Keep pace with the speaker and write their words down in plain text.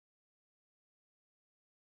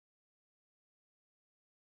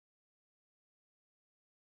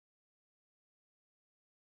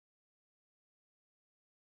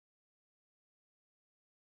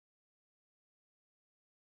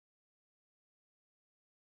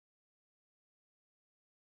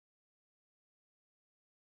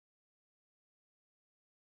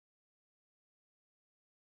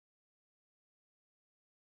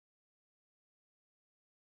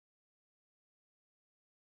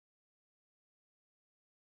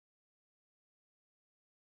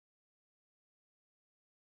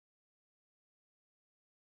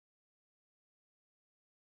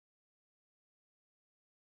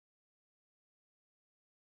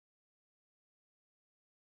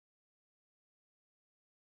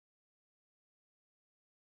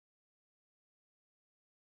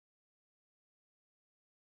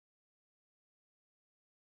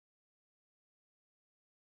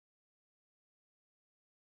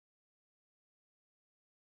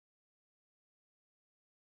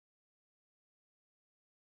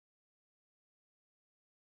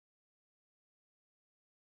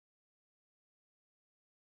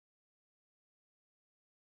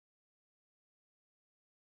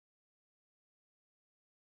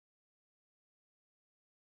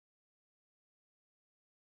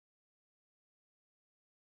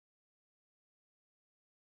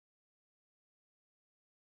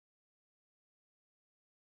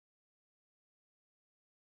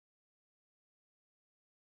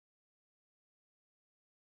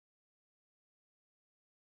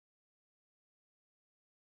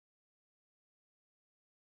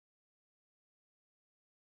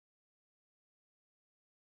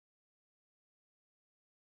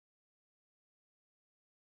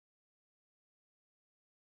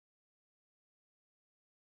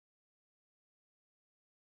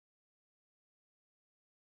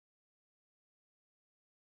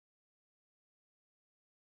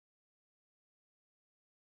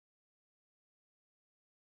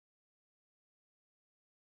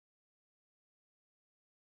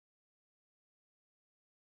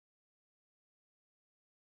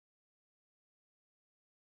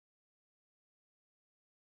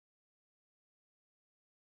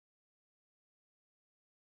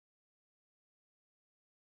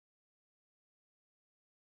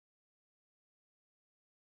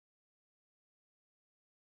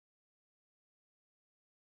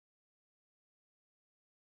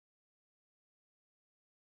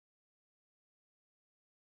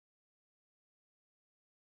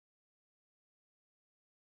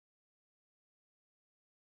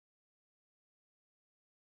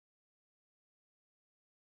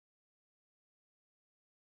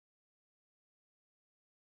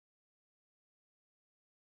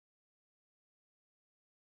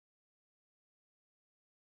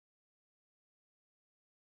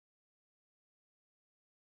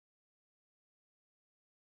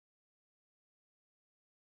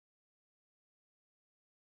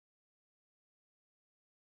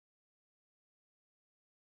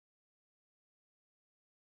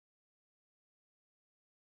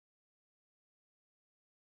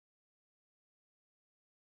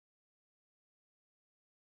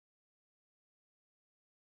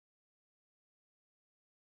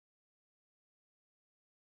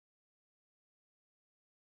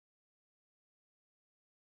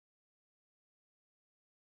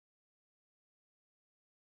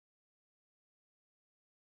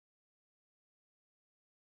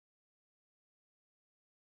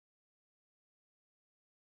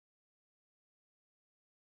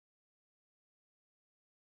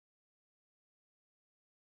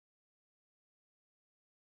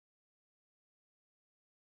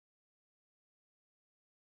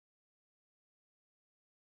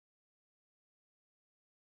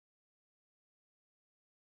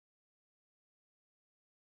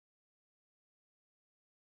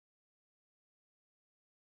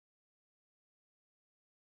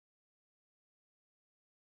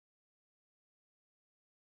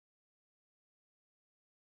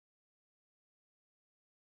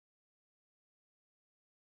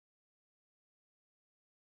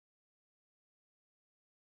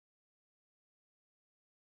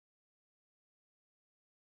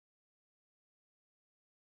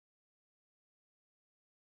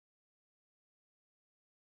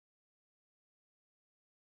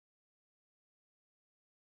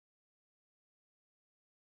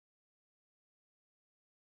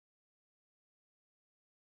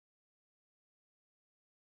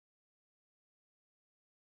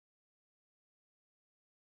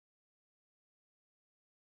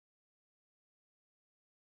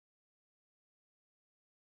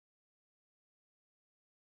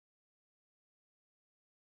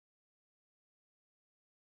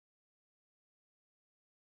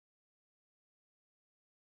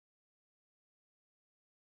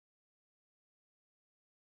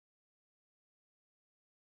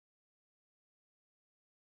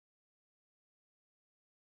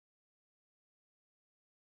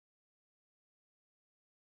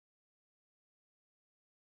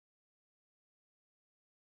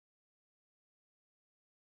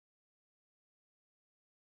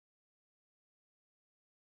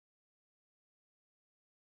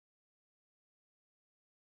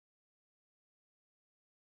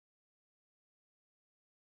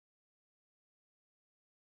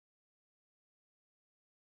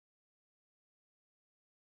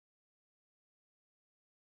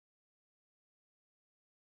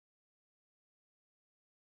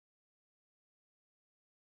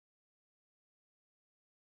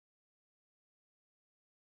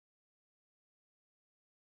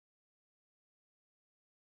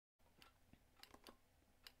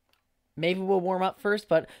maybe we'll warm up first,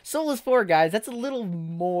 but Solus 4, guys, that's a little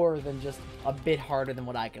more than just a bit harder than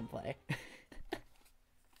what I can play.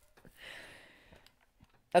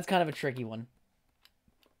 That's kind of a tricky one.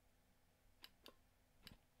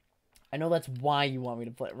 I know that's why you want me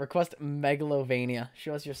to play. Request Megalovania.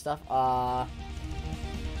 Show us your stuff. Oh,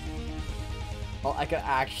 I could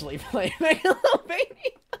actually play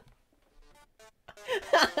Megalovania.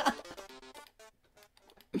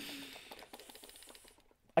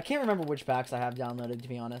 I can't remember which packs I have downloaded, to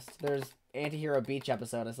be honest. There's Antihero Beach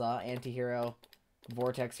episode I saw. Antihero,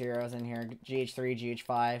 Vortex Heroes in here. GH3,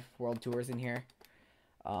 GH5, World Tours in here.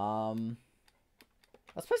 Let's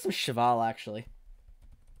play some Cheval, actually.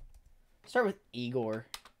 Start with Igor.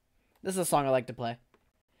 This is a song I like to play.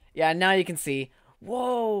 Yeah, now you can see.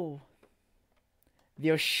 Whoa! The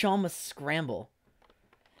Oshama Scramble.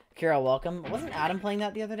 Kira, welcome. Wasn't Adam playing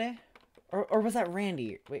that the other day? Or was that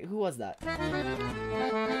Randy? Wait, who was that? I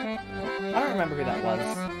don't remember who that was.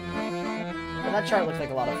 But that chart looks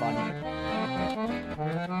like a lot of fun.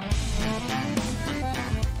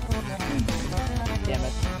 Damn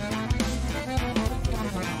it.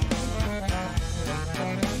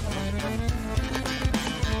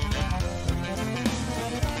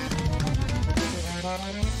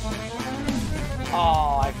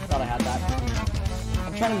 Oh, I thought I had that.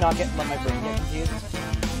 I'm trying to not let my brain get confused.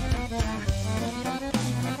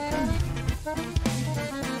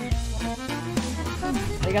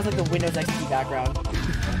 How you guys like the Windows XP background?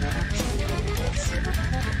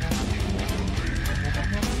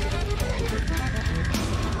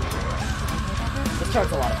 This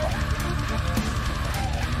chart's a lot of fun.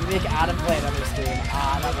 You make Adam play it on your stream.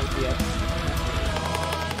 Ah, that might be it.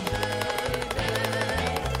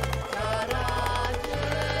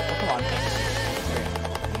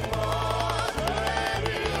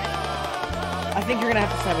 I think you're gonna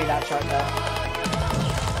have to send me that chart though.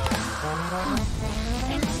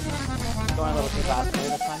 Going a little too fast for you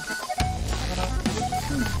this time.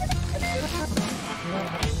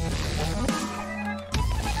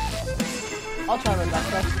 I'll try my best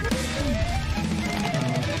though.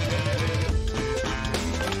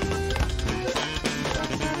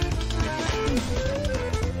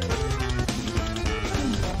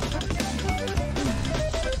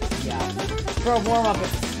 Yeah. For a warm-up,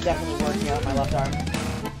 it's definitely working out my left arm.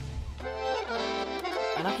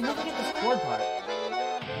 And I can never get this chord part.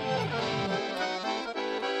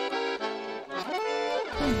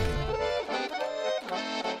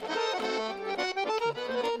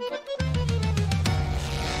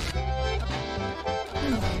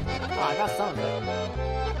 Oh, I got some of it.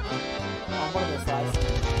 On one of those slides.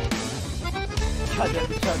 God damn,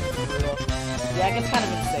 the chart is brutal. Yeah, it gets kind of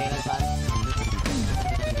insane at times.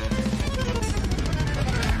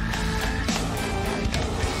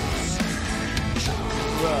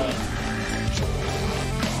 Right.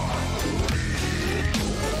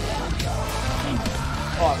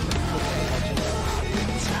 Oh,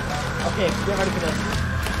 okay, get ready for this.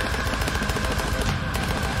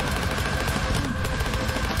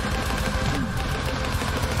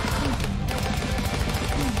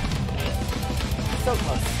 So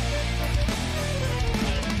close.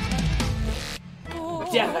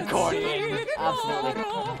 Death accordion! Absolutely.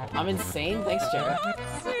 I'm insane, thanks, Jared.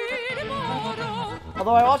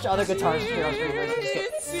 Although I watch other Guitar Hero streamers and just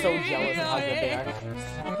get so jealous of how good they are.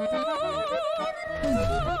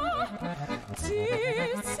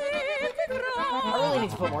 I really need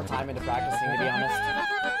to put more time into practicing, to be honest.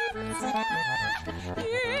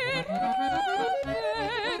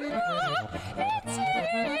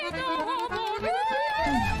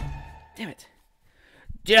 Damn it.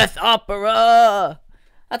 Death Opera!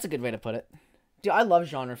 That's a good way to put it. Dude, I love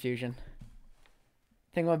genre fusion.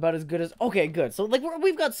 I think I'm about as good as... Okay, good. So, like,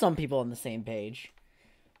 we've got some people on the same page.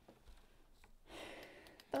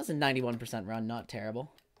 That was a 91% run. Not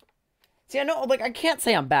terrible. See, I know, like, I can't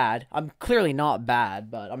say I'm bad. I'm clearly not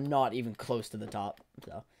bad, but I'm not even close to the top.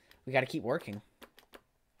 So, we gotta keep working.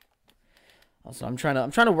 Also, I'm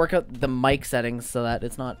trying to work out the mic settings so that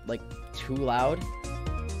it's not, like, too loud.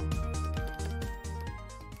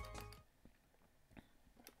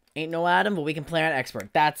 Ain't no Adam, but we can play on expert.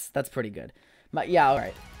 That's pretty good. But yeah, all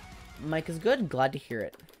right. Mic is good. Glad to hear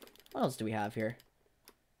it. What else do we have here?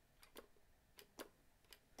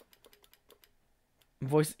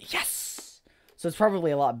 Voice. Yes. So it's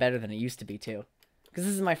probably a lot better than it used to be too, because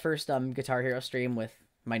this is my first Guitar Hero stream with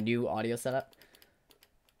my new audio setup.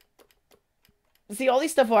 See, all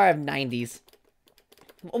these stuff where I have 90s.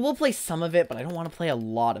 We'll play some of it, but I don't want to play a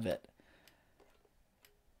lot of it.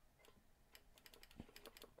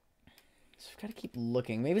 Gotta keep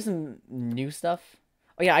looking. Maybe some new stuff.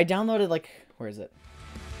 Oh yeah, I downloaded, like, where is it?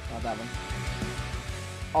 Not that one.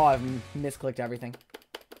 Oh, I've misclicked everything.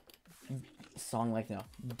 Song like no.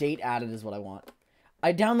 Date added is what I want.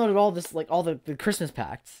 I downloaded all this, like, all the Christmas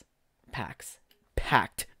packs. Packed.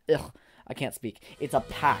 Ugh. I can't speak. It's a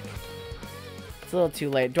pack. It's a little too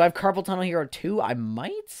late. Do I have Carpal Tunnel Hero 2? I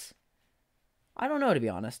might? I don't know, to be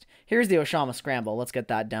honest. Here's the Oshama Scramble. Let's get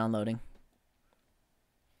that downloading.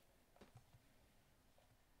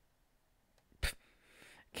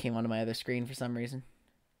 Came onto my other screen for some reason.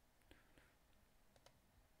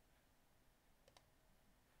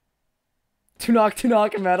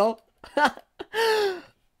 Tunok metal.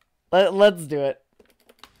 Let's do it.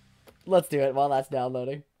 Let's do it while that's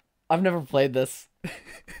downloading. I've never played this.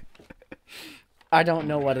 I don't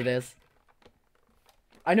know what it is.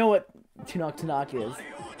 I know what Tunok is.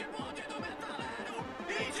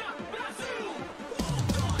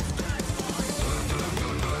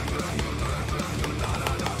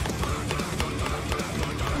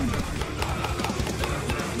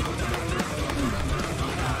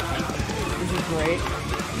 This is great.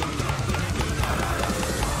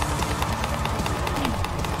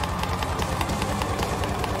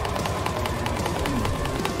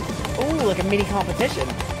 Ooh, like a mini competition.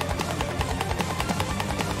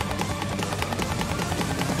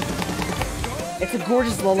 It's a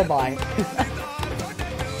gorgeous lullaby.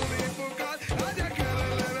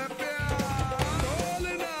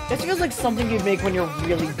 This feels like something you'd make when you're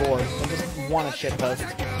really bored and just want a shitpost.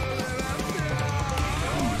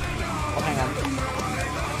 Oh, hang on.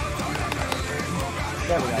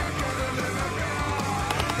 There we go.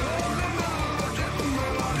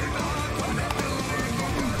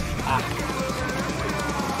 Ah.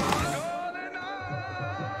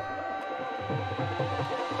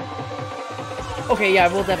 Okay,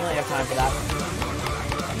 yeah, we'll definitely have time for that.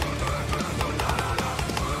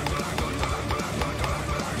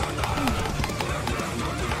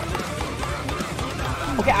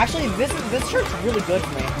 Okay, actually, this shirt's really good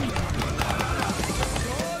for me.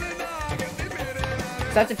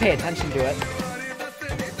 So I have to pay attention to it.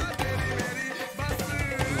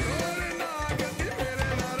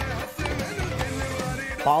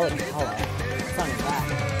 Ball and color. What song is that?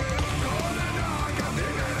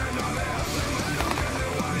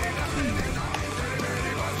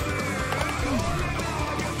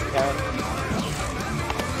 Yeah.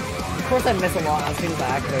 Of course I miss a lot as soon as I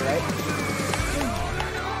activate, right?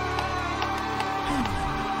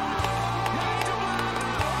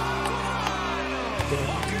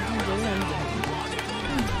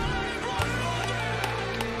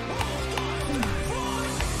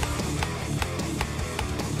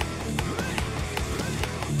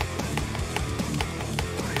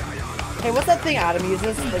 Hey, what's that thing Adam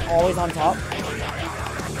uses? Like, always on top?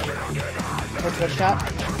 For Twitch chat?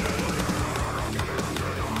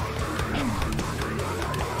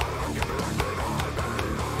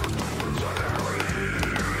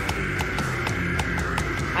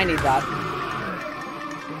 I need that.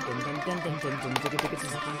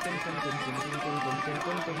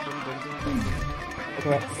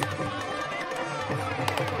 Okay.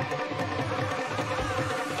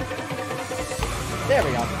 There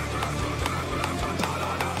we go.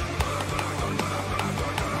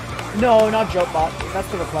 No, not JokeBot. That's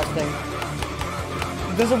the request thing.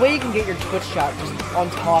 There's a way you can get your Twitch chat just on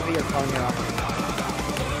top of your phone hero.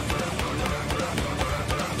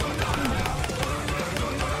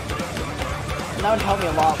 And that would help me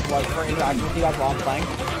a lot, like, for interacting with you guys while I'm playing.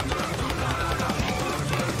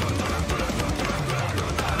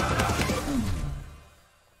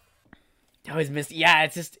 I always miss. Yeah,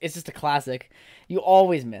 it's just a classic. You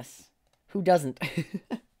always miss. Who doesn't?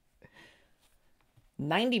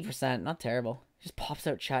 90%, not terrible. Just pops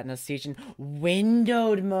out chat in a station.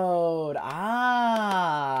 Windowed mode.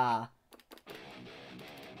 Ah.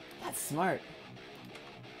 That's smart.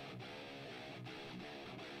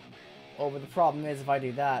 Oh, but the problem is if I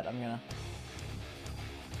do that,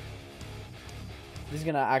 this is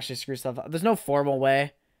gonna actually screw stuff up. There's no formal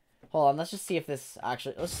way. Hold on, let's just see if this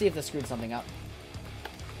let's see if this screwed something up.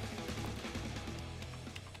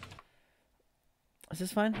 Is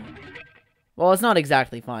this fine? Well, it's not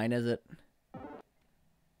exactly fine, is it?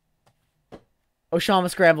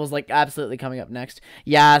 Oshama Scramble's like absolutely coming up next.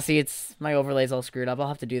 Yeah, see, it's my overlay's all screwed up. I'll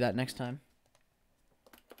have to do that next time.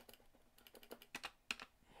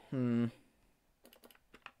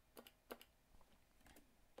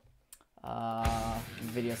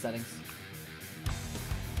 Video settings.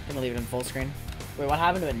 I'm gonna leave it in full screen. Wait, what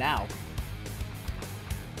happened to it now?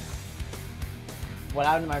 What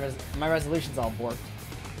happened to my resolution's all borked.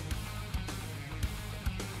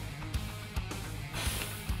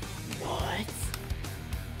 What?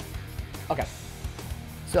 Okay.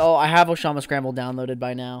 So I have Oshama Scramble downloaded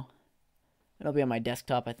by now. It'll be on my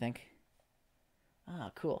desktop, I think.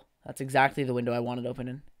 Ah, cool. That's exactly the window I wanted open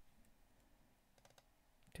in.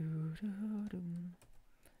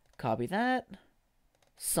 Copy that.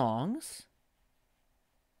 Songs.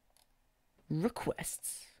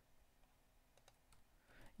 Requests.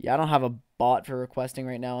 Yeah, I don't have a bot for requesting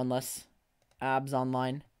right now unless Ab's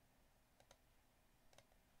online.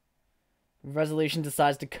 Resolution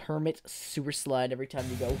decides to Kermit sewer slide every time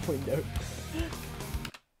you go window.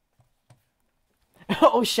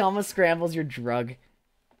 Oshama Scrambles your drug.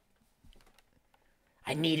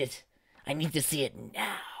 I need it. I need to see it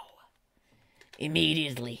now.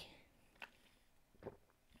 Immediately.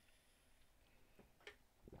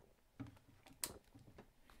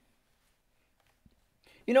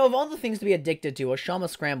 You know, of all the things to be addicted to, Oshama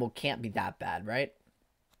Scramble can't be that bad, right?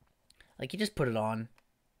 Like, you just put it on.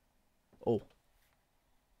 Oh.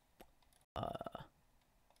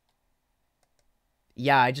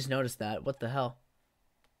 Yeah, I just noticed that. What the hell?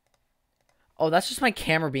 Oh, that's just my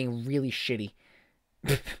camera being really shitty.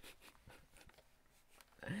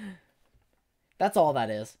 That's all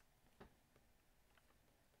that is.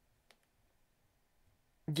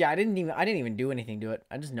 Yeah, I didn't even do anything to it.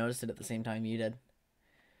 I just noticed it at the same time you did.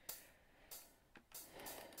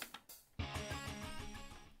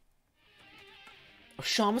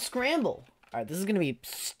 Oshama Scramble. Alright, this is gonna be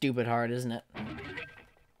stupid hard, isn't it?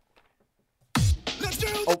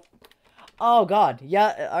 Oh. Oh god.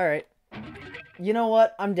 Yeah, alright. You know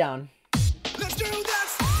what? I'm down. Let's do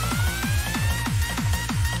this!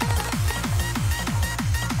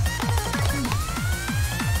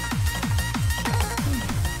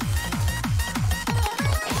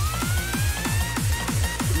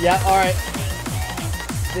 Yeah, alright.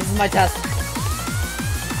 This is my test.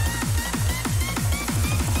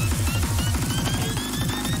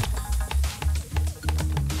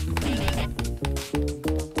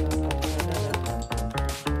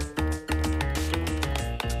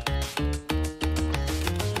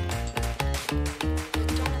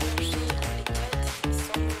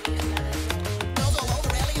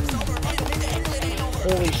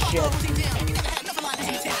 Holy shit.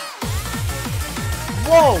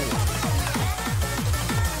 Whoa!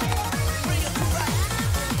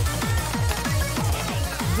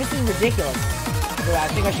 This is ridiculous. Okay, I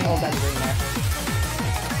think I should hold that green there.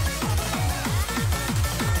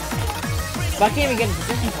 But I can't even get in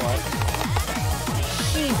position for it.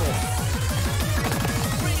 Jesus.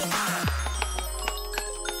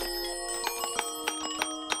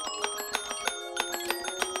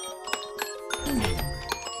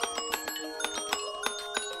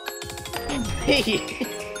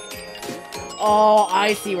 Oh,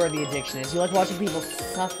 I see where the addiction is. You like watching people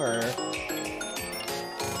suffer.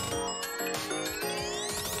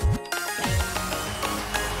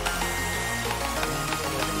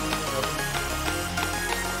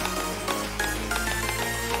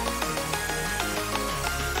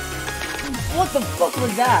 What the fuck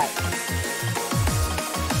was that?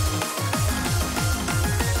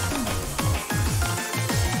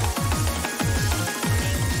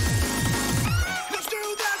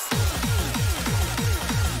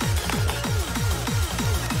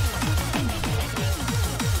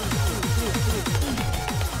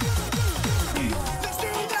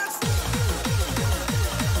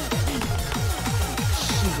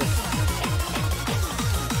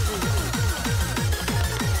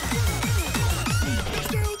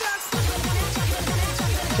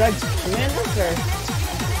 Should I command this, or?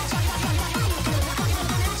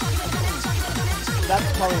 That's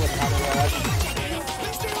probably what's happening, right?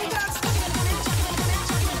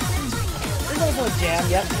 There's also a jam,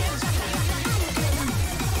 yep.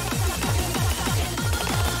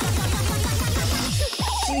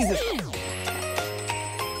 Jesus.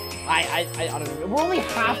 I don't know. We're only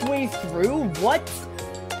halfway through? What?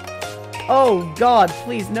 Oh god,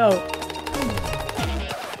 please no.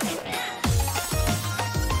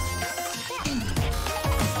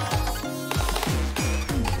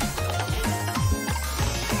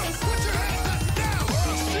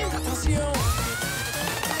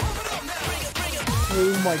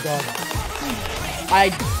 Oh my god.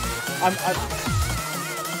 I'm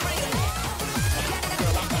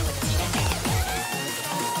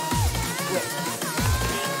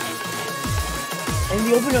and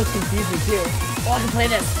the open notes confused me too. Oh, I can play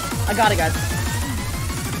this. I got it, guys.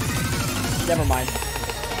 Never mind.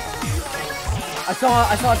 I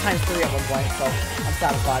saw times 3 at one point, so I'm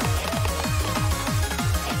satisfied.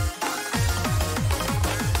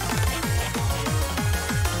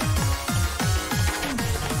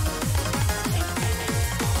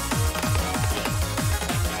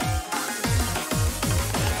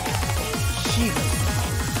 Jesus.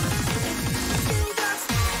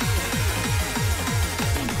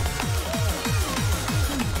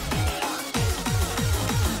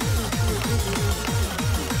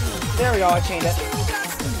 There we go, I chained it.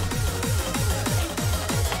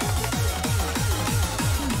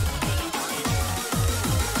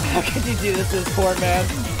 How could you do this to this poor man?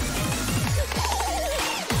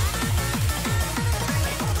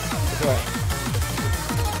 Do it.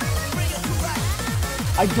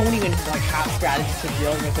 I don't even like have strategies for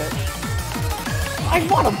dealing with it. I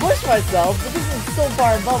want to push myself, but this is so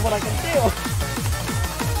far above what I can do.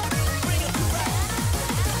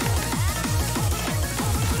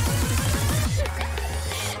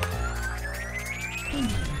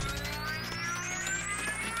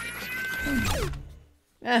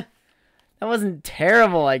 That wasn't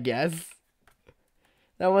terrible, I guess.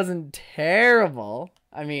 That wasn't terrible.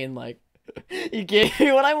 I mean, like, you gave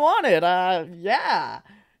me what I wanted. Yeah.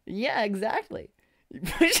 Yeah, exactly.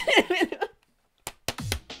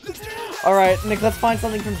 Alright, Nick, let's find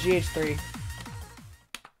something from GH3.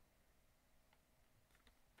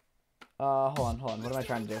 Hold on. What am I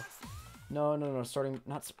trying to do? No. Starting,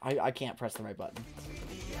 I can't press the right button.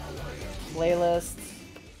 Playlist.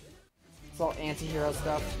 It's all anti-hero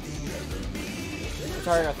stuff.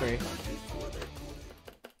 Atari 3.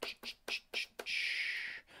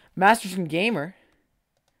 Masterson Gamer.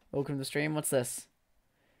 Welcome to the stream. What's this?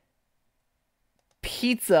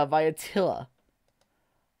 Pizza by Attila.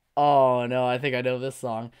 Oh no, I think I know this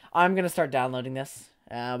song. I'm gonna start downloading this.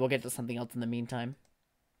 We'll get to something else in the meantime.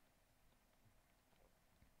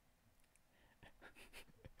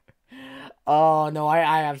 Oh no,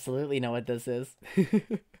 I absolutely know what this is.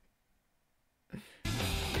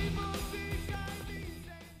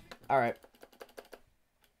 Alright.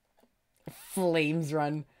 Flames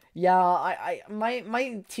Run. Yeah, my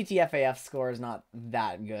TTFAF score is not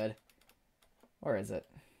that good. Or is it?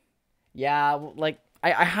 Yeah, like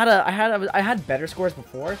I had better scores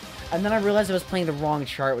before, and then I realized I was playing the wrong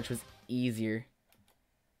chart, which was easier.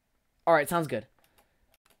 All right, sounds good.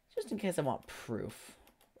 Just in case I want proof.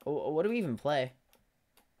 What do we even play?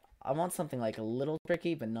 I want something like a little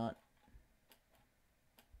tricky, but not.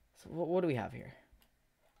 So what do we have here?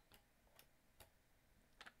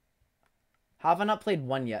 How have I not played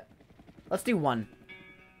one yet? Let's do one.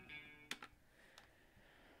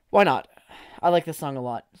 Why not? I like this song a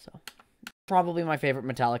lot, so. Probably my favorite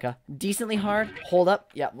Metallica. Decently hard. Hold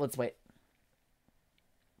up. Yeah, let's wait.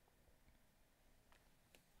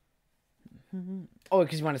 Oh,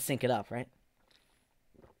 because you want to sync it up, right?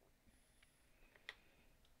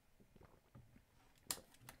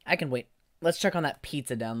 I can wait. Let's check on that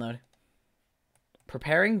pizza download.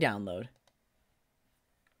 Preparing download.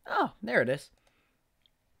 Oh, there it is.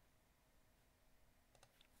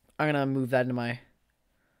 I'm going to move that into my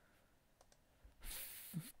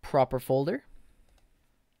proper folder.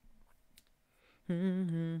 I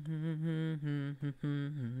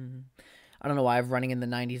don't know why I'm running in the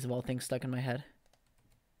 90s of all things stuck in my head.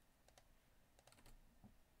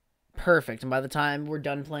 Perfect. And by the time we're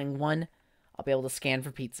done playing one, I'll be able to scan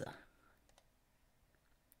for pizza.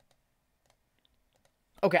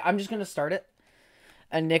 Okay, I'm just going to start it.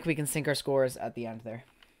 And Nick, we can sync our scores at the end there.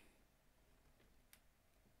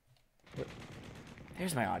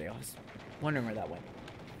 There's my audio. I was wondering where that went.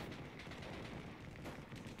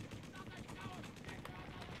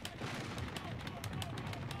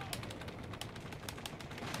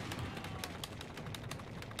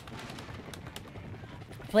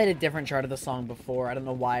 I played a different chart of the song before. I don't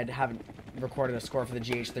know why I haven't recorded a score for the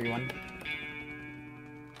GH3 one.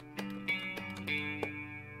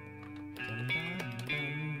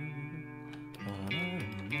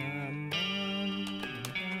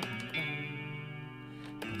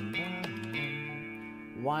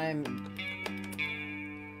 Why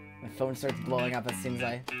my phone starts blowing up as soon as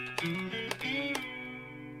I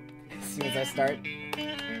start.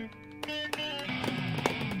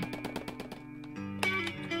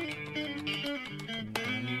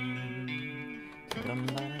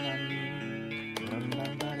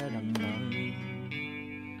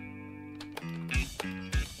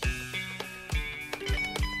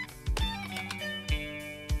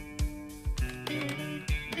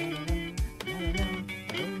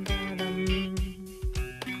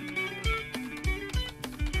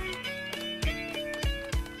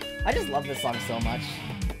 I just love this song so much.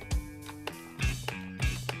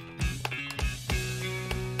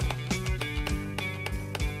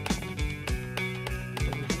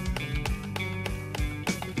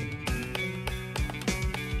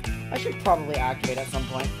 I should probably activate at some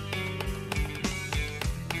point.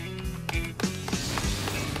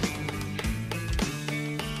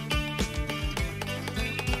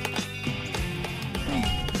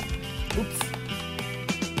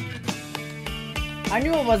 I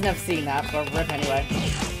knew I wasn't seeing that, but rip anyway.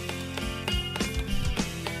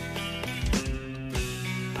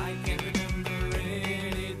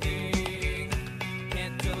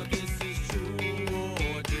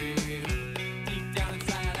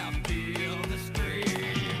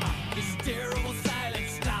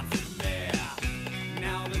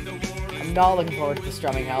 I'm not looking forward to the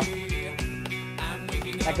strumming hell.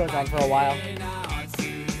 That goes on for a while.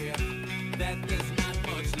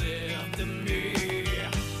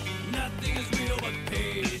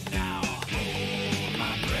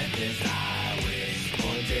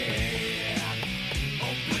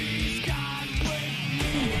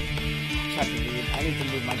 I need to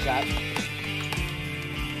move my chat.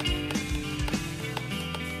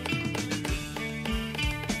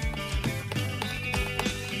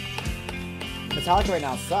 Metallica right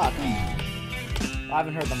now suck. I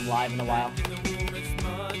haven't heard them live in a while.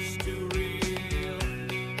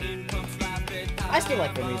 I still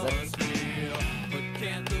like their music.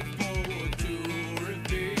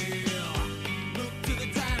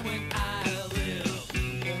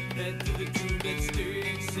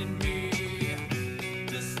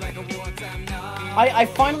 I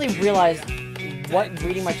finally realized what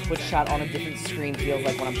reading my Twitch chat on a different screen feels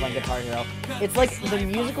like when I'm playing Guitar Hero. It's like the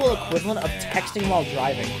musical equivalent of texting while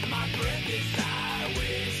driving.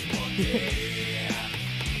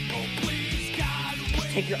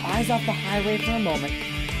 Take your eyes off the highway for a moment.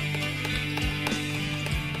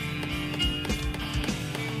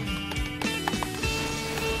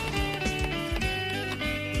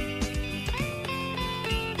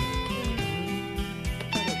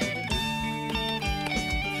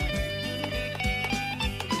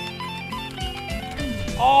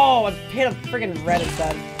 Oh, I hit a friggin' red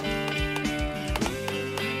instead.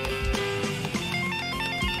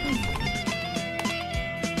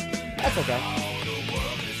 That's okay.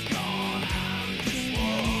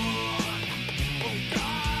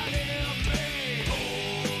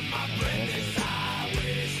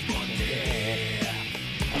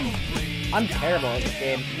 I'm terrible at this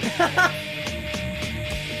game.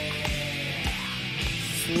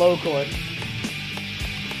 Slow chord.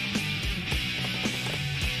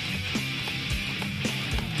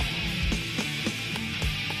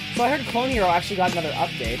 So I heard Clone Hero actually got another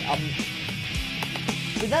update.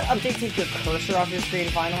 Did that update take your cursor off your screen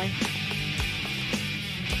finally?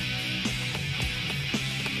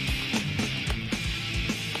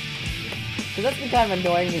 Because that's been kind of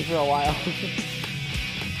annoying me for a while.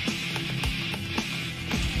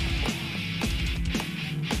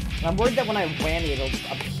 And I'm worried that when I whammy, it'll just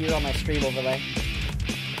appear on my stream overlay.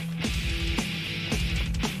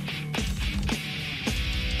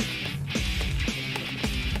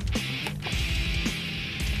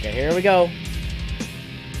 Okay, here we go.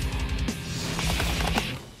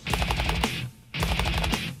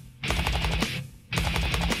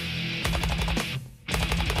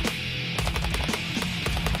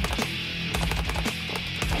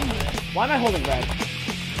 Why am I holding red?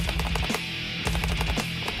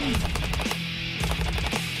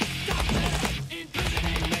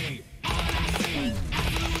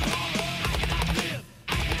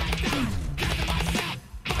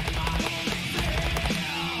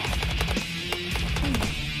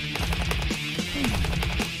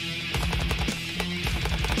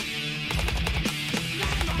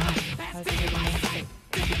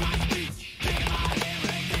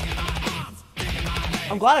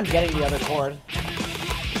 I'm glad I'm getting the other chord.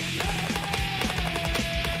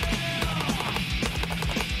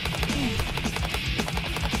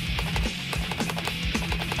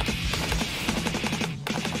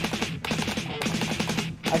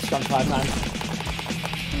 I strung 5 times.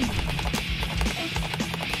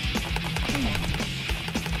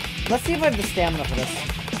 Let's see if I have the stamina for this.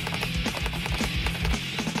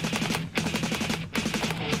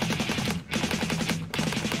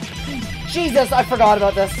 Jesus, I forgot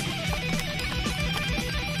about this.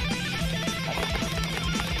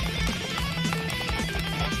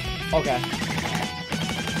 Okay.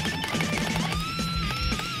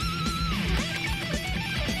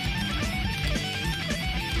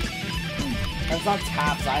 That's not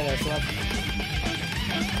taps either, so that's...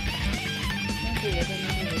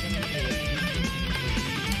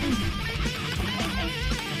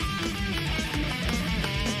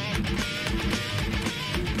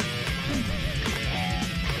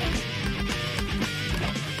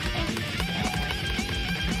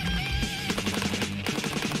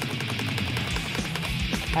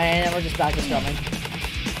 And we're just back to strumming.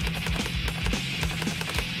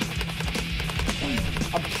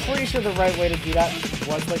 I'm pretty sure the right way to do that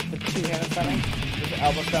was like the two-handed strumming, with the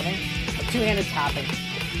elbow strumming, the two-handed tapping.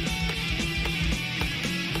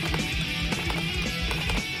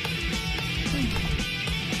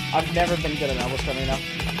 I've never been good at elbow strumming though.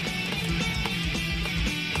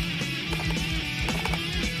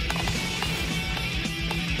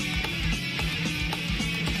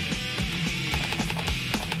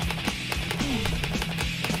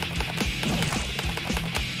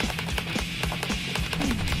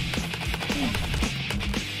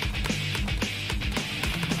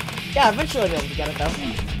 Yeah, eventually I'll be able to get it though.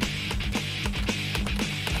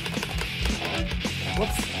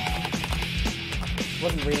 Whoops.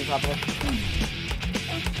 Wasn't reading properly.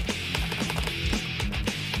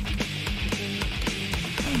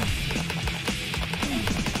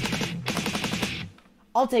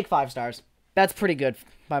 I'll take 5 stars. That's pretty good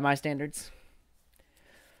by my standards.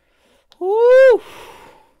 Woo!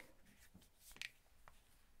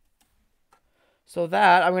 So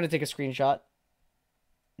that, I'm going to take a screenshot.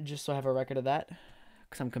 Just so I have a record of that.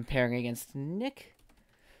 Because I'm comparing against Nick.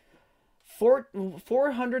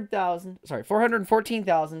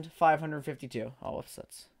 414,552. Oh, whoops,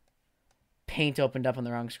 that's... Paint opened up on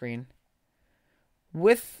the wrong screen.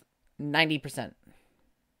 With 90%.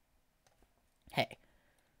 Hey.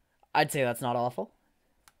 I'd say that's not awful.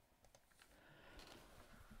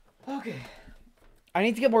 Okay. I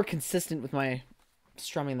need to get more consistent with my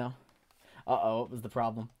strumming, though. Uh-oh, what was the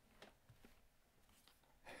problem?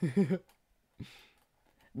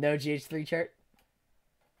 No GH3 chart?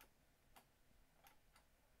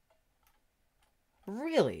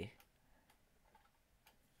 Really?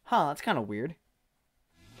 Huh, that's kind of weird.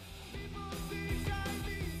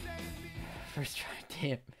 First try,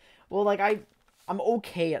 damn. Well, like, I'm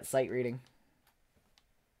okay at sight reading.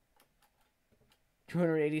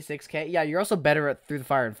 286k? Yeah, you're also better at Through the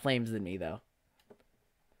Fire and Flames than me, though.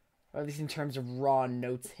 Or at least in terms of raw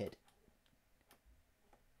notes hit.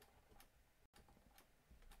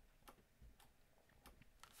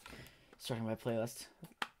 Starting my playlist.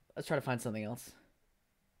 Let's try to find something else.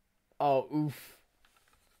 Oh, oof.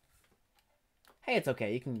 Hey, it's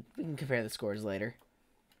okay. We can compare the scores later.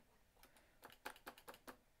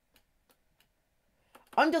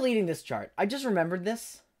 I'm deleting this chart. I just remembered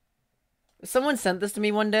this. Someone sent this to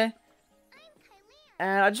me one day.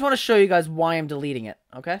 And I just want to show you guys why I'm deleting it,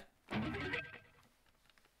 okay?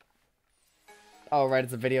 Oh, right,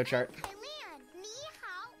 it's a video chart.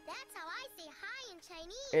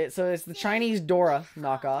 So it's the Chinese Dora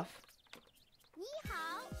knockoff.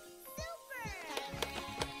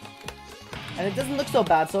 And it doesn't look so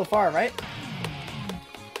bad so far, right?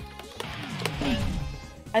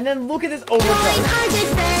 And then look at this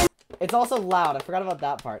overcharge. It's also loud. I forgot about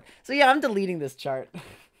that part. So yeah, I'm deleting this chart.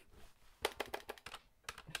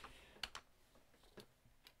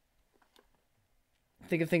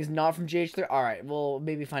 Think of things not from GH3. Alright, we'll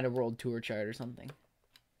maybe find a world tour chart or something.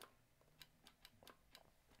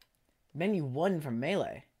 Menu 1 from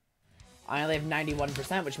Melee. I only have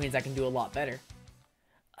 91%, which means I can do a lot better.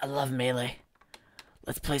 I love Melee.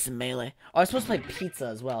 Let's play some Melee. Oh, I was supposed to play Pizza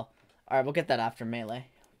as well. Alright, we'll get that after Melee.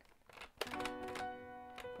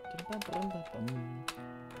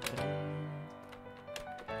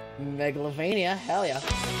 Megalovania, hell yeah.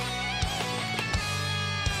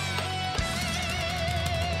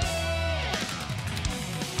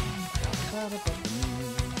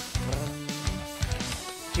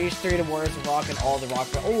 GH3 to Warriors of Rock and all the rock.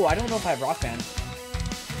 Oh, I don't know if I have Rock Band.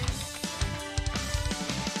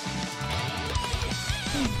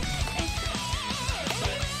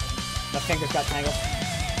 My fingers got tangled.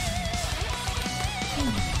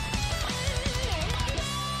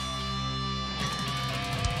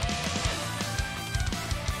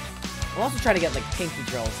 We'll also try to get like pinky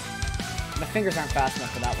drills. My fingers aren't fast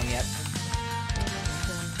enough for that one yet.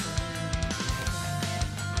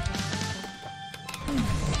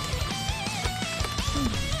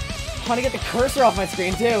 I'm trying to get the cursor off my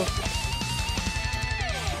screen too.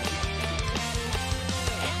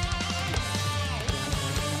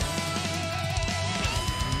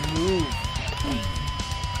 Move.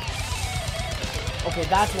 Okay,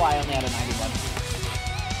 that's why I only had a 91.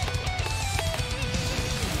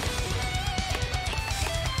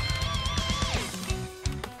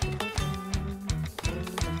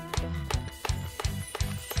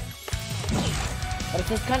 But it's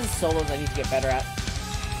those kinds of solos I need to get better at.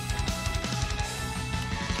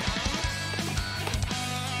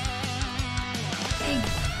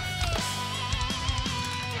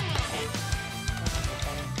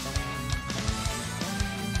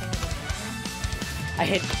 I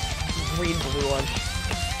hit green, blue, orange.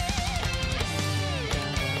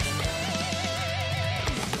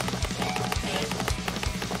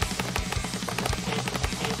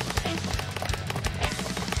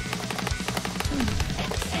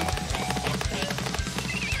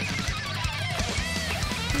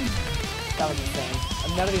 That was insane.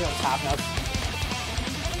 None of these are top notes.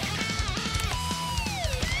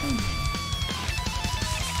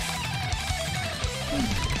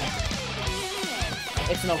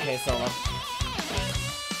 It's an okay solo.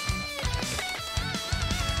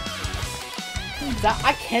 That,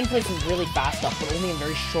 I can play some really fast stuff, but only in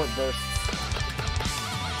very short bursts.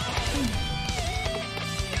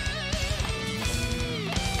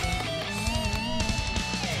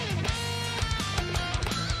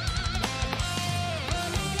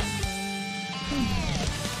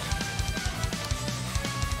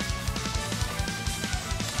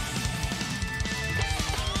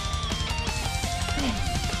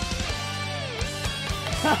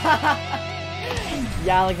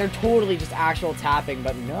 Yeah, like they're totally just actual tapping,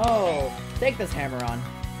 but no. Take this hammer on.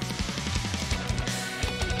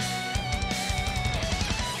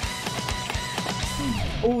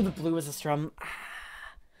 Oh, the blue is a strum.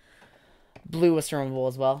 Blue was strummable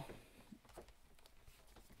as well.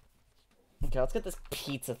 Okay, let's get this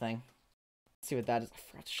pizza thing. Let's see what that is. I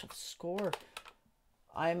forgot to show the score.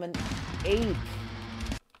 I'm an 8.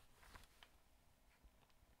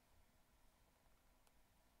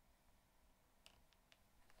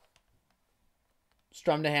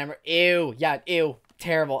 Strum to hammer. Ew. Yeah, ew.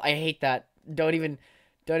 Terrible. I hate that. Don't even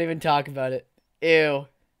talk about it. Ew.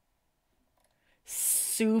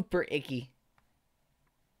 Super icky.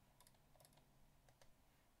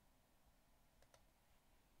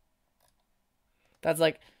 That's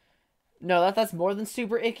like, no, that's more than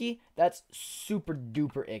super icky. That's super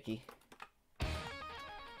duper icky.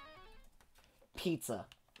 Pizza.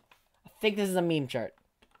 I think this is a meme chart.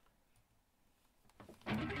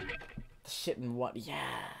 Shit and what? Yeah.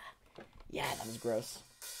 Yeah, that was gross.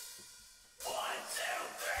 1,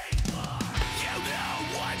 2, 3, 4. You know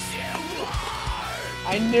what you want.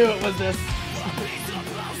 I knew it was this.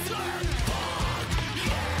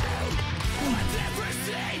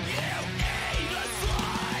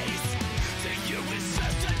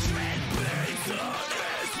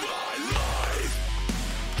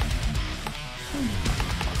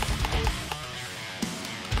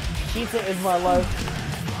 Pizza is my life.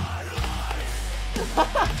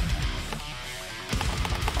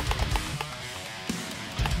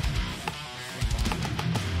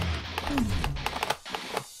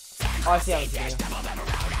 Oh, I see how it's doing.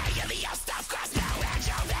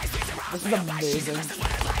 This is amazing.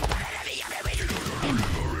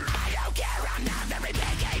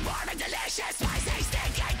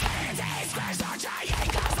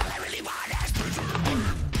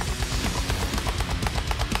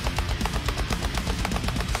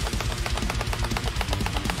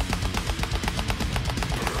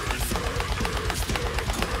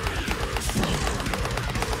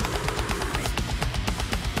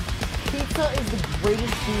 Pizza is the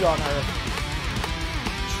greatest food on earth.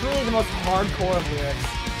 Truly the most hardcore of lyrics.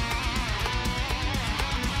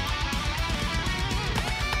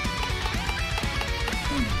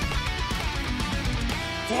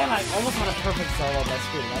 Damn, I almost had a perfect solo, but I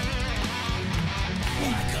screwed it up.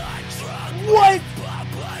 What?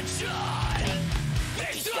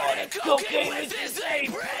 He started cocaine with his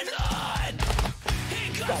apron on. He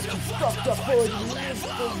got so fucked up for the live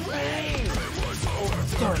for rain. Oh,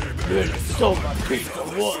 30 minutes, so my pizza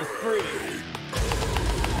was free.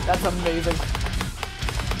 That's amazing.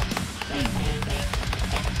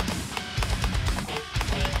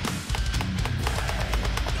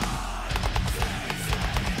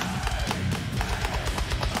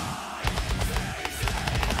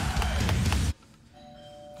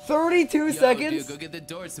 Yo, 32 seconds? Dude, go get the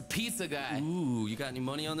door. It's the pizza guy. Ooh, you got any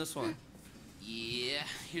money on this one? Yeah,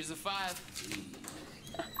 here's a 5.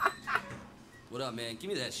 What up, man? Give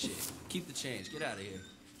me that shit. Keep the change. Get out of here.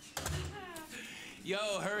 Yo,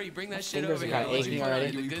 hurry, bring that shit fingers over are here. kinda aching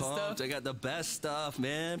already. The good stuff? I got the best stuff,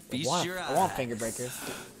 man. Feast your eyes. I want finger breakers.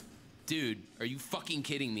 Dude, are you fucking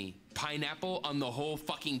kidding me? Pineapple on the whole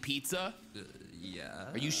fucking pizza?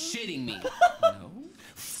 Yeah. Are you shitting me? No.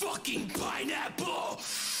 Fucking pineapple!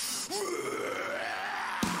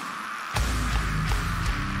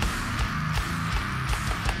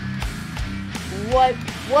 What?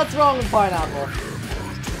 What's wrong with pineapple?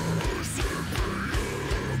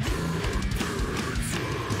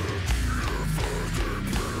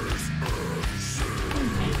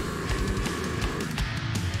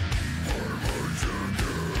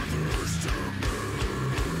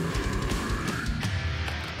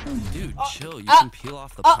 Dude, chill. You can peel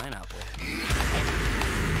off the pineapple.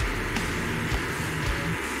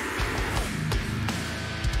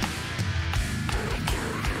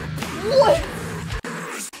 What?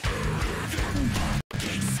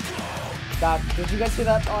 Did you guys see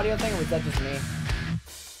that audio thing, or was that just me?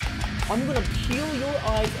 I'm gonna peel your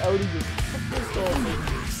eyes out of your fucking skull.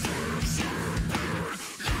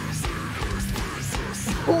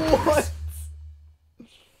 What?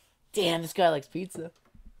 Damn, this guy likes pizza.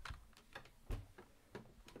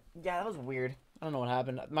 Yeah, that was weird. I don't know what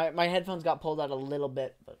happened. My headphones got pulled out a little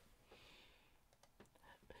bit, but...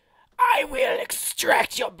 I will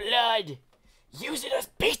extract your blood! Use it as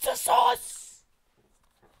pizza sauce!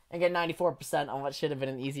 And get 94% on what should have been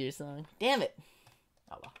an easier song. Damn it.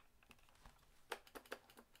 Oh well.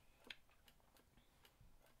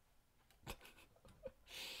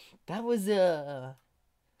 That was,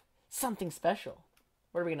 something special.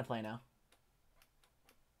 What are we gonna play now?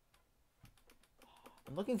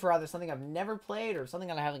 I'm looking for either something I've never played or something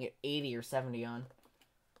that I have like an 80 or 70 on.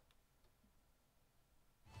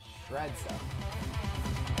 Shred stuff.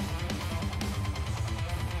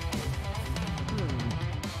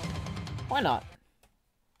 Why not?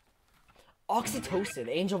 Oxytocin.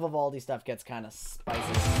 Angel Vivaldi stuff gets kind of spicy.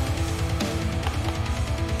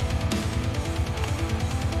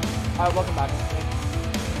 Alright, welcome back.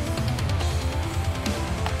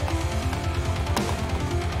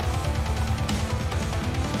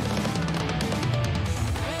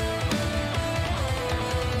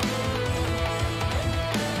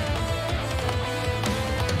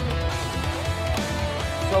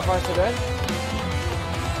 So far, so good.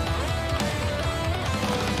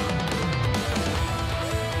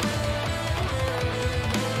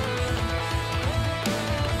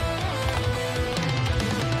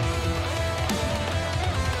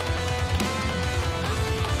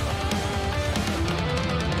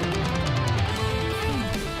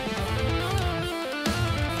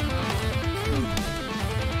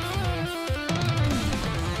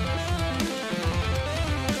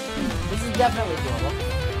 This is definitely doable.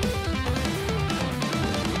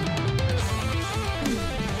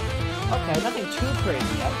 Okay, nothing too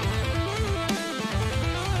crazy yet.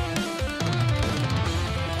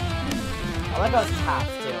 I like how it's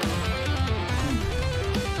tapped too.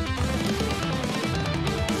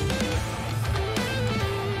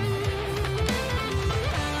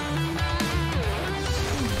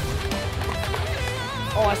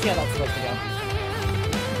 Oh, I see how that's supposed to go.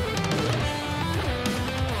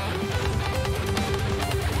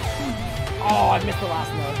 Oh, I missed the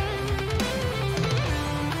last note.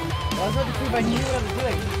 I was hoping to see if I knew what I was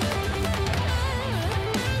doing.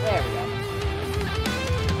 There we go.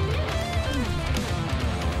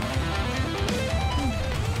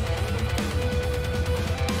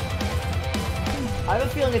 I have a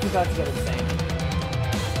feeling it's about to get insane.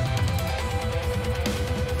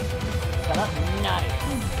 Set up. Nice.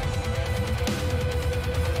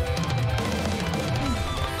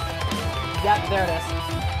 Yep, there it is.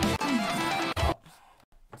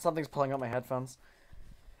 Something's pulling out my headphones.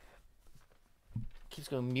 Keeps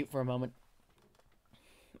going mute for a moment.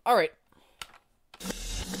 Alright.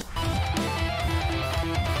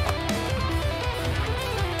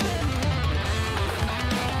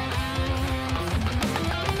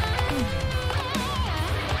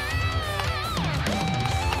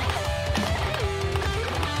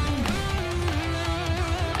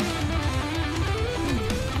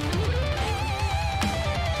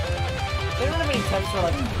 They don't have any tips for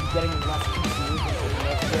like getting less confused with the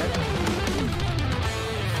next year.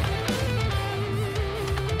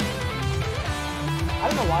 I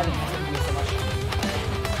don't know why they have to so much.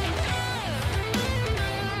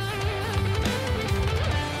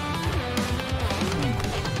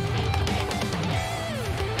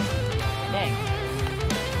 Dang.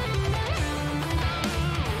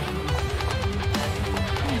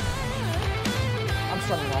 I'm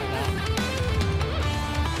struggling right now.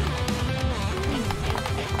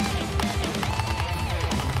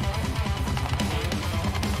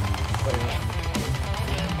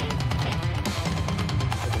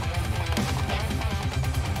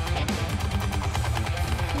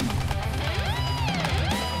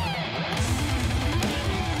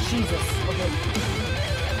 Jesus. Okay.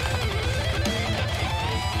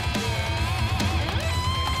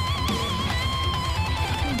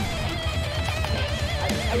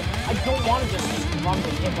 I don't want to just run the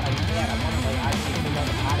hit, but I can't. I want to like actually figure out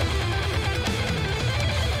the pattern.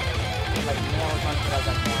 Like nail as much as I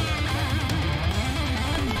can.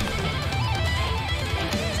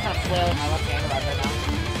 Just kind of flailing my left hand around right now.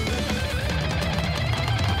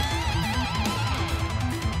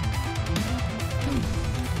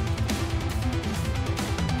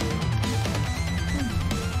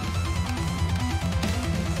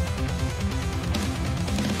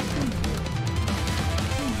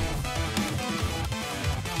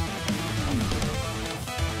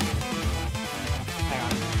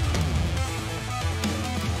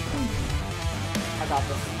 got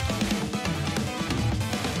this.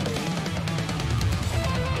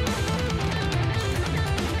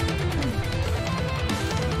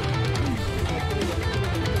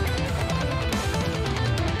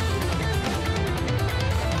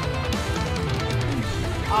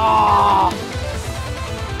 Ah!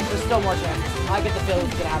 There's still more chances. I get the feeling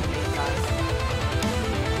it's gonna happen 8 times.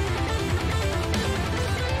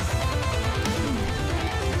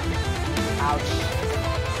 Ouch.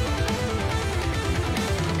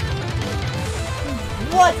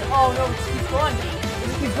 What? Oh no, it just keeps going. It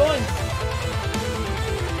just keeps going.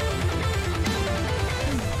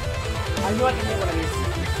 I knew I could hit one of these.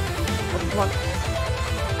 Come on.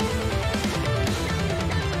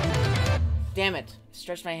 Damn it.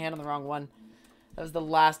 Stretched my hand on the wrong one. That was the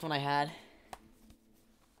last one I had.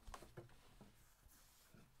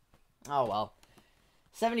 Oh well.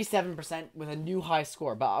 77% with a new high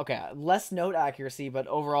score. But okay, less note accuracy, but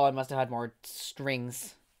overall I must have had more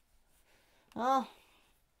strings. Oh,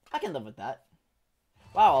 I can live with that.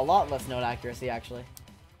 Wow, a lot less note accuracy, actually.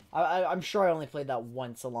 I'm sure I only played that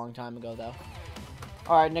once a long time ago, though.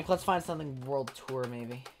 Alright, Nick, let's find something World Tour,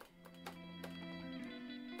 maybe.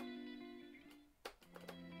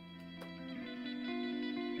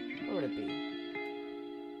 Where would it be?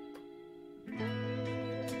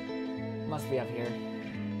 Must be up here.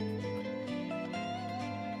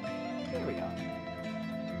 There we go.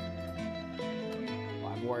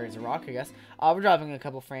 Well, Warriors of Rock, I guess. We're dropping a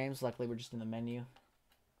couple frames. Luckily, we're just in the menu.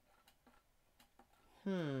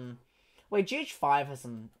 Wait, GH5 has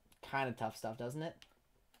some kind of tough stuff, doesn't it?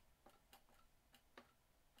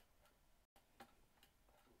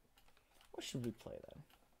 What should we play, then?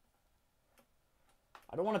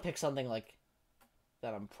 I don't want to pick something, like,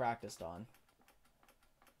 that I'm practiced on.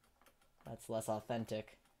 That's less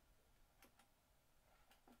authentic.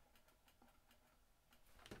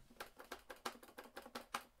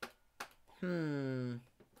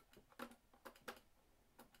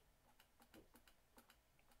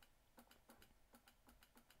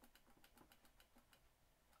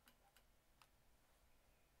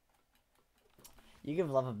 You Give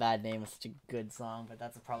Love a Bad Name is such a good song, but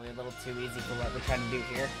that's probably a little too easy for what we're trying to do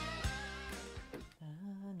here.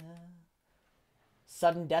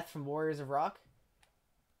 Sudden Death from Warriors of Rock?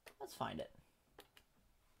 Let's find it.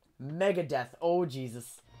 Megadeth. Oh,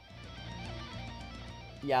 Jesus.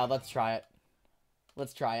 Yeah, let's try it.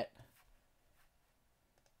 Let's try it.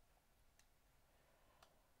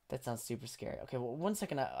 That sounds super scary. Okay, well, 1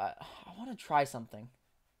 second. I want to try something.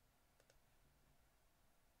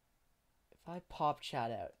 If I pop chat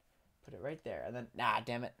out, put it right there, and then... Nah,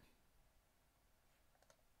 damn it.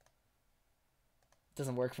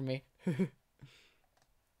 Doesn't work for me.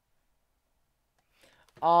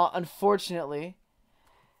 Unfortunately,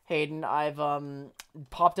 Hayden, I've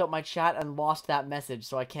popped out my chat and lost that message,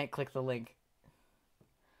 so I can't click the link.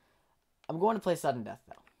 I'm going to play Sudden Death,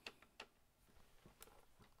 though.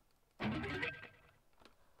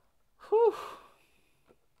 Whew.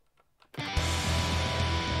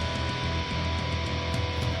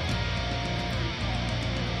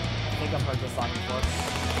 I think I've heard this song before.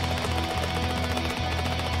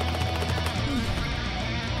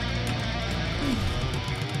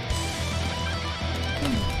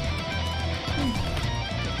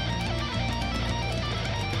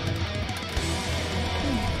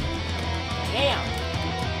 Damn!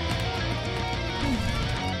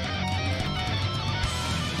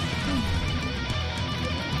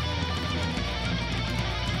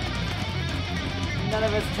 None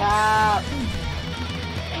of us tap!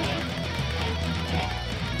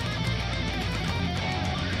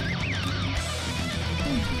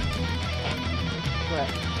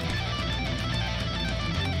 Correct.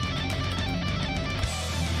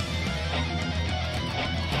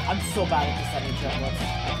 I'm so bad at just setting triplets.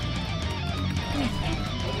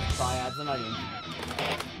 What are triads? I'm not even...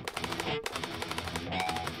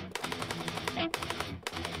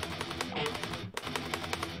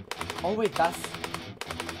 Oh wait, that's...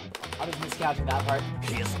 I was miscounting that part.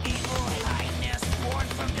 His evil highness born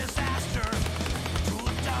from disaster to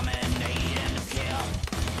dominate and kill.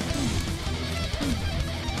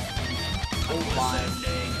 Oh my.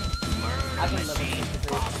 I can live in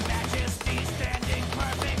 63. Majesty standing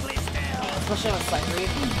perfectly still. Especially on Sight Read.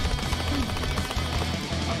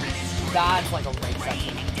 That's like a race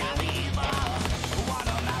section. Down evil, on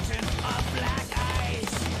a mountain of black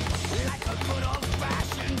ice. Like a good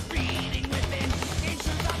old-fashioned beating within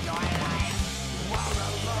inches of your life. While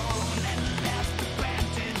alone and left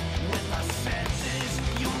abandoned with the senses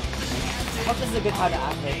you've been handed. I hope this is a good time to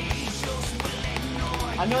activate.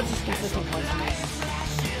 I know it's just consistent points for me.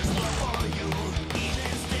 Flashes for you,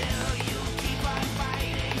 even still you keep on fighting.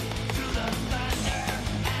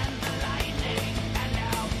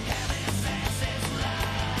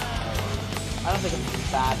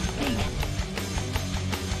 bad.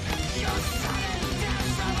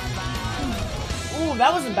 Ooh,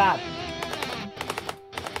 that wasn't bad.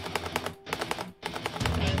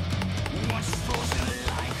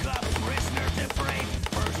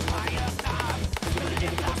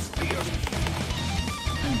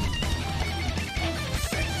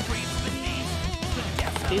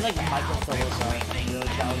 These like micro solos are really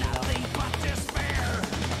challenging though.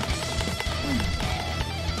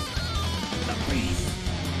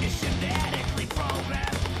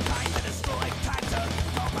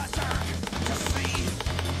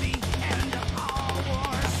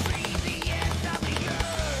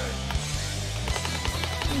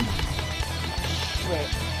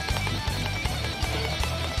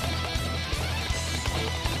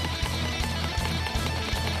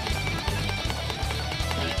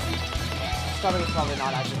 Starving is probably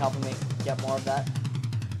not actually helping me get more of that.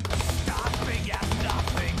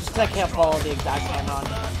 Because I can't follow the exact canon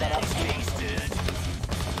setup.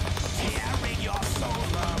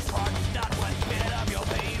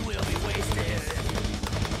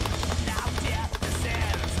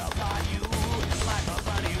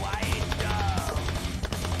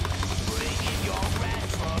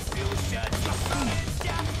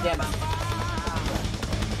 Damn it.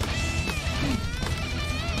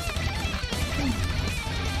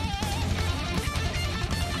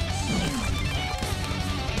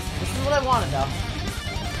 What I wanted though.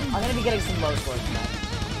 I'm gonna be getting some low scores tonight.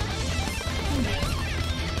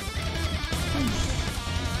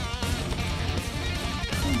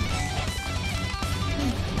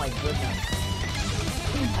 Oh my goodness.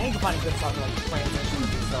 I need to find a good song to like transition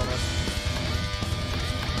with these solos.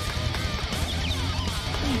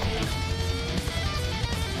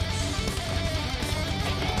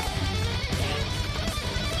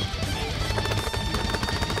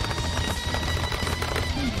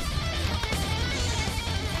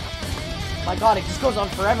 My god, it just goes on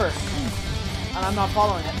forever. And I'm not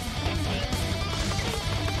following it.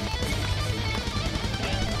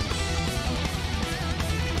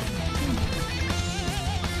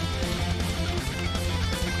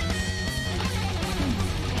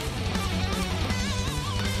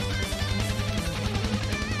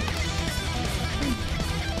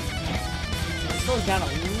 It slows down a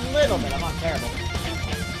little bit, I'm not terrible.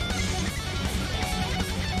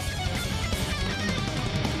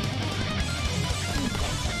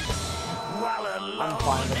 I'm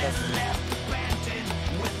fine with this.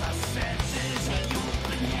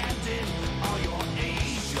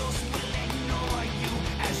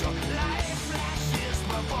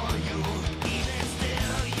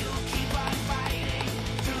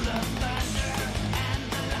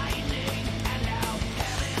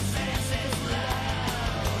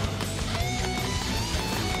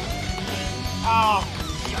 Oh.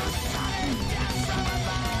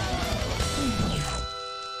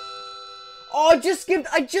 Oh,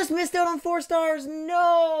 I just missed out on 4 stars.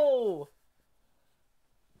 No.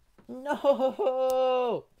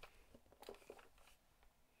 No.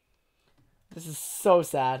 This is so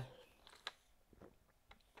sad.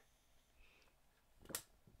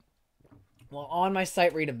 Well, on my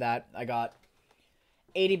sight read of that, I got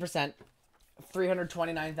 80%,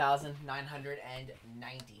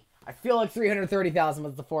 329,990. I feel like 330,000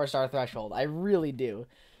 was the 4-star threshold. I really do.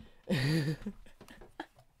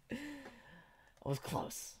 It was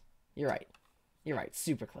close. You're right. You're right.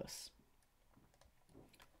 Super close.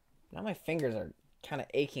 Now my fingers are kind of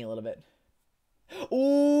aching a little bit.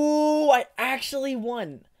 Ooh, I actually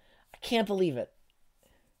won. I can't believe it.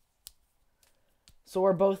 So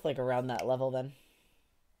we're both like around that level then.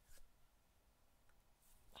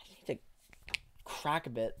 I need to crack a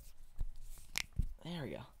bit. There we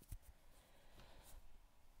go.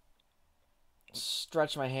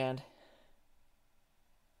 Stretch my hand.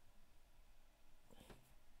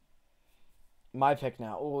 My pick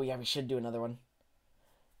now. Oh yeah, we should do another one.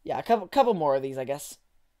 Yeah, a couple more of these, I guess.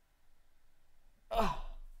 Ugh.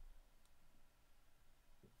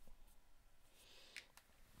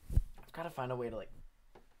 I've got to find a way to like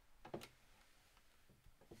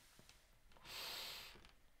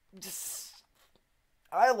just.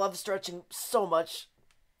 I love stretching so much.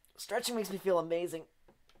 Stretching makes me feel amazing.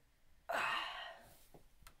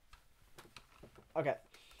 Okay, I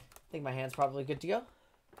think my hand's probably good to go.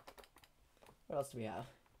 What else do we have?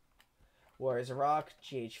 Warriors of Rock,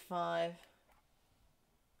 GH5.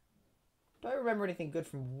 Do I remember anything good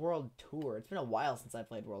from World Tour? It's been a while since I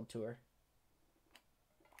played World Tour.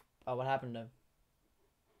 Oh, what happened to...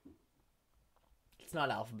 It's not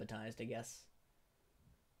alphabetized, I guess.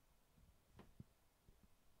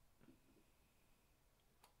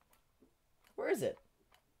 Where is it?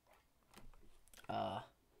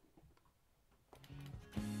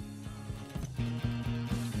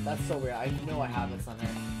 That's so weird. I know I have this on there.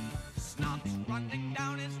 Snot's running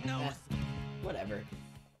down his nose. Whatever.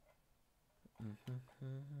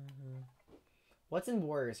 What's in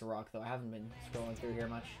Warriors Rock, though? I haven't been scrolling through here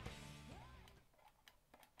much.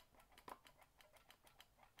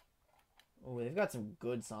 Oh, they've got some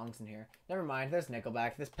good songs in here. Never mind, there's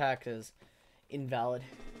Nickelback. This pack is invalid.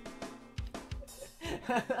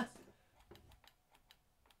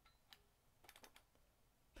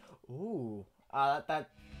 Ooh. That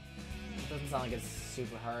doesn't sound like it's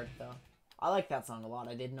super hard, though. I like that song a lot.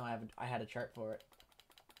 I didn't know I had a chart for it.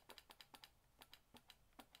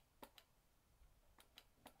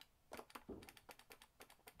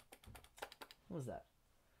 What was that?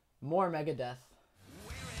 More Megadeth.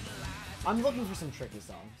 I'm looking for some tricky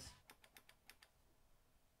songs.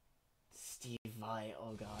 Steve Vai,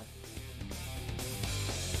 oh god.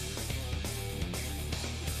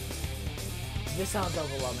 This sounds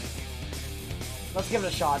overwhelming. Let's give it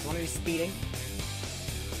a shot. One of you speeding.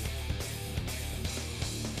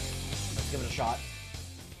 Let's give it a shot.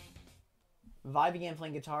 Vai began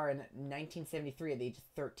playing guitar in 1973 at the age of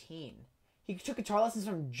 13. He took guitar lessons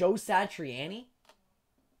from Joe Satriani.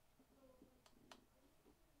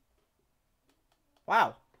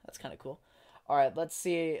 Wow, that's kind of cool. All right, let's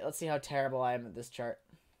see how terrible I am at this chart.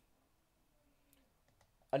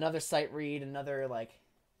 Another sight read, another like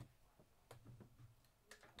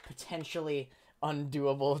potentially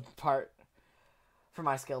undoable part for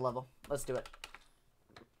my skill level. Let's do it.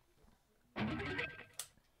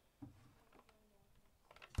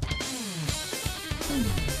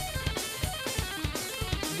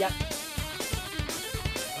 Yep.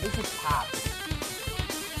 At least it's taps.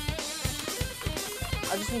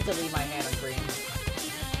 I just need to leave my hand on green.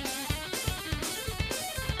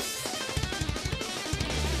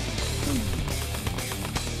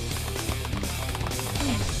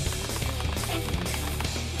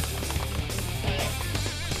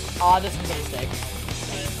 Aw, this was a mistake.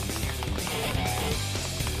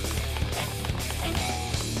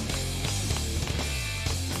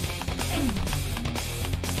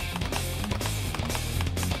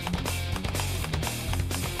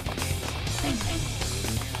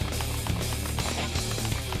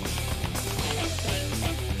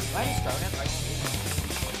 I just thrown it?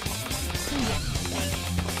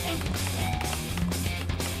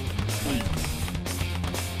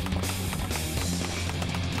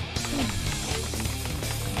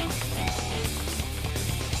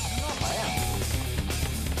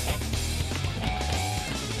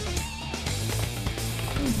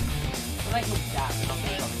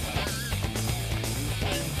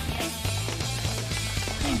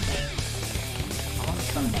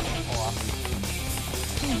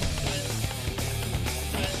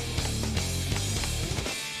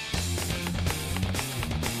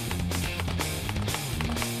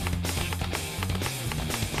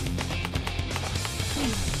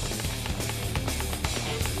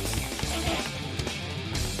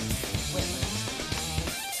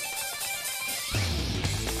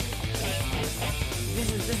 This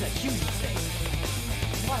is a huge mistake.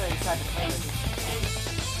 Why did I decide to play this?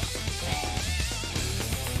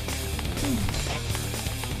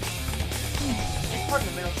 This part in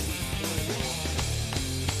the middle should be really good.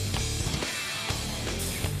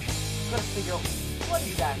 Gotta figure out what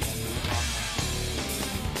exactly I'm doing wrong.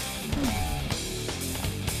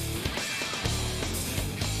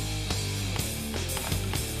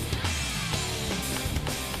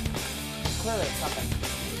 Clearly it's something.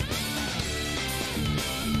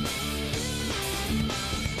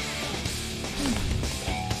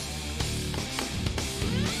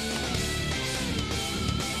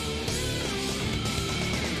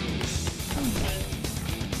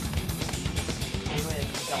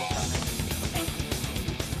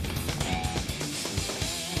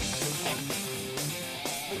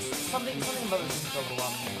 Something about this is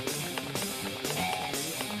overwhelming.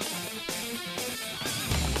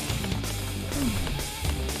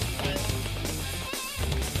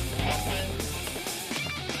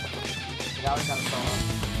 Now we got a solo.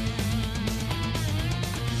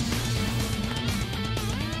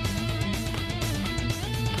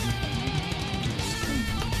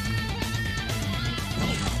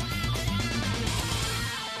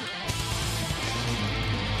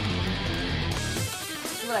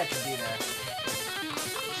 What I can do there.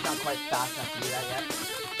 It's not quite fast enough to do that yet.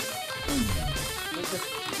 This is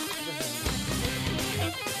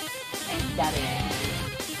that is.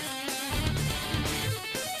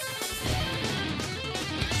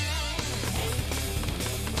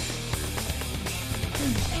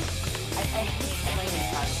 I hate playing these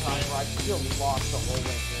kinds of songs where I feel lost the whole way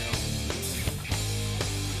through.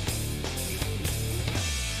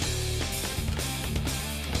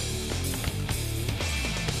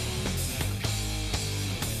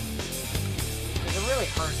 Because it really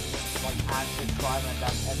hurts to just, like, actually try my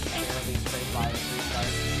best and barely scrape by a 3-star.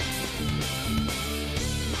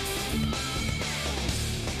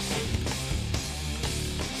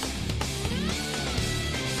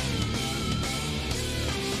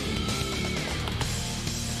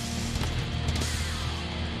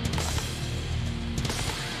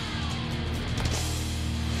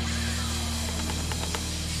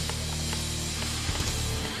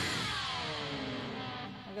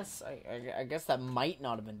 I guess that might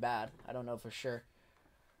not have been bad. I don't know for sure.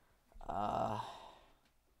 73%.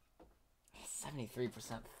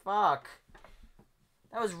 Fuck.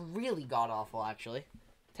 That was really god-awful, actually.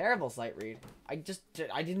 Terrible sight read. I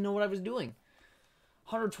didn't know what I was doing.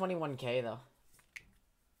 121k, though.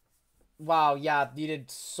 Wow, yeah, you did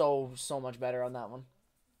so much better on that one.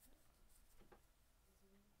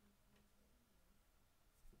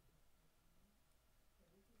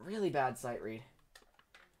 Really bad sight read.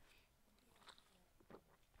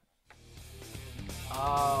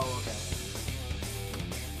 Oh, okay.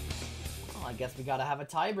 Well, I guess we gotta have a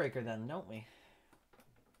tiebreaker then, don't we?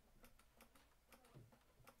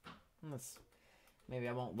 Maybe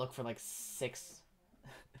I won't look for like 6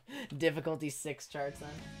 difficulty 6 charts then.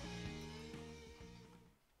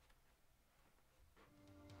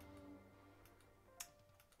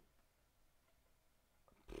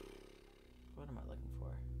 What am I looking for?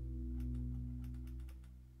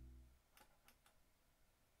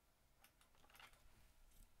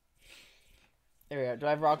 There we go. Do I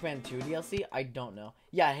have Rock Band 2 DLC? I don't know.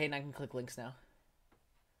 Yeah, hey, and I can click links now.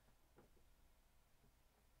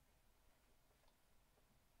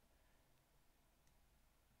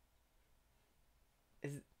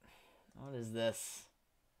 What is this?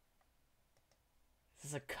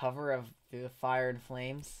 Is this a cover of Through the Fire and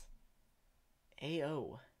Flames?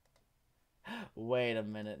 AO. Wait a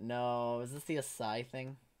minute. No, is this the Asai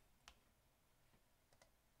thing?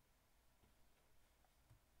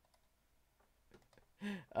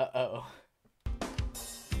 Uh-oh.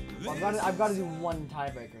 Well, I've got to do one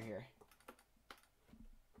tiebreaker here.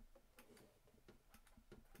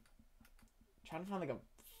 Trying to find like a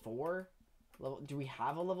 4 level. Do we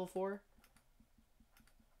have a level 4?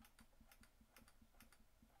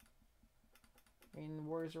 In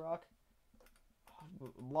Warriors Rock?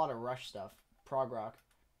 A lot of Rush stuff. Prog rock.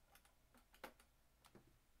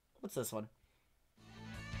 What's this one?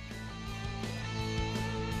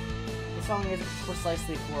 The song is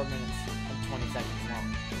precisely 4 minutes and 20 seconds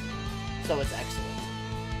long. So it's excellent.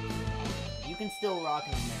 You can still rock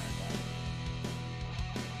in America.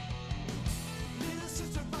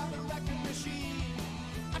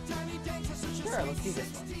 Sure, let's do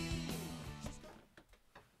this one.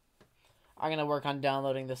 I'm gonna work on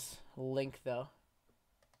downloading this link though.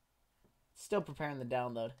 Still preparing the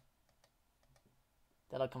download.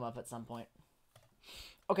 That'll come up at some point.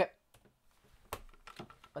 Okay.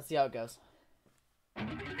 Let's see how it goes.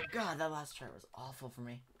 God, that last chart was awful for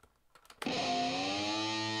me.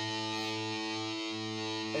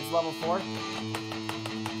 It's level 4.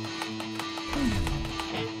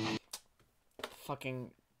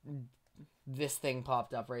 Fucking this thing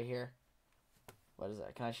popped up right here. What is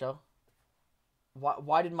that? Can I show?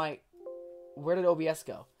 Why did my... Where did OBS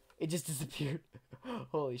go? It just disappeared.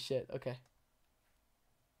 Holy shit. Okay.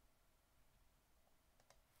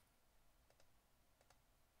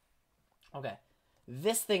 Okay.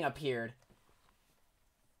 This thing appeared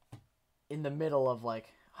in the middle of like...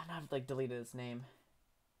 I've like deleted its name.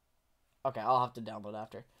 Okay, I'll have to download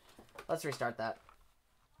after. Let's restart that.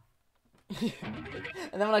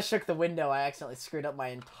 And then when I shook the window, I accidentally screwed up my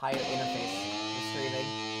entire interface for streaming.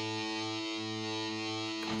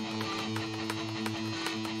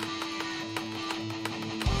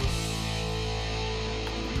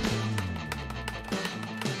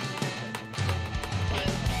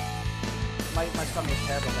 My stomach is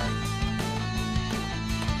terrible there.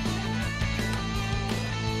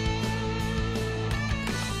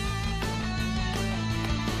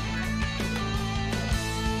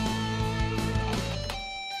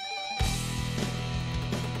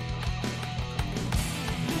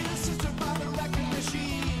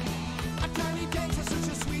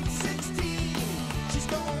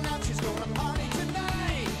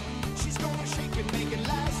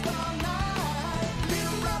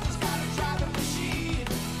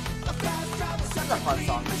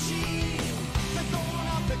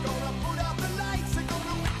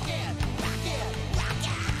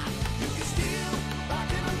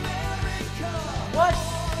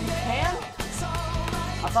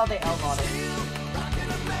 thought they outlawed it.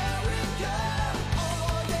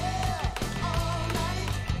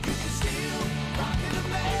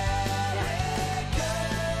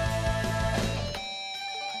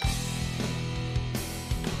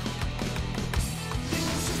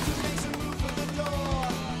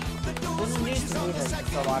 This is news to me that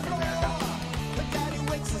it's so loud in America.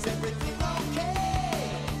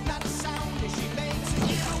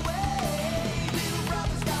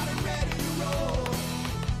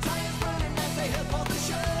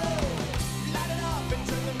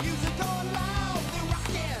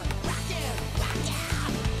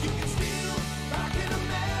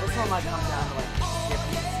 This one might come down to like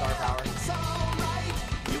 50 star power.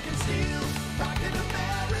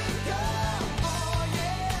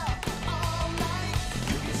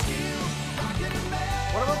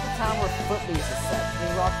 What about the town where Footloose is set? Can we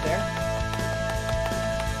rock there?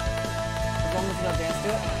 As long as you don't dance to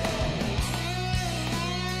it?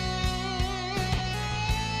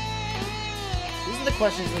 These are the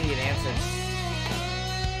questions we need answered.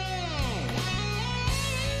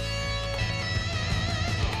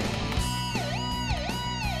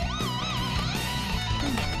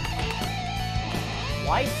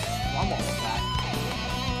 Why strum all of that?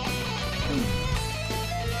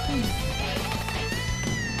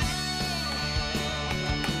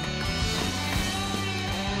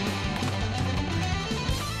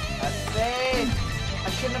 That's faith! I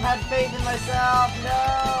shouldn't have had faith in myself, no!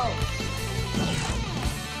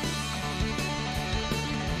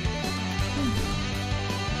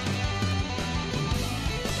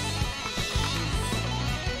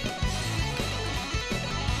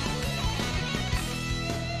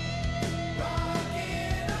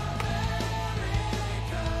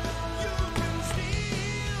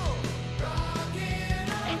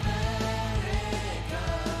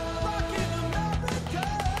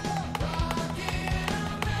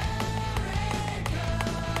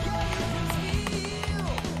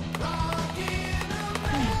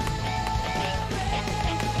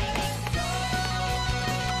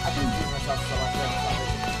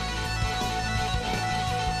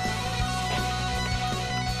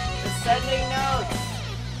 Sending notes.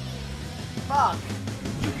 Fuck.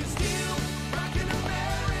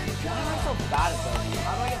 Why am I so bad at those?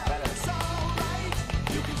 How do I get better?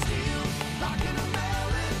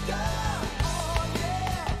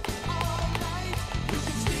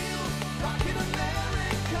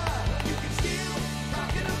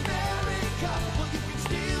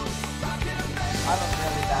 I'm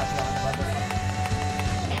really bad at this.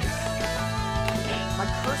 My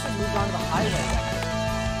cursor moved onto the highway.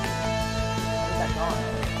 Where's that going?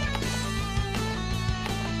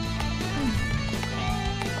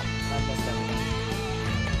 I missed everything.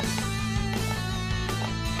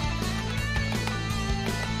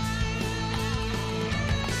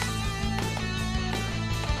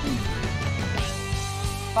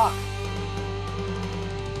 Fuck.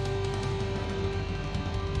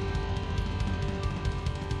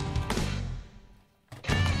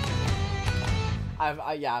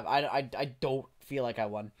 I don't feel like I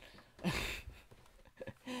won.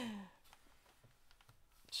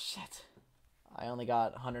 Shit. I only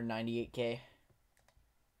got 198k.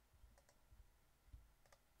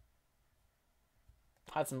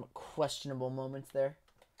 Had some questionable moments there.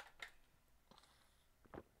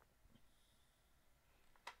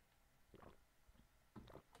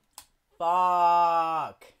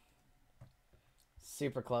 Fuck.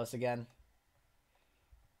 Super close again.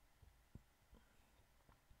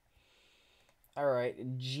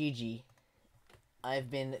 Alright, GG. I've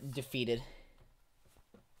been defeated.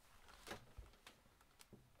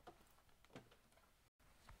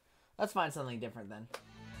 Let's find something different then.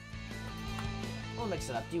 We'll mix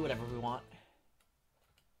it up, do whatever we want.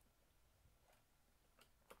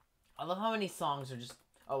 I love how many songs are just...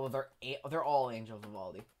 Oh, well, they're all Angel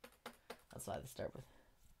Vivaldi. That's what I had to start with.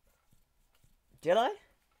 Did I?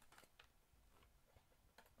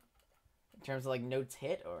 In terms of, like, notes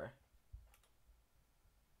hit, or...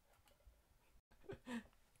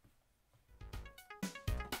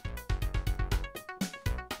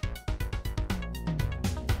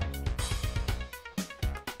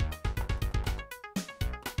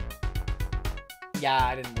 Yeah,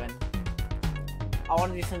 I didn't win. I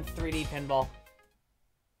want to do some 3D pinball.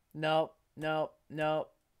 Nope, nope,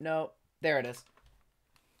 nope, nope. There it is.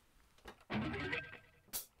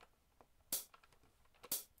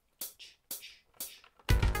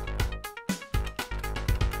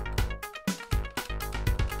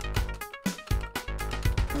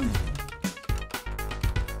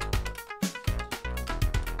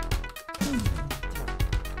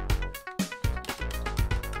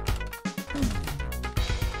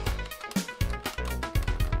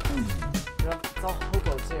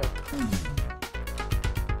 too.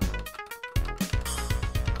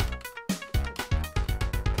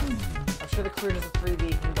 I'm sure the crew does a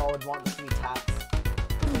 3D pinball would want the 3 taps.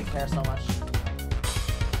 They care so much.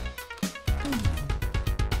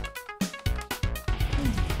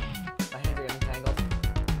 My hands are getting tangled.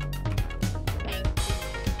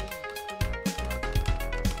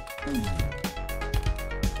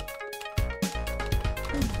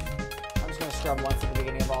 I'm just gonna scrub once at the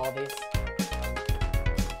beginning of all of these.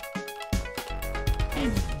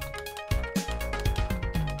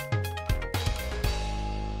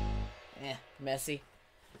 Messy.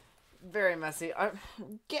 Very messy.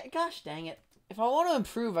 Gosh dang it. If I want to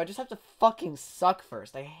improve, I just have to fucking suck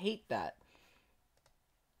first. I hate that.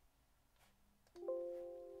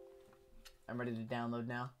 I'm ready to download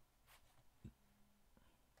now.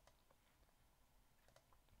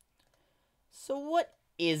 So what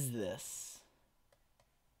is this?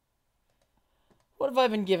 What have I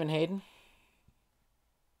been given, Hayden?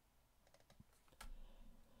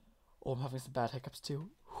 Oh, I'm having some bad hiccups too.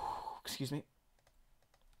 Excuse me.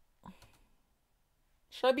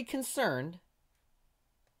 Should I be concerned?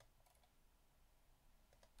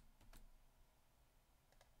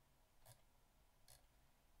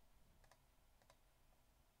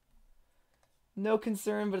 No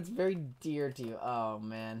concern, but it's very dear to you. Oh,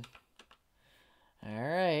 man.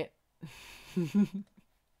 Alright.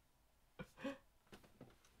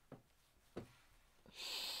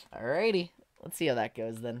 Alrighty. Let's see how that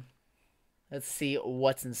goes then. Let's see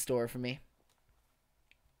what's in store for me.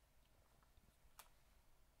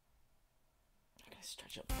 I gotta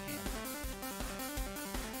stretch up my hand.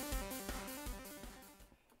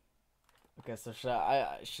 Okay, so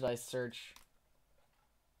should I search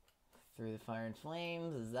through the fire and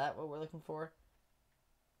flames? Is that what we're looking for?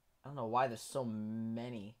 I don't know why there's so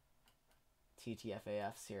many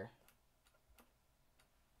TTFAFs here.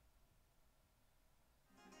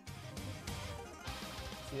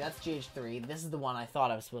 See, that's GH3. This is the one I thought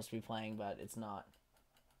I was supposed to be playing, but it's not.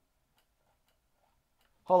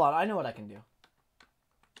 Hold on, I know what I can do.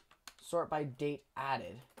 Sort by date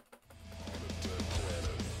added.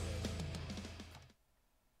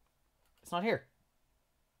 It's not here.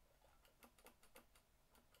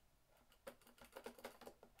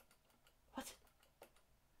 What?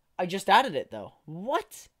 I just added it, though.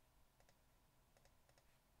 What?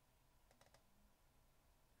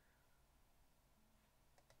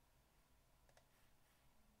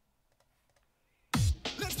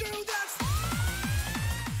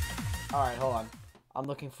 Alright, hold on. I'm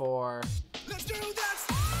looking for... Let's do this!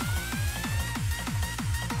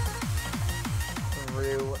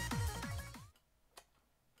 Through...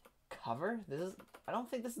 Cover? This is... I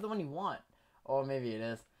don't think this is the one you want. Or maybe it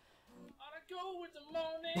is.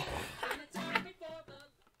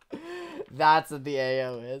 That's what the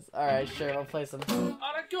AO is. Alright, sure, I'll play some.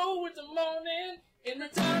 Oughta go with the morning, in the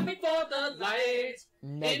time before the light.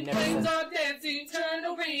 In flames are dancing, turn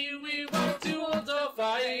away, we walk towards a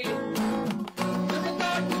fight.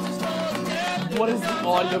 What is the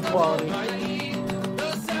audio quality?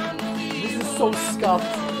 This is so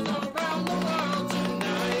scuffed.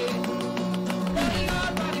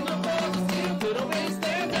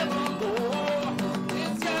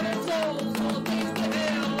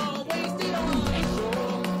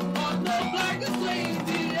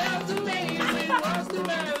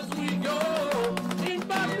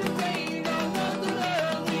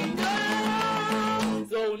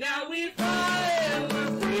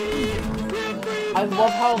 I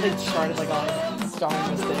love how they charted like on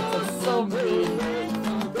starring mistakes. That's so mean.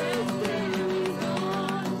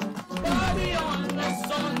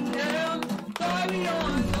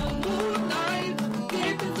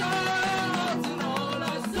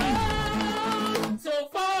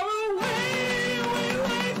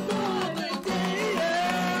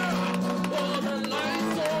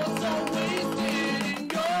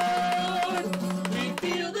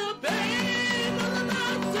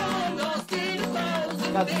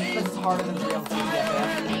 That's harder than real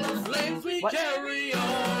TTFAF. What? Carry on.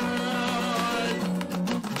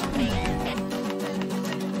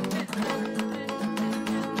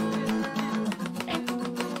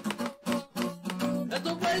 As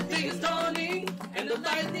the wedding is dawning and the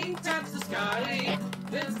lightning taps the sky,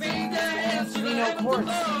 then sing their hands to the heavens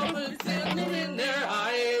above and sending in their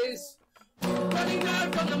eyes. Running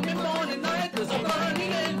out from the mid-morning night, there's a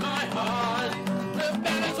burning in my heart. The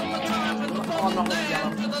banners on the top and the falling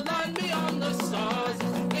land to the line beyond the stars.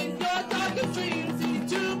 In your darkest dreams, need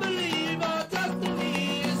to believe our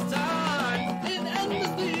destiny is tied. And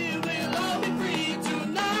endlessly we'll all be free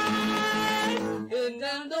tonight. And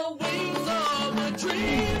then the wings of a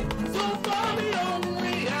dream, so far beyond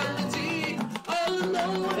reality.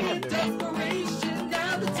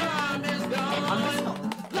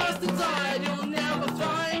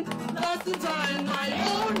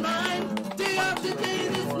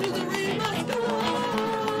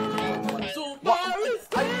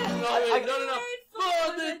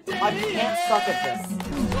 I can't suck at this.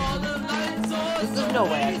 There's no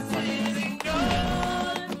way I can suck at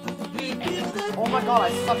this. Oh my god,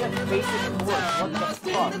 I suck at basic chords. What the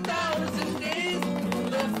fuck?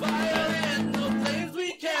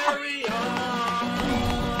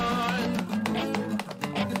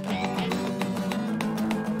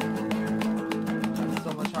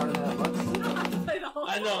 So much harder than it looks.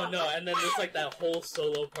 I know, no, and then there's like that whole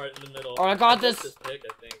solo part in the middle. Oh, I got this. This pick,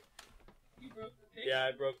 I think. You broke the pig? Yeah,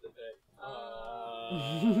 I broke the pick.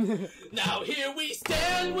 Now here we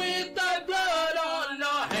stand with our blood on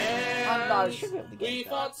our hands. I thought I should be able to get We it.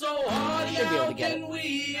 fought so hard, Should be able now to get can it.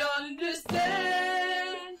 we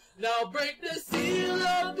understand? Now break the seal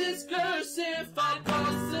of this curse if I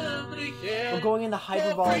possibly can. We're going in the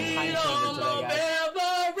hyperbolic time changer today, guys.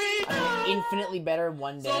 guys. Infinitely better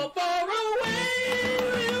one day. So far away,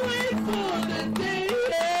 we wait for the day.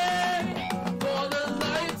 For the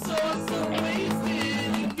light source so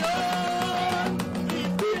wasted and gone. We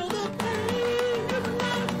feel the pain of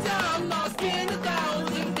lifetime lost in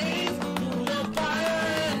 1,000 days. Through the fire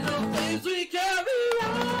and the flames we carry on.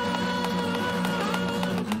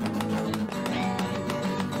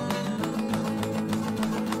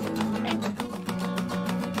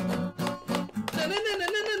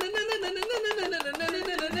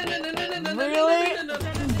 Really?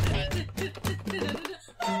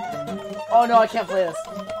 Oh no, I can't play this.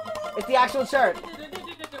 It's the actual chart.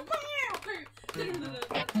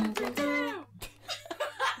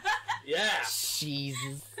 Yeah.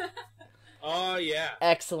 Jesus. Oh yeah.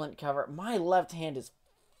 Excellent cover. My left hand is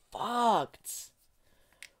fucked.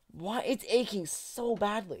 Why? It's aching so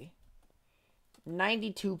badly.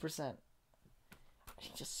 92%. I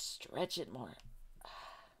should just stretch it more.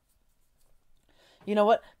 You know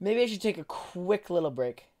what? Maybe I should take a quick little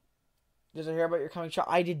break. Did I hear about your coming show?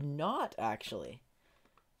 I did not, actually.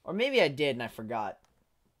 Or maybe I did and I forgot.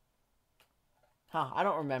 Huh, I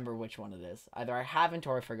don't remember which one it is. Either I haven't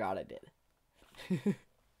or I forgot I did.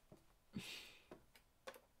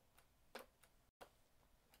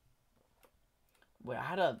 Wait, I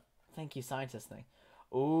had a thank you scientist thing.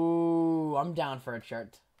 Ooh, I'm down for a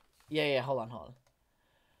chart. Yeah, hold on.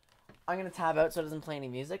 I'm gonna tab out so it doesn't play any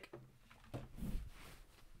music.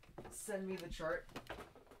 Send me the chart.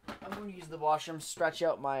 I'm gonna use the washroom, stretch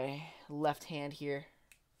out my left hand here.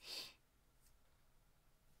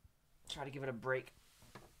 Try to give it a break.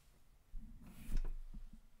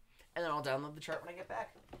 And then I'll download the chart when I get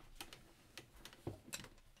back.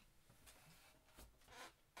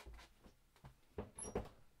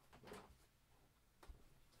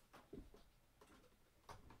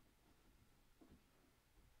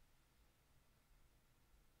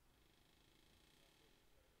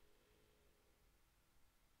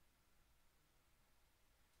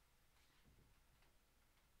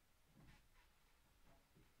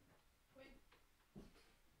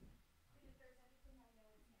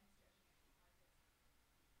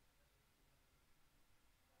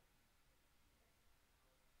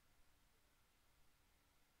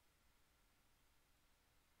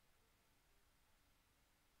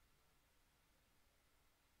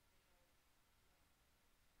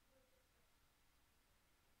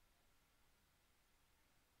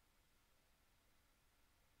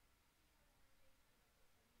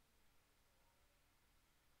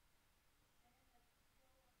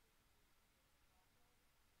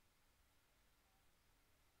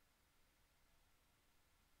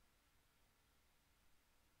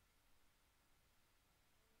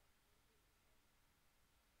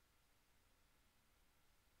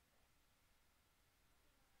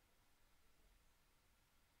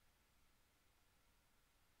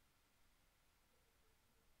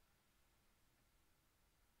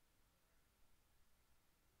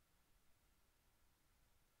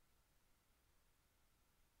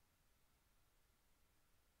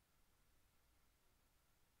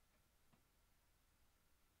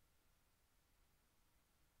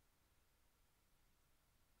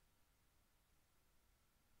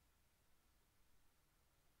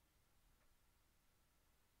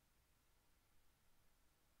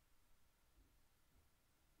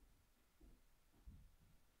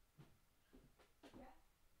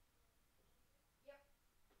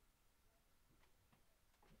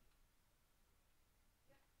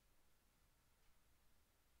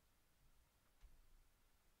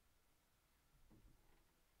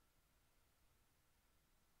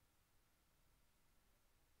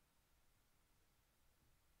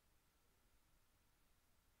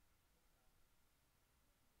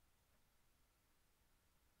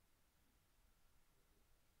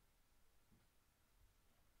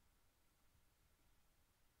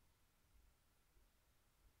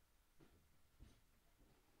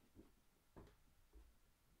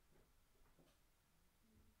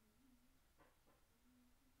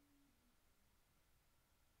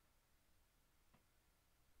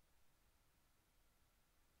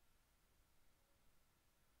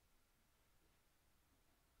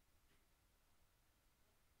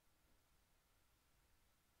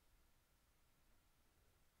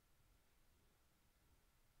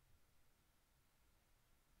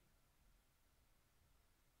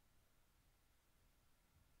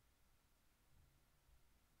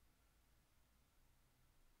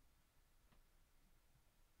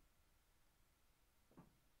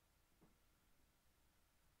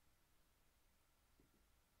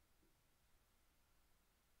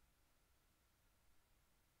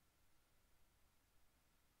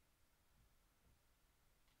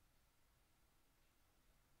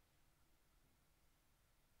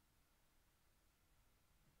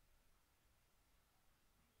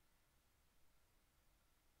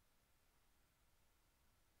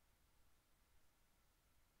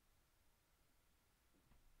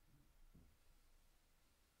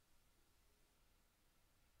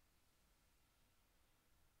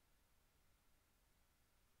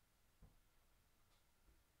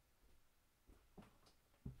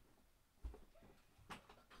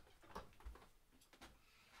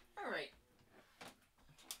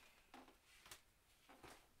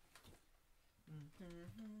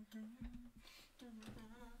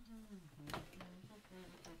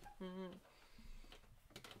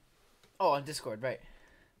 Oh, on Discord, right.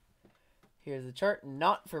 Here's the chart.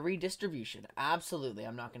 Not for redistribution. Absolutely,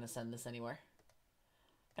 I'm not going to send this anywhere.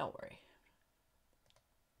 Don't worry.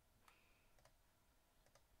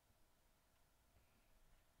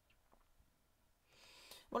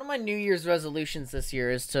 One of my New Year's resolutions this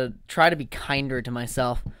year is to try to be kinder to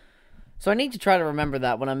myself. So I need to try to remember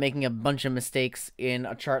that when I'm making a bunch of mistakes in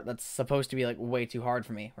a chart that's supposed to be like way too hard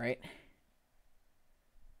for me, right?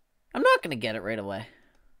 I'm not going to get it right away.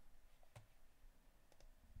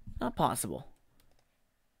 Not possible.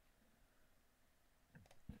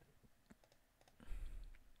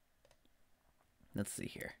 Let's see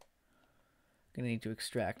here. Gonna need to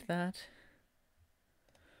extract that.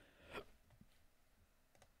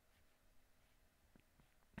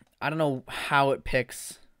 I don't know how it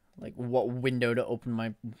picks, like, what window to open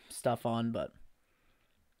my stuff on, but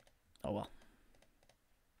oh well.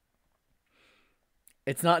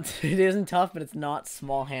 It's not, it isn't tough, but it's not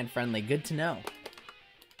small hand friendly. Good to know.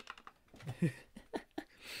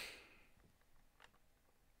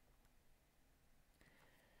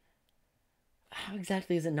 How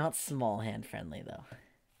exactly is it not small hand friendly, though?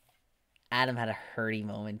 Adam had a hurty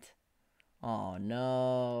moment. Oh,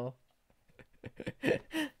 no.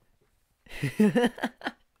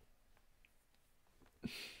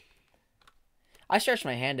 I stretched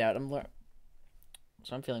my hand out.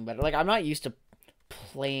 So I'm feeling better. Like, I'm not used to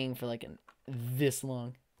playing for, like, this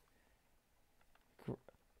long.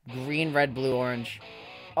 Green, red, blue, orange.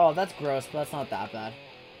 Oh, that's gross, but that's not that bad.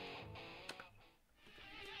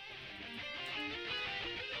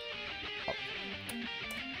 Oh.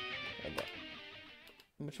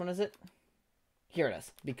 Which one is it? Here it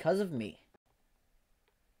is. Because of me.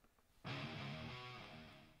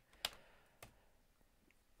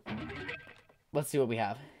 Let's see what we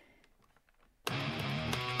have.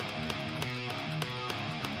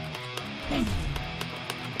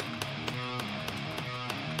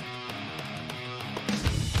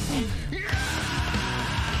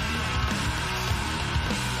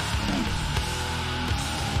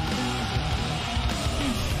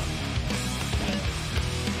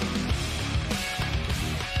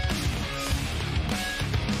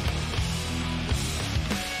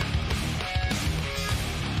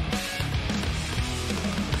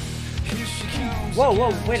 Whoa, whoa,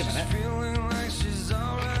 wait a minute.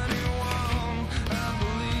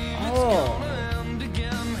 Oh.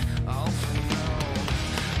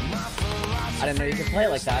 I didn't know you could play it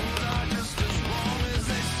like that.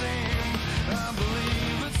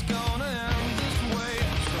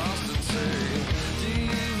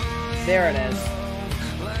 There it is.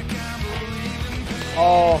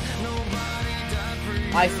 Oh.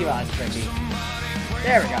 I see why that's tricky.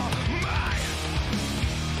 There we go.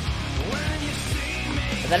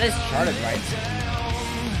 That is charted, right?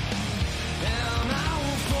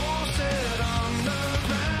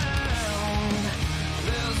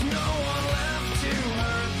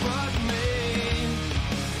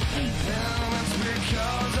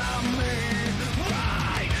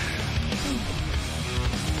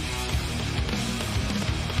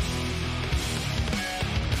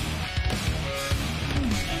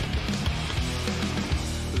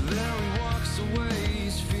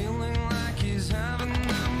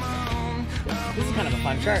 This is kind of a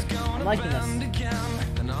fun chart. I'm liking this.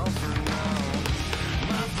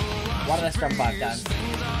 Why did I strum 5 times?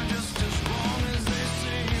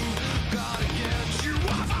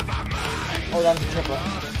 Oh, that was a triplet.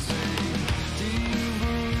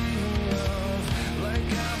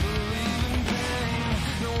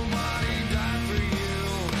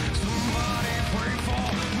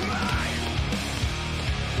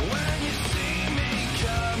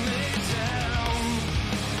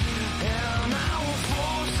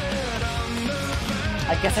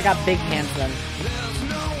 I guess I got big hands then.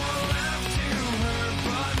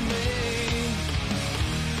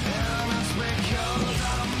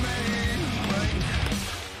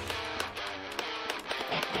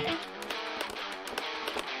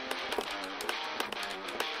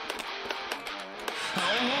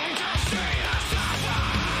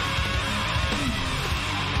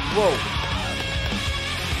 Whoa.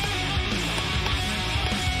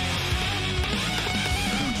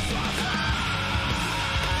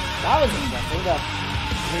 That was interesting, the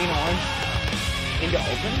green orange into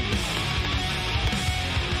open.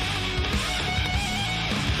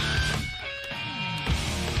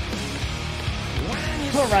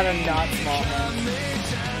 Or rather not small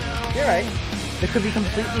hands. You're right. There could be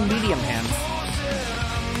completely medium hands.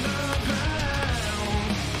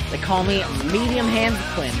 They call me Medium Hands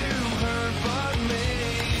Quinn.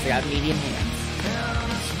 got medium hands.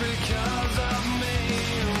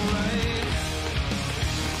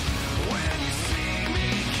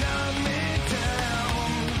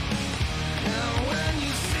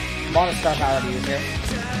 A lot of star power to use here.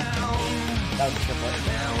 That was a triplet.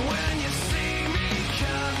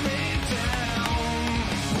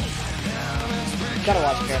 Gotta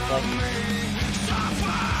watch carefully.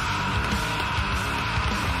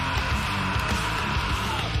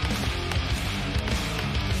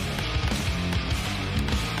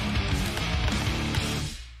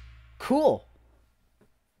 Cool.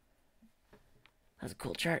 That's a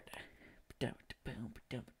cool chart.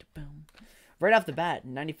 Right off the bat,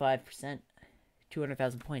 95%,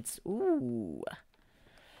 200,000 points. Ooh.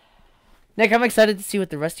 Nick, I'm excited to see what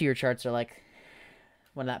the rest of your charts are like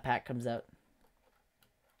when that pack comes out.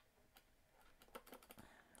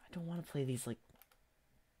 I don't want to play these like...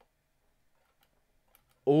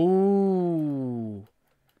 Ooh.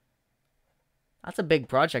 That's a big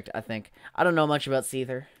project, I think. I don't know much about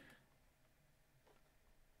Seether.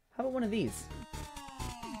 How about one of these?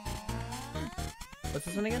 What's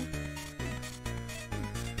this one again?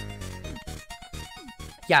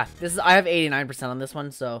 Yeah, this is. I have 89% on this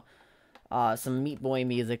one, so some Meat Boy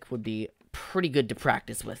music would be pretty good to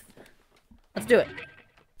practice with. Let's do it.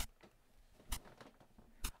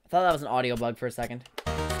 I thought that was an audio bug for a second.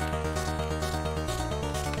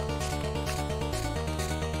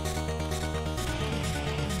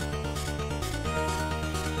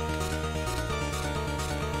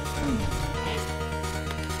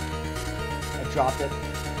 I dropped it.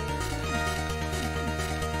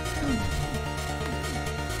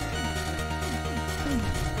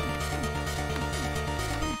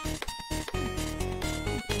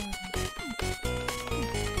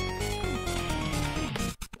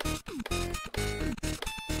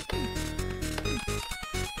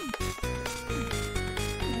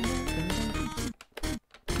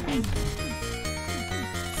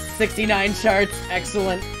 $69 charts,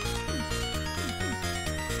 excellent.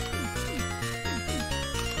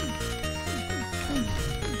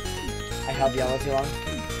 I held yellow too long.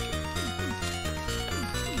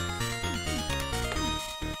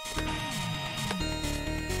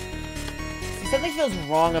 See, something feels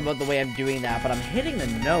wrong about the way I'm doing that, but I'm hitting the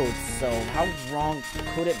notes, so how wrong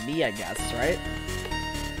could it be, I guess, right?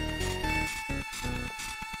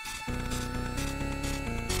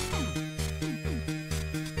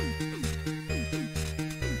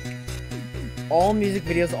 All music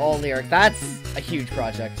videos, all lyric. That's a huge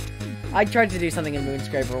project. I tried to do something in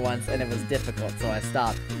Moonscraper once, and it was difficult, so I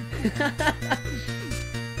stopped.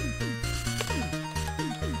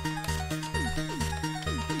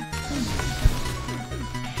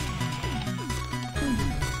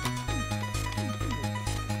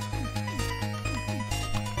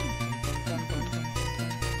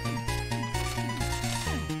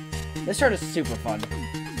 This chart is super fun.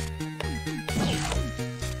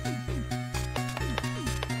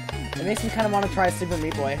 It makes me kind of want to try Super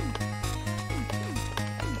Meat Boy.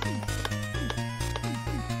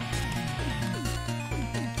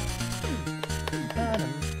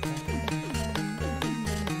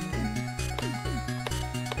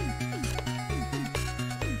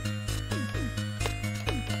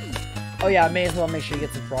 Oh yeah, I may as well make sure you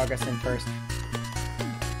get some progress in first.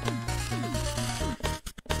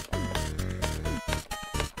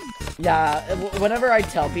 Yeah, whenever I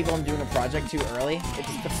tell people I'm doing a project too early, it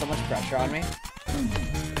just puts so much pressure on me.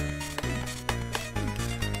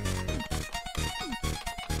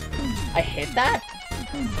 I hit that?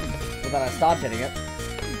 But then I stopped hitting it.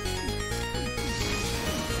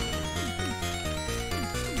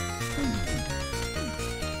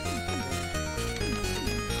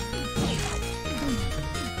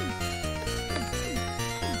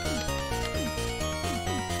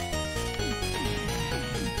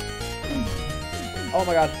 Oh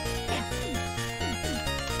my god.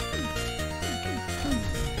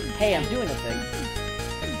 Hey, I'm doing a thing.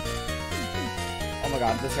 Oh my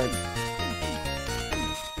god, this hurts.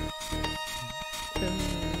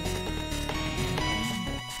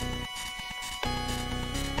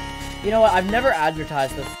 You know what? I've never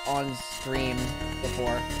advertised this on stream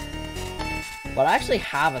before. But I actually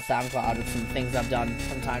have a SoundCloud with some things I've done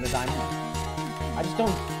from time to time. I just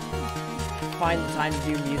don't find the time to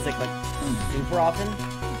do music like super often,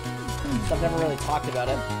 so I've never really talked about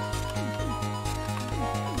it.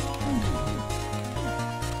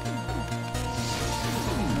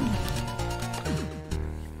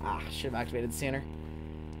 Ah, should have activated Scanner.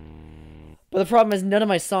 But the problem is none of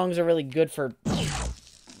my songs are really good for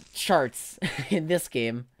charts in this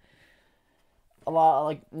game. A lot,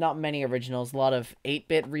 like, not many originals, a lot of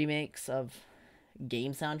 8-bit remakes of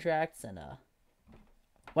game soundtracks, and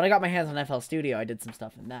when I got my hands on FL Studio, I did some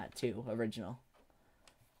stuff in that too, original.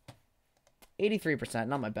 83%,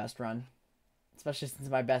 not my best run. Especially since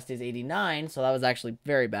my best is 89, so that was actually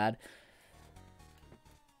very bad.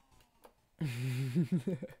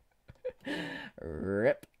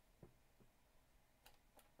 Rip.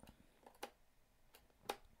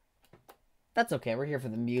 That's okay, we're here for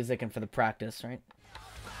the music and for the practice, right?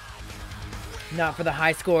 Not for the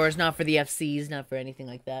high scores, not for the FCs, not for anything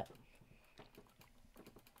like that.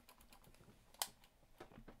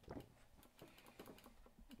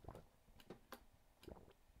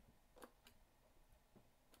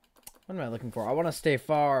 What am I looking for? I want to stay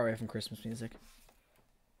far away from Christmas music.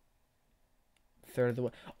 Third of the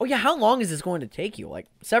way. Oh yeah, how long is this going to take you? Like,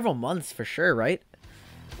 several months for sure, right?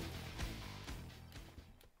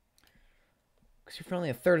 Because you're only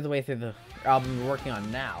a third of the way through the album you're working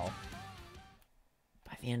on now.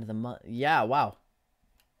 By the end of the month. Yeah, wow.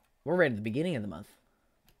 We're right at the beginning of the month.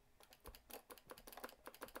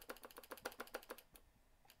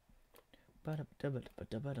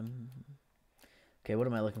 Okay, what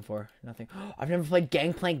am I looking for? Nothing. I've never played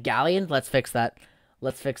Gangplank Galleon. Let's fix that.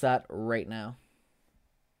 Let's fix that right now.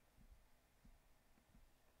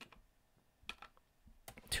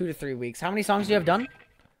 2 to 3 weeks. How many songs do you have done?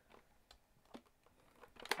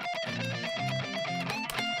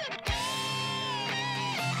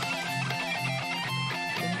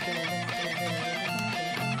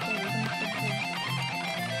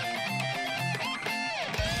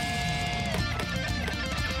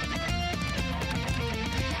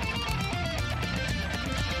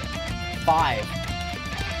 Five.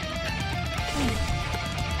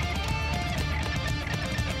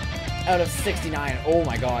 Out of 69. Oh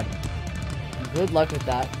my god. Good luck with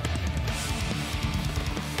that.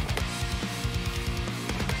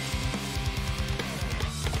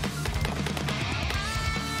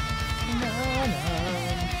 No, no.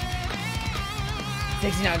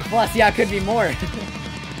 69 plus. Yeah, it could be more.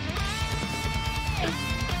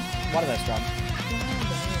 What did I strum?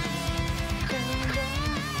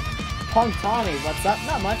 Punk Tommy, what's up?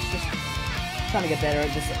 Not much, just trying to get better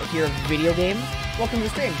at this here video game. Welcome to the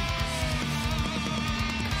stream.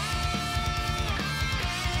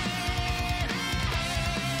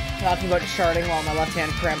 Talking about sharding while my left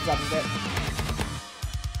hand cramps up a bit.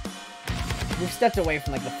 We've stepped away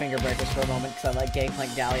from like the finger breakers for a moment because I like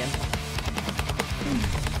Gangplank Galleon.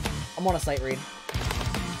 I'm on a sight read.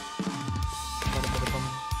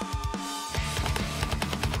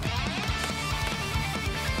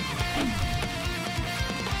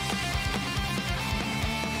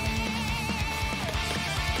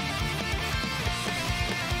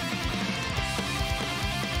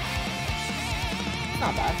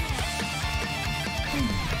 Not bad.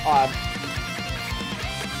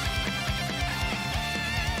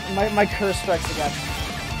 My curse strikes again.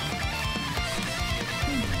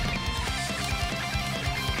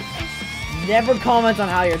 Never comment on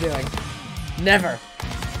how you're doing. Never.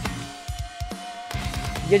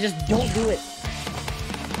 You just don't do it.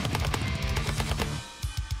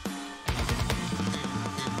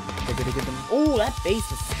 Oh, that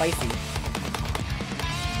bass is spicy.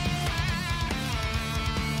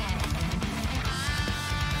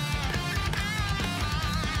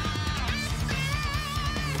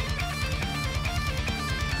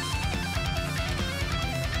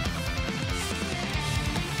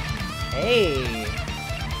 Hey.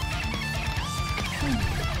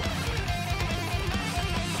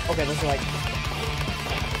 Okay, those are like.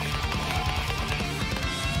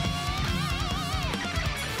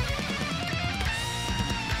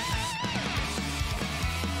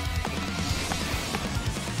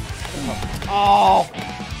 Oh,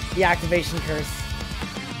 the activation curse.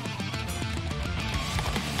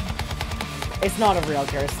 It's not a real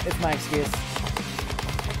curse. It's my excuse.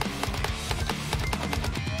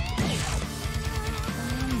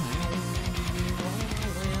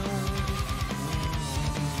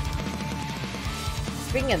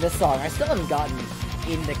 Speaking of this song, I still haven't gotten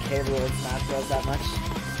into K. Rool and Smash Bros. That much.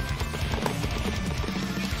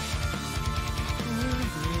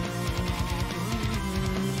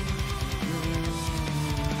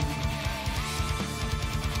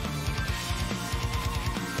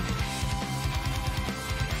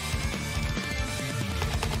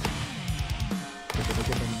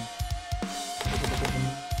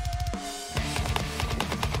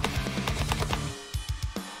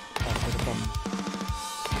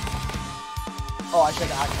 Oh, I should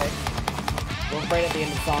have activated. We're right at the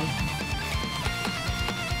end of the song.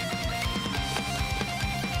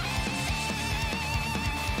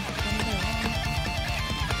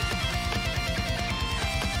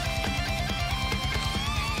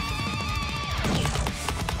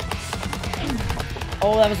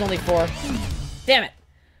 Oh, that was only 4. Damn it.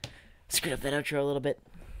 Screwed up that outro a little bit.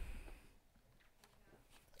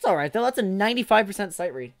 It's alright, though. That's a 95%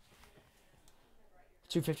 sight read.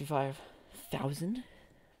 255,000?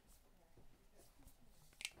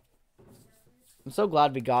 I'm so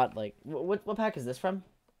glad we got, like... What pack is this from?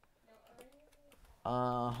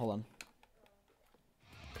 Hold on.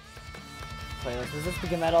 Playlist. Was this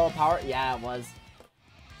the Metal Power? Yeah, it was.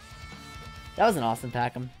 That was an awesome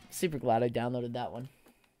pack. I'm super glad I downloaded that one.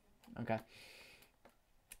 Okay.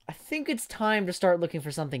 I think it's time to start looking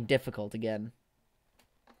for something difficult again.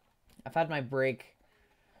 I've had my break.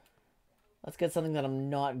 Let's get something that I'm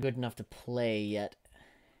not good enough to play yet.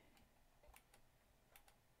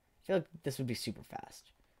 I feel like this would be super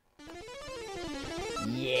fast.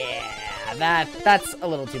 Yeah, that's a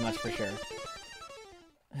little too much for sure.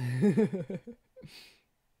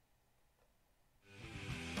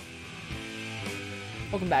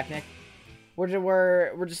 Welcome back, Nick.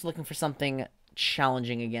 We're just looking for something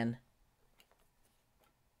challenging again.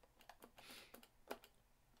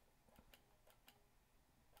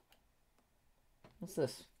 What's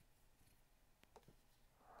this?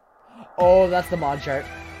 Oh, that's the mod chart.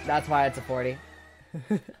 That's why it's a 40.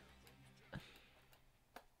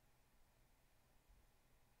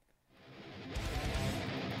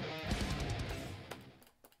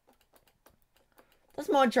 This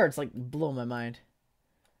mod chart's like blow my mind.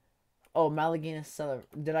 Oh, Malagina Cellar.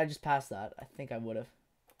 Did I just pass that? I think I would have.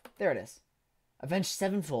 There it is. Avenged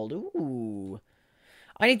Sevenfold. Ooh.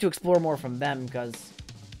 I need to explore more from them because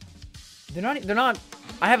they're not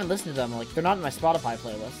I haven't listened to them. Like, they're not in my Spotify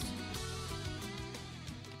playlist.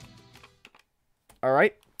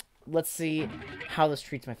 Alright. Let's see how this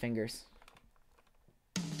treats my fingers.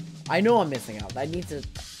 I know I'm missing out. I need to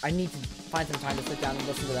find some time to sit down and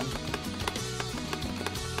listen to them.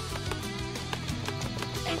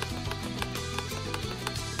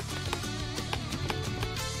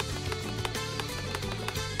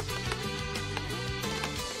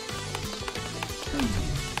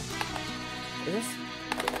 Is this?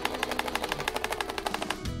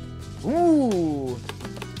 Ooh!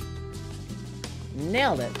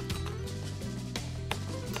 Nailed it.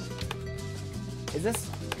 Is this?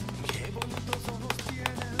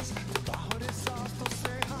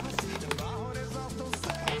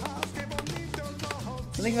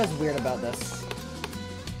 Something feels weird about this.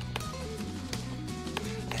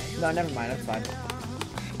 No, never mind. That's fine.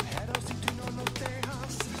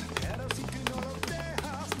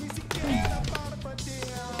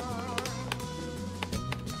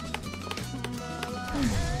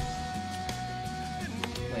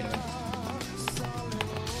 Wait a minute.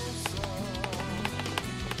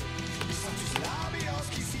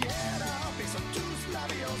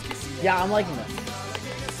 Yeah, I'm liking this.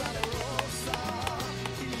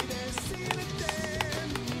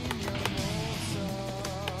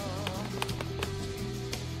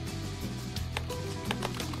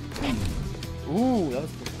 Ooh, that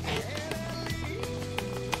was cool.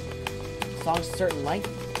 Song's a certain length?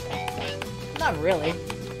 Not really.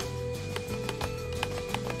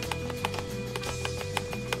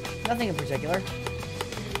 Nothing in particular.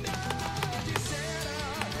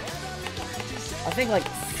 I think like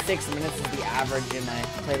 6 minutes is the average in my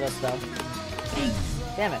playlist though.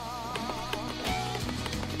 Damn it.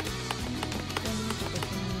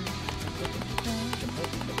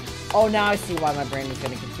 Oh, now I see why my brain was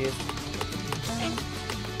getting confused.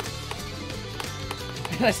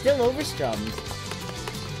 And I still overstrummed.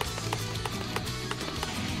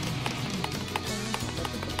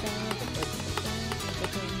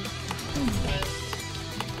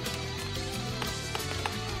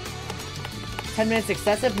 "10 minutes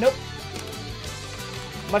excessive?" Nope.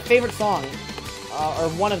 My favorite song, or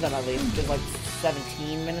one of them at least, is like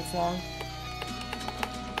 17 minutes long.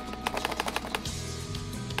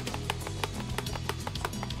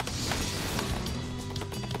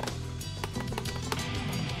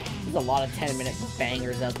 There's a lot of 10-minute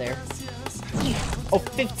bangers out there. Oh,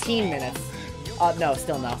 15 minutes. No,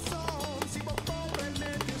 still no.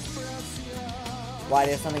 Why,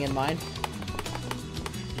 do you have something in mind?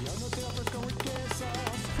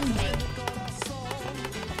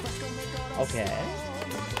 Okay.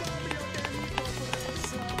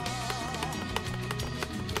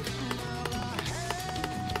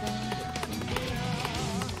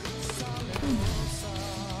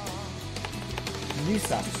 New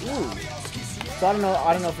stuff. Ooh. So I don't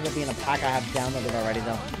know if it'll be in a pack I have downloaded already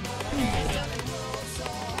though.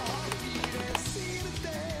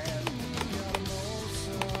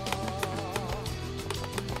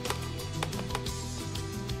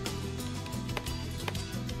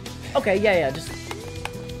 Okay, yeah, just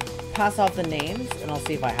pass off the names, and I'll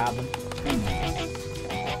see if I have them.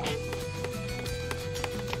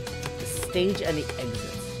 The stage and the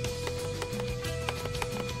exits.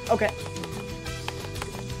 Okay.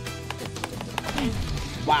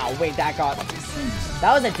 Wow, wait, that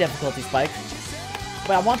was a difficulty spike.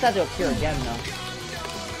 But I want that to appear again, though.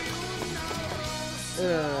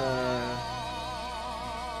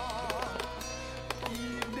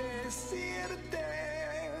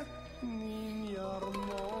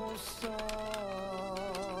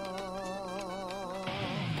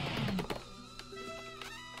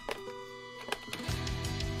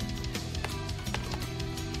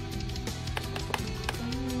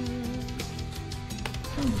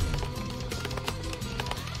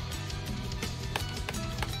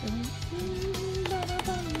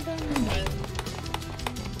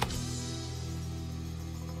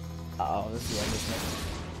 Uh-oh, this is what I just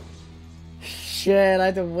missed. Shit, I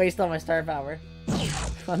had to waste all my star power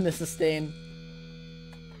on the sustain.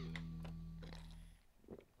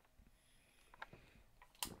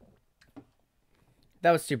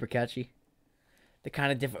 That was super catchy. The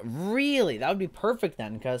kind of different... Really? That would be perfect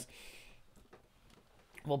then, because...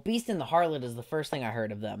 Well, Beast and the Harlot is the first thing I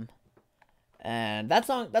heard of them. And that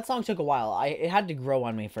song took a while. It had to grow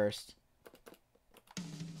on me first.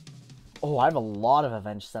 Oh, I have a lot of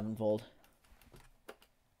Avenged Sevenfold.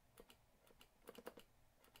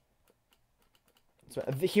 So,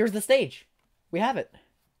 here's the stage. We have it.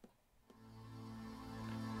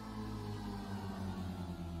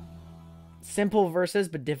 Simple verses,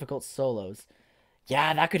 but difficult solos.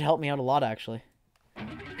 Yeah, that could help me out a lot, actually.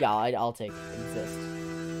 Yeah, I'll take Exist.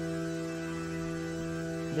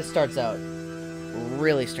 This starts out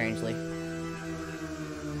really strangely.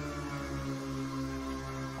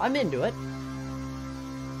 I'm into it.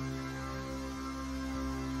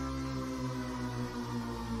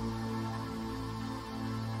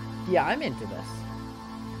 Yeah, I'm into this.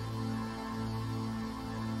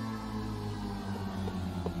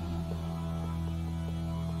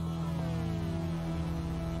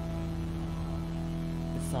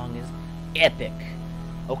 This song is epic.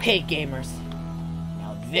 Okay, gamers.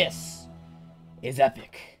 Now this is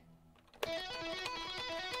epic.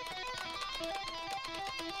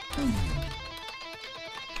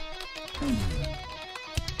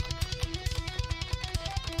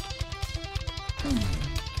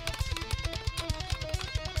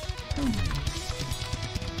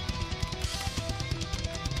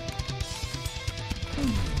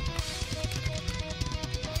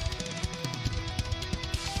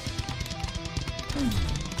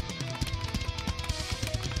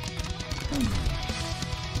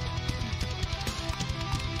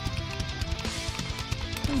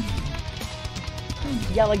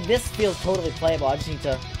 Yeah, like this feels totally playable. I just need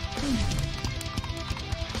to...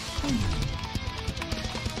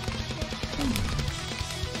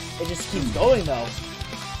 It just keeps going though.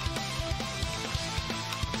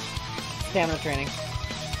 Stamina training.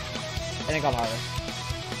 And it got harder.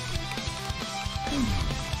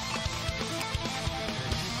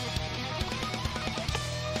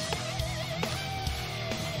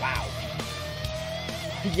 Wow.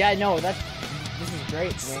 Yeah, no, this is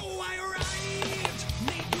great to me.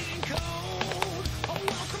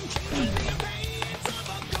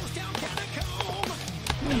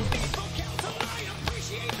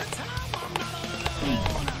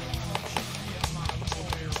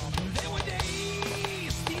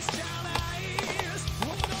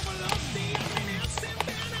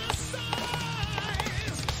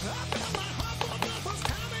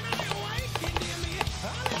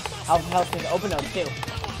 I'll help with open those too.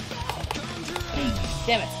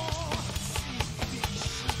 Damn it.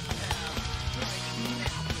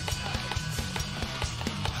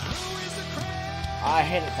 I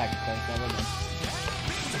hate it technically, so I wouldn't.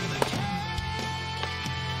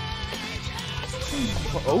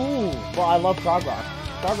 Oh, well, I love Prog Rock.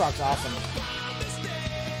 Prog Rock's awesome.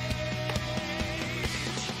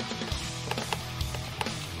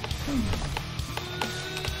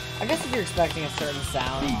 I guess if you're expecting a certain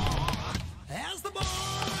sound.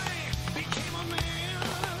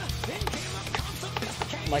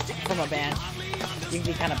 Like from a band, you can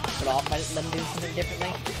be kind of put off by them doing something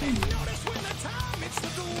differently.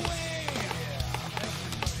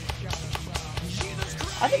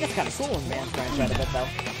 I think it's kind of cool when bands branch out a bit, though.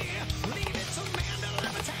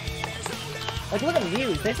 Like, look at the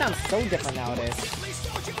views. They sound so different nowadays.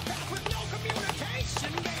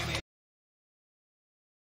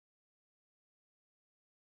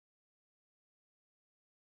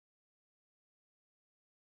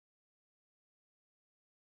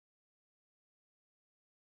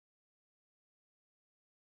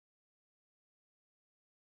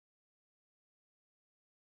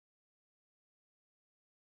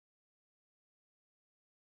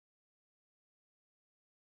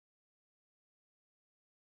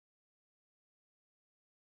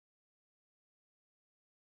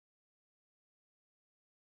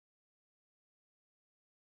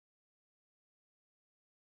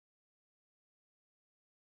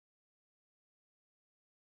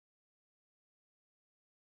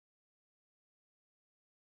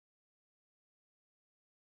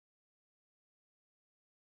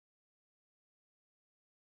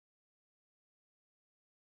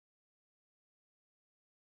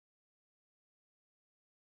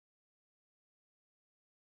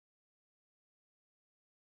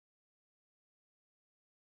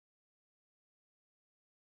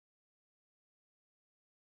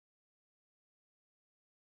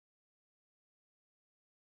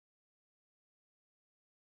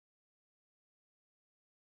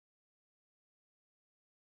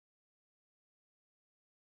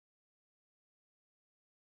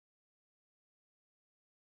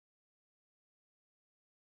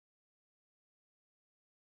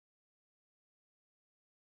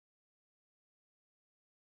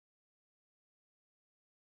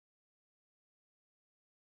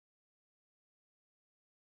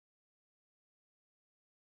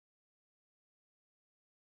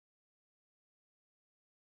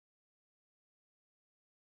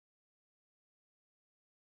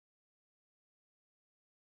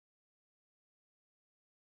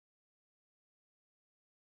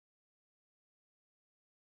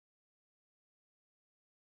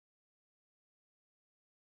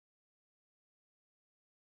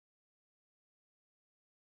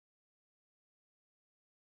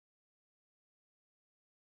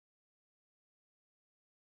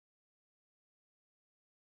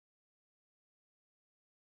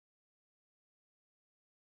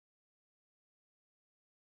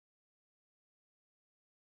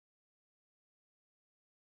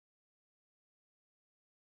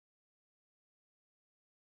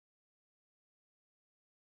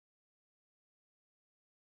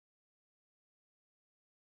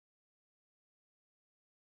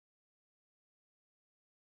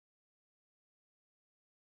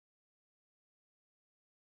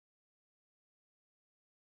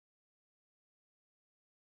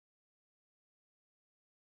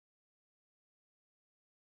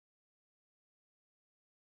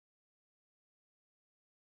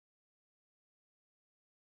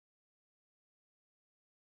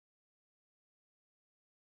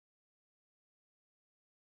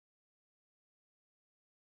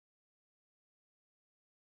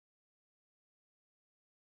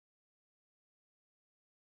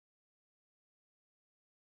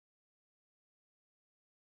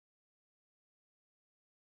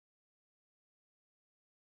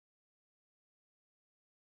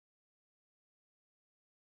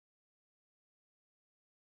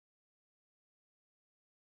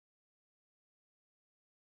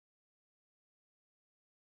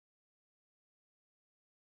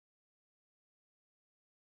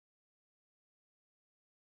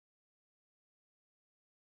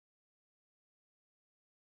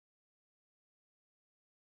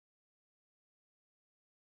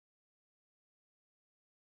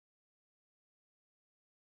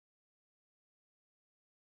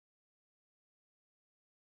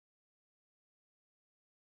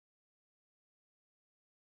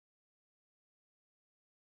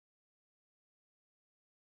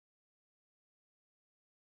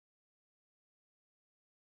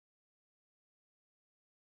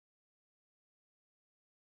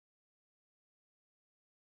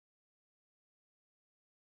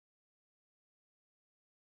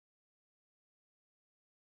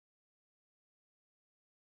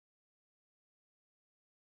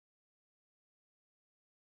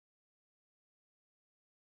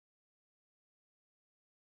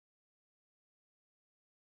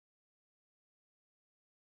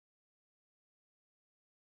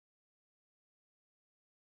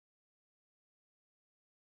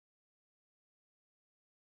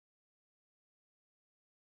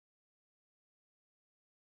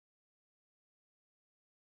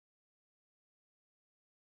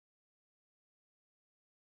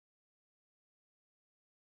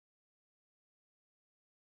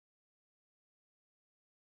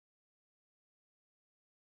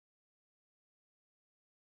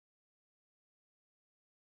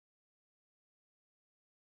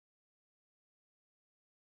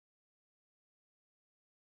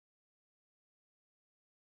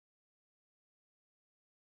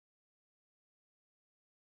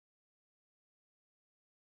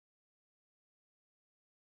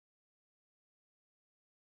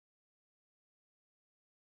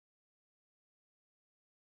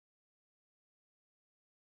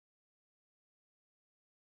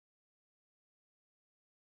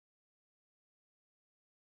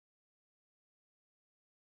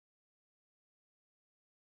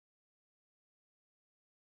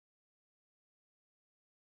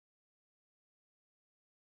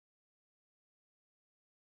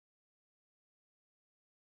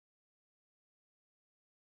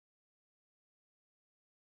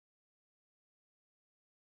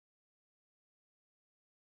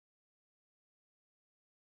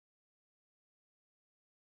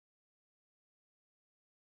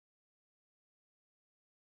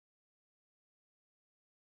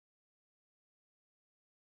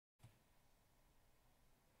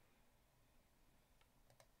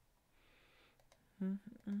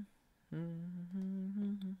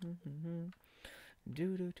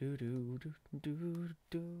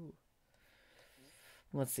 Do.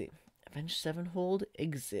 Let's see. Avenged Sevenfold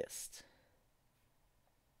exist.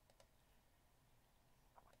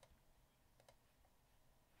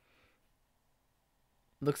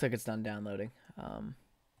 Looks like it's done downloading.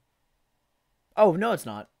 Oh, no, it's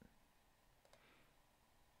not.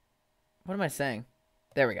 What am I saying?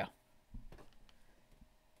 There we go.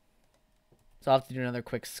 So I'll have to do another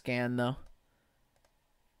quick scan, though.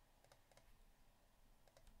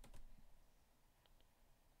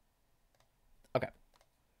 Okay.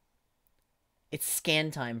 It's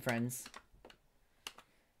scan time, friends.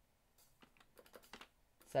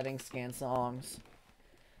 Settings, scan songs.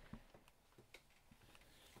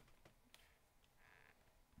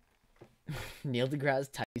 Neil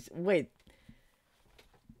deGrasse Tyson. Wait.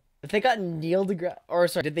 They got Neil deGrasse... Or,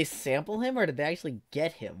 sorry, did they sample him or did they actually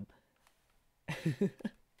get him?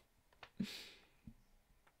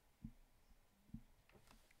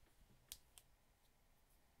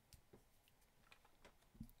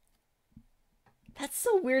 That's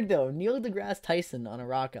so weird, though. Neil deGrasse Tyson on a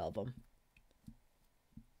rock album.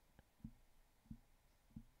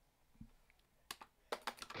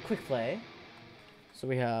 Quick play. So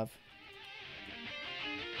we have...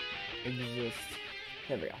 Exist.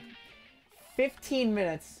 There we go. 15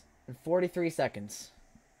 minutes and 43 seconds.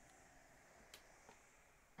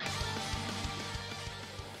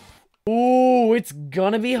 Ooh, it's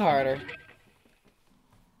gonna be harder.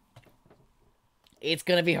 It's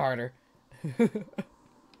gonna be harder.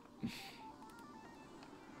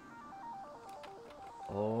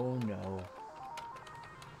 Oh no.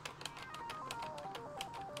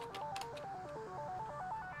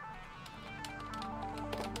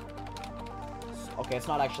 Okay, it's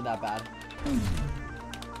not actually that bad.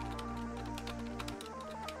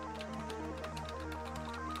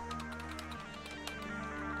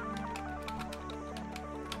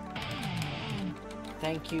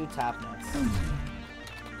 Thank you, tap notes.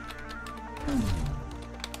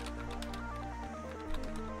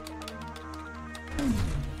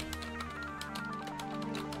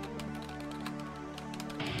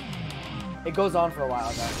 It goes on for a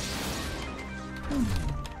while, though.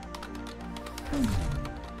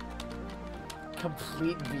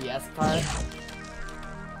 Complete BS part.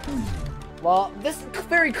 Well, this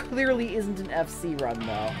very clearly isn't an FC run,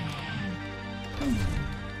 though.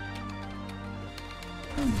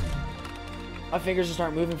 My fingers just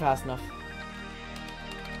aren't moving fast enough.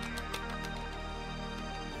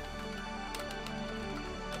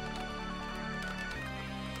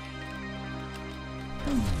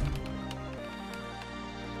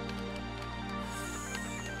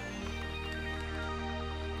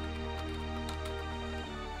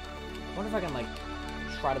 I wonder if I can, like,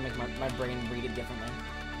 try to make my brain read it differently.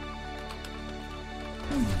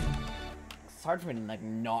 It's hard for me to, like,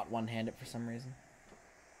 not one-hand it for some reason.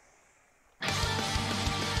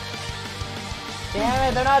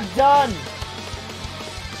 Damn it, they're not done!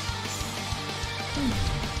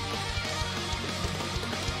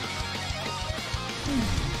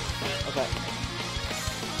 Okay.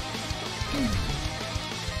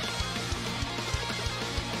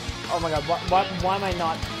 Oh my god, why am I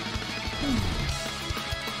not...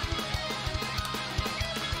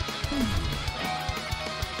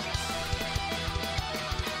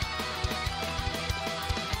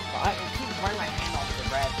 I keep running my hand off the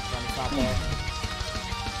bread when it's not there.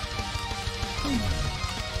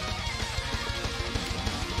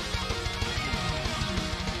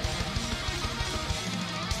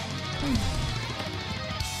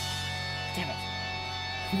 Damn it.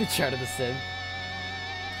 The chart of the Sid.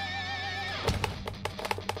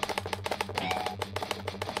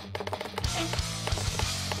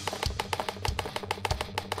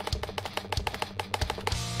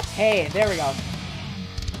 Hey, there we go.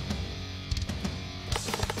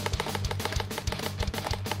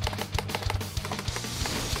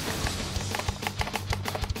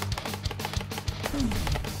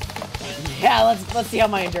 Yeah, let's see how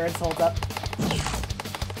my endurance holds up.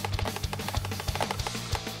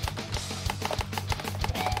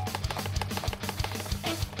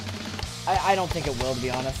 I don't think it will, to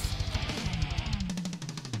be honest.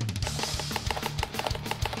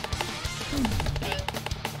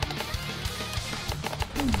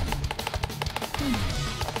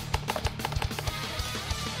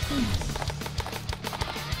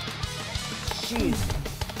 Jeez.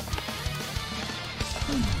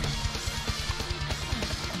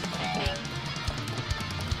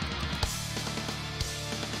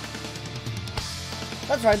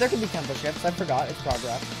 That's right, there can be tempo shifts. I forgot. It's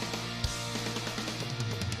progress.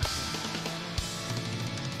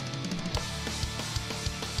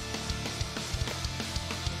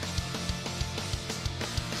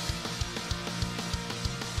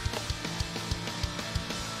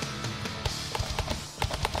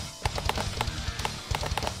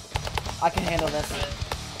 I can handle this.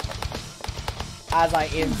 As I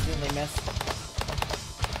instantly miss.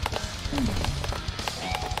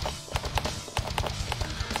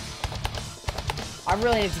 I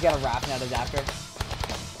really need to get a wrap nut adapter.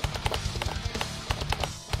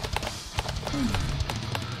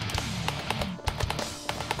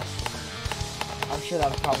 I'm sure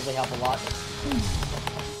that would probably help a lot.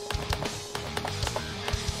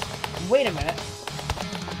 Wait a minute.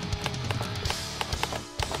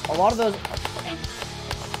 A lot of those...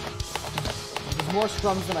 There's more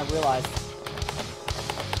scrums than I realized.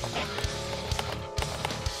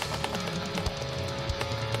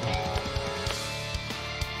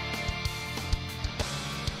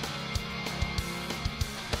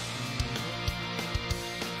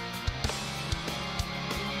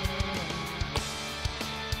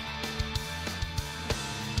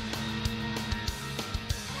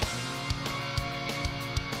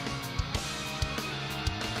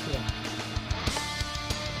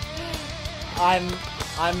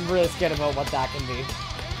 I'm really scared about what that can be.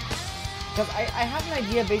 Because I have an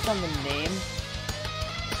idea based on the name.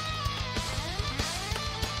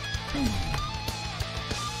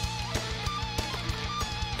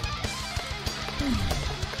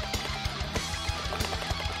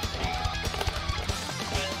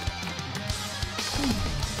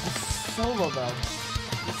 Solo though.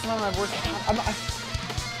 It's not my worst.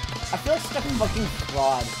 I feel like such a fucking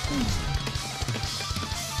fraud.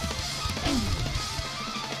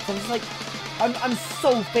 I'm just like, I'm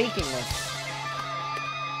so faking this.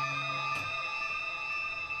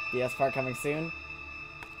 The S part coming soon.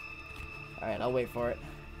 Alright, I'll wait for it.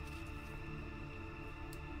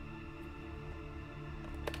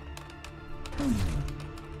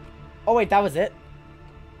 Oh wait, that was it?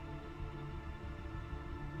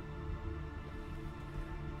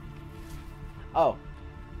 Oh.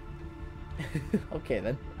 Okay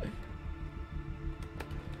then.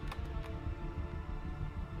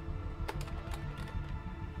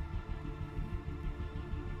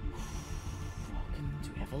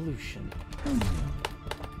 Evolution.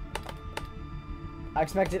 I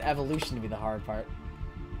expected evolution to be the hard part.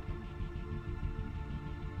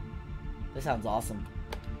 This sounds awesome.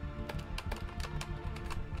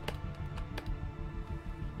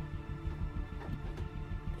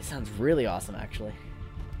 This sounds really awesome, actually.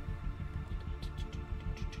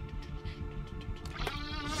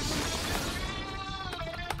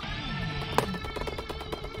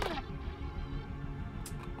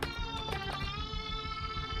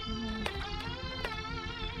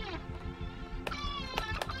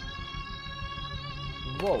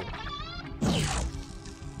 Whoa.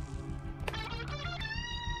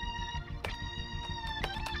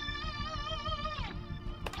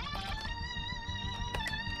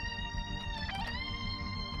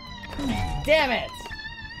 Damn it!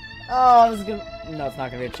 Oh, this is gonna... No, it's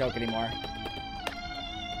not gonna be a choke anymore.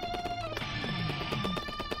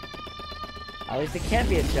 At least it can't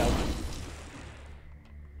be a choke.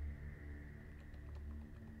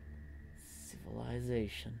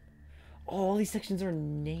 Civilization. Oh, all these sections are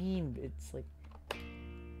named. It's like...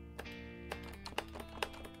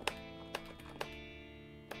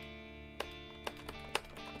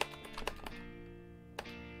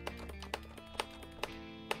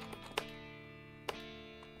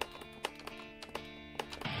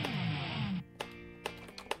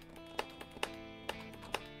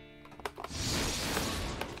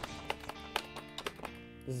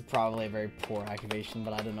 This is probably a very poor activation,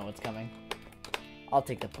 but I don't know what's coming. I'll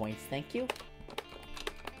take the points, thank you.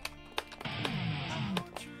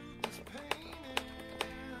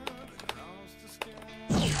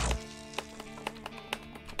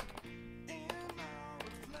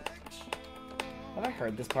 Have I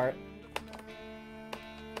heard this part?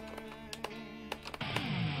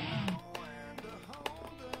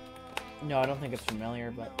 No, I don't think it's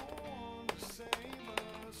familiar, but...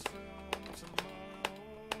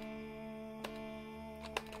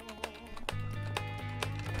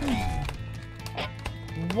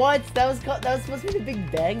 What? That was supposed to be the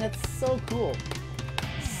Big Bang? That's so cool.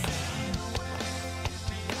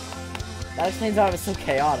 That explains why it was so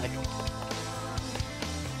chaotic.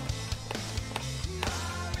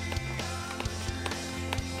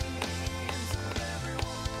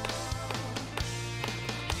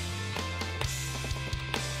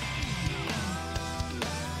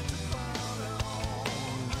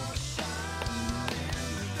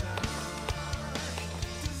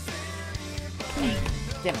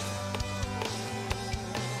 Damn it.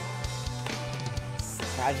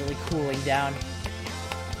 It's gradually cooling down.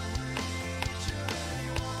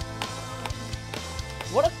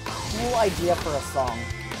 What a cool idea for a song.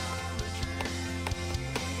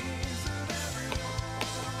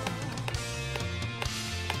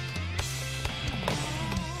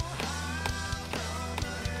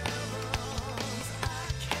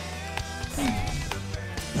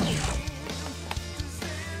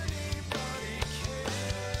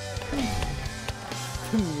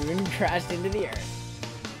 crashed into the earth.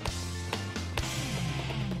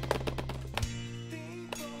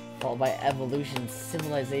 Followed by evolution,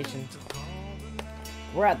 civilization.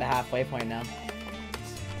 We're at the halfway point now.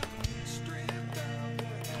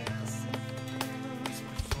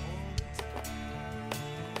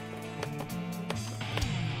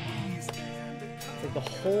 It's like the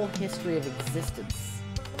whole history of existence.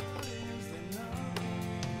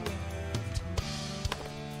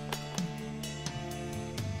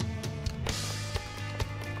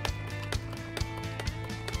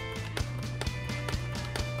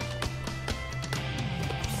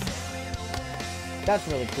 That's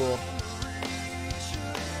really cool.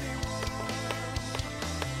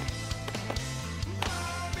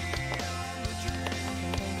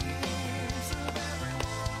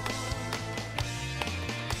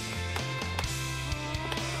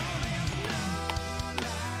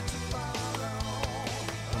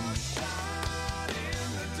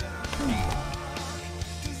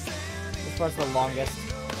 This part's the longest.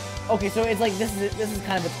 Okay, so it's like this is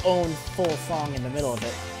kind of its own full song in the middle of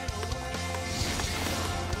it.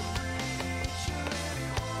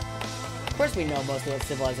 Of course we know most of it's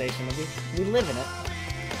civilization, we live in it.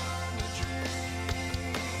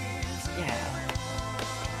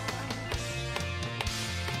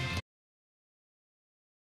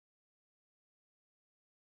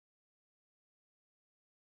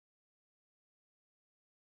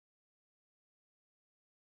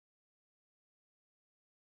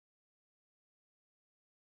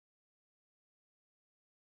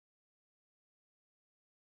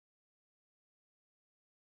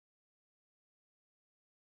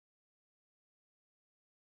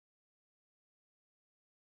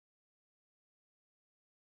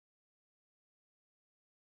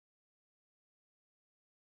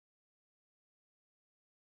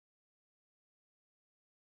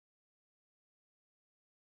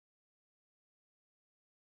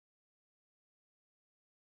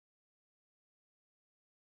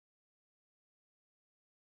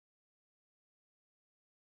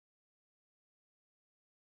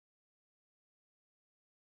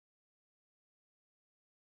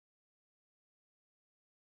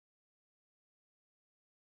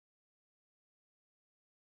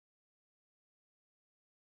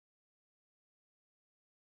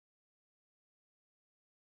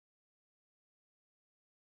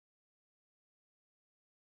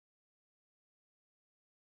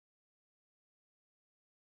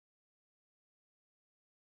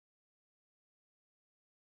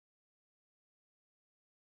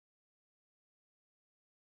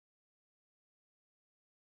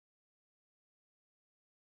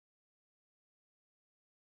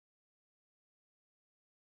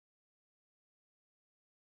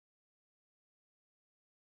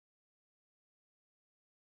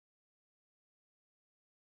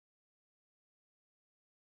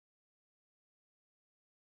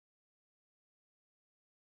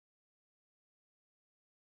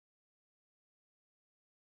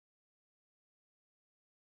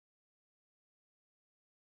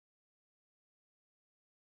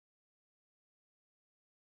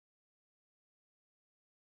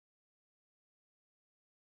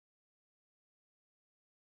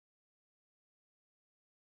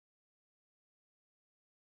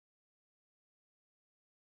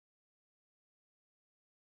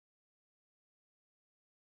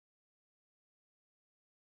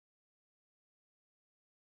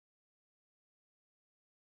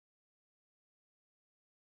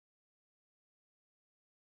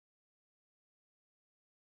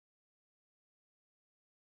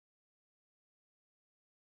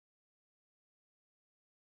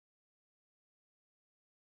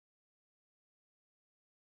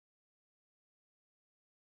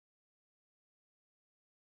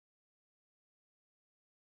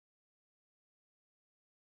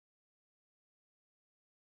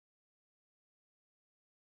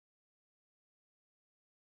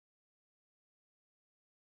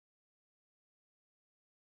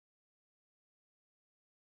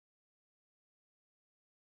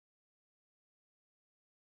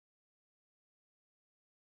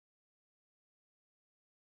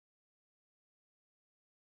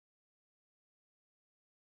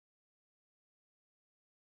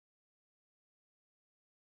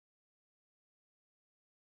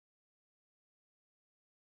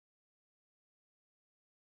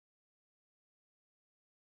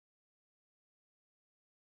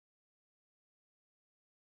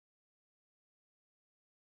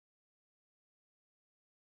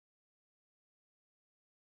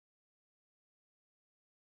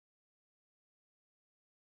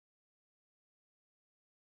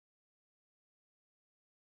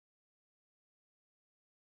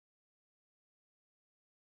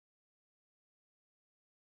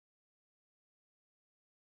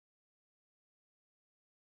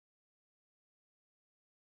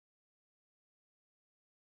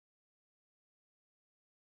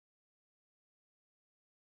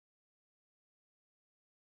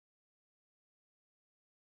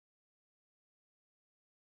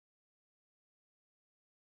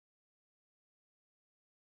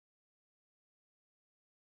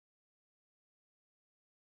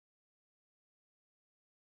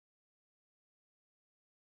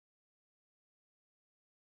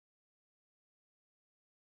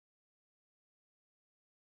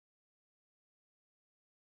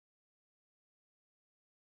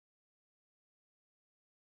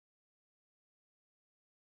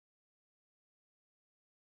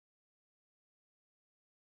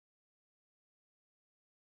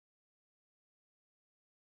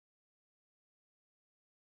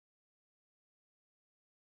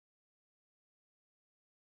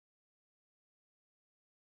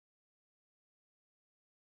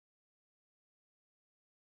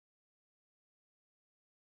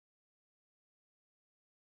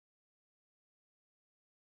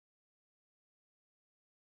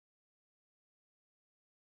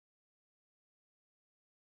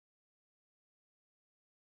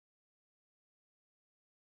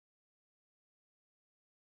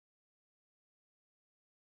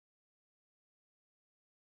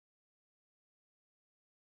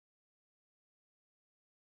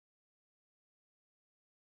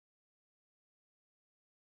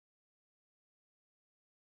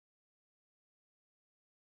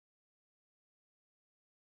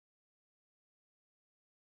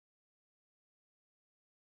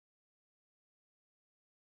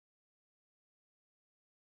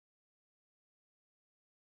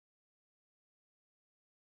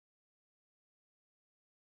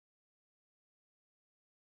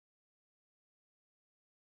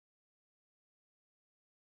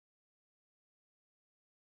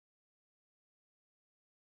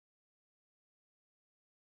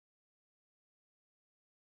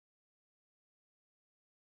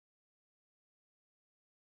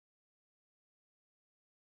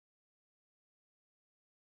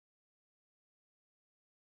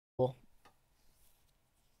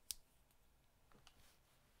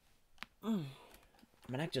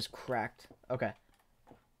 My neck just cracked. Okay.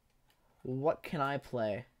 What can I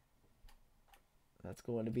play? That's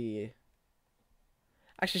going to be...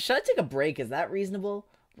 Actually, should I take a break? Is that reasonable?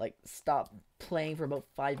 Like, stop playing for about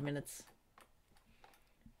 5 minutes?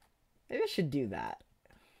 Maybe I should do that.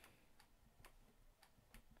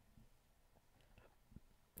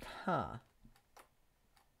 Huh.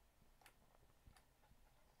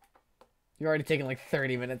 You're already taking like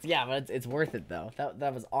 30 minutes. Yeah, but it's worth it, though.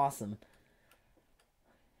 That was awesome.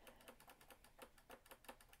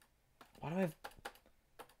 Why do I have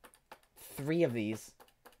 3 of these?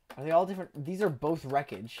 Are they all different? These are both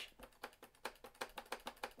wreckage.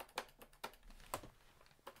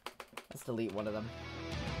 Let's delete one of them.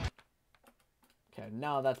 Okay,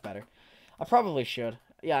 now that's better. I probably should.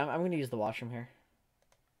 Yeah, I'm going to use the washroom here.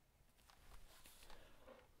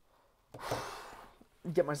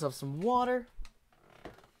 Get myself some water.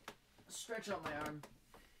 Stretch out my arm.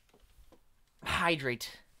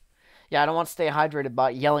 Hydrate. Yeah, I don't want to stay hydrated by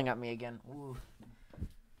yelling at me again. Ooh.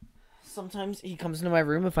 Sometimes he comes into my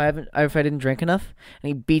room if I didn't drink enough, and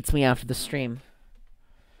he beats me after the stream.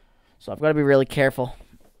 So I've got to be really careful.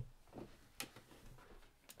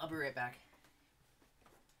 I'll be right back.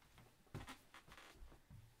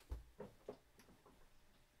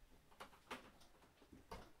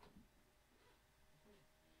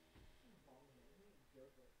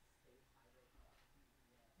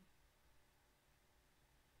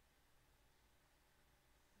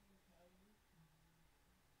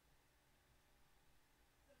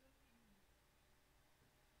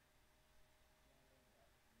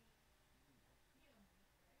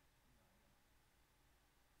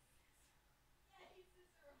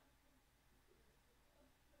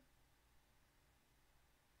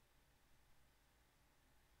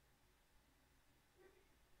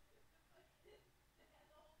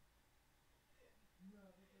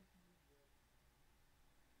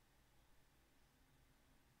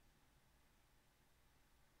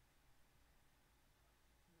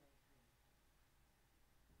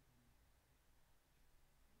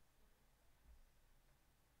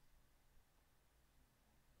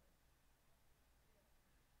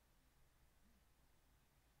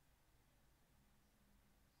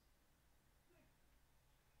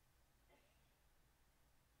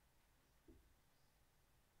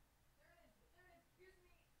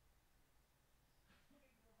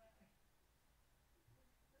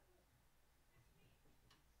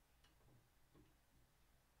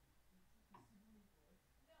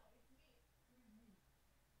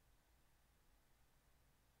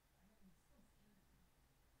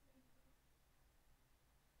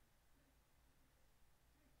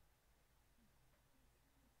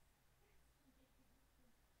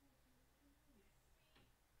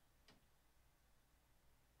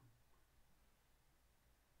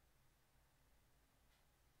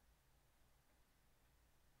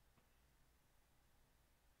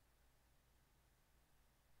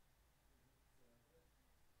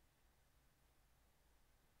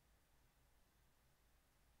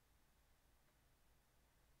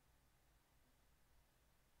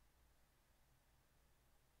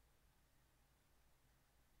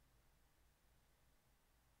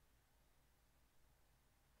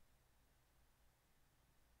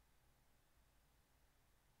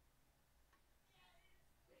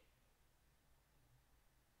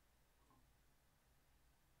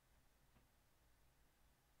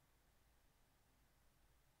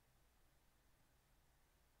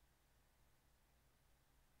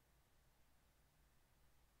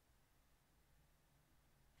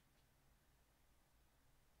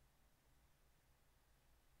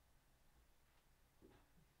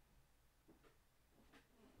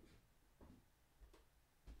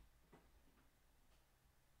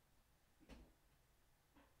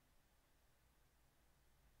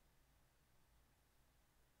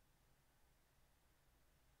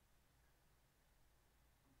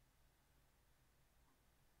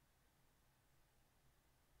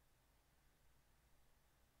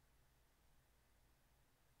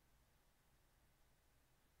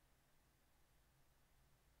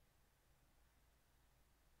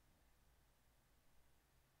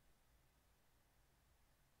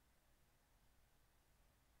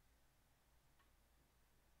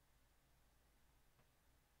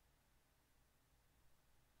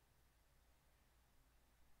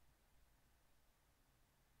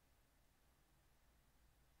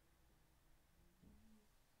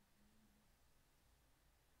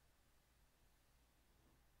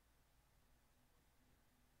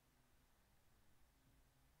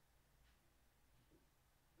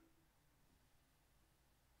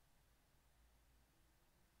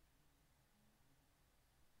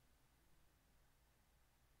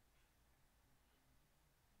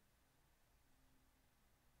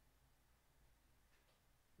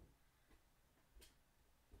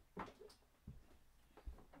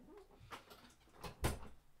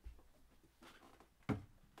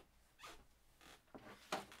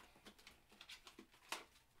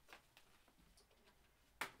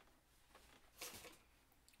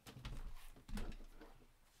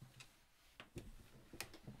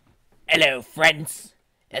 Hello, friends.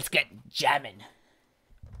 Let's get jamming.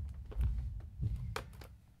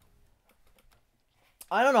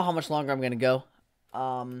 I don't know how much longer I'm gonna go.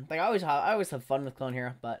 Like I always have fun with Clone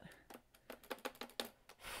Hero, but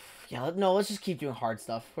yeah, let's just keep doing hard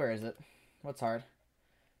stuff. Where is it? What's hard?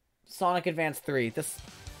 Sonic Advance 3. This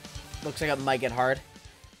looks like it might get hard.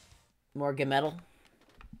 More get metal.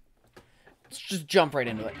 Let's just jump right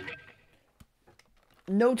into it.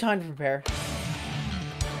 No time to prepare.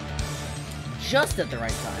 Just at the right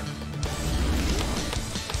time.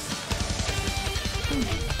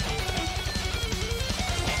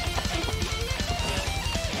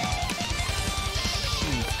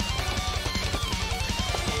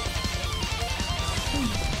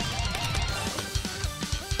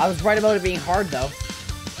 I was right about it being hard, though.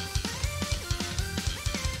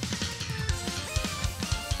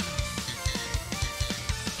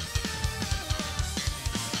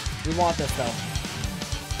 We want this, though.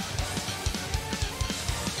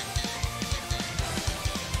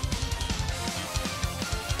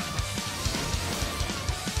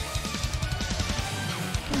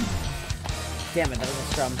 Damn it, that was a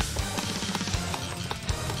strum.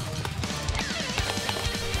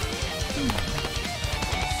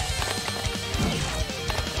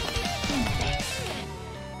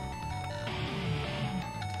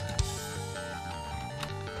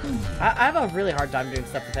 I have a really hard time doing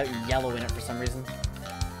stuff without yellow in it for some reason.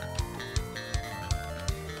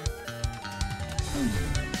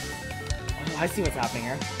 Oh, I see what's happening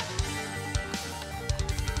here.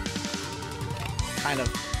 Kind of.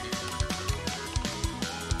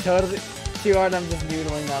 Totally. Too hard, I'm just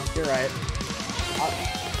noodling though. You're right.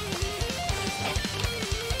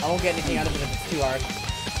 I won't get anything out of it if it's too hard.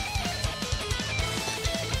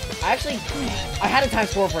 I had it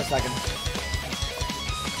times 4 for a second.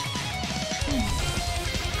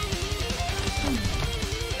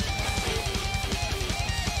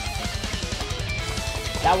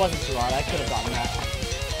 That wasn't too hard. I could have gotten that.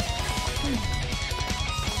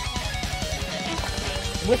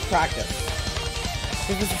 With practice.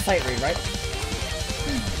 This is a sight read, right?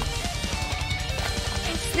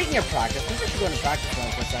 Speaking of practice, maybe I should go into practice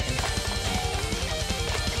mode for a second.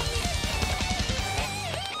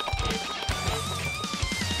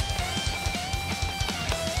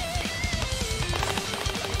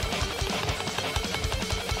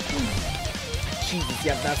 Jesus,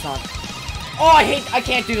 yep, that's not... Oh, I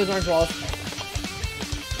can't do those orange walls.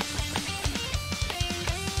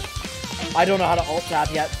 I don't know how to alt tab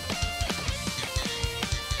yet.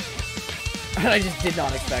 And I just did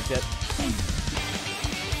not expect it.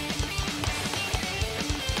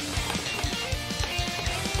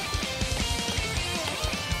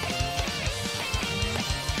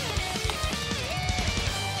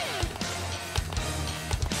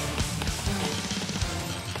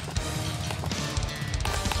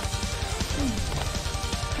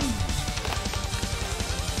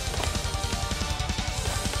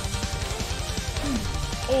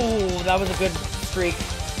 Oh, that was a good streak.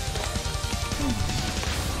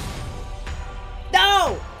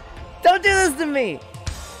 No! Don't do this to me!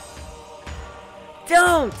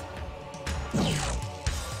 Don't!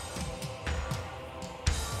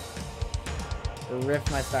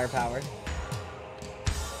 Rift my star power.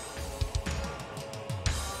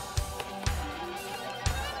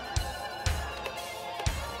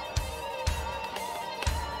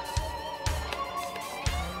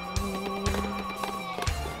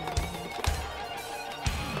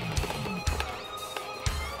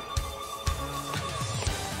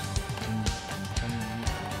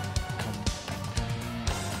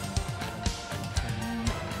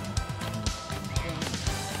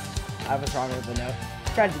 I was wrong with the note.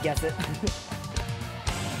 Tried to guess it.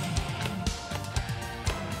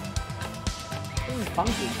 This is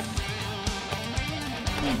funky.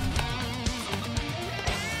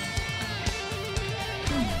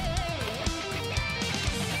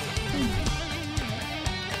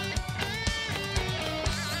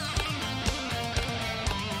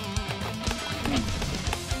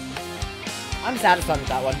 I'm satisfied with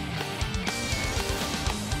that one.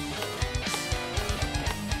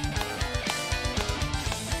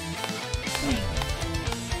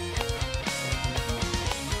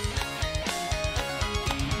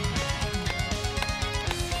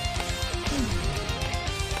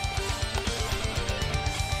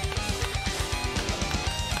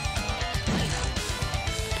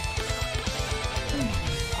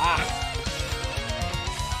 Ah.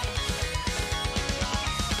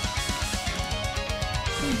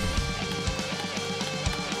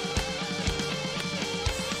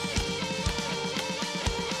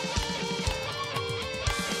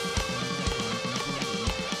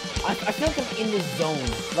 I feel like I'm in the zone.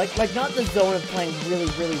 Like not the zone of playing really,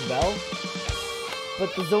 really well,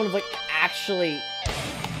 but the zone of like actually...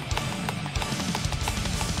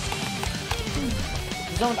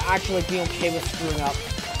 The zone of actually being okay with screwing up.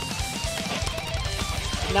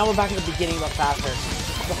 Now we're back at the beginning, but faster.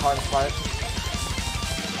 This is the hardest part.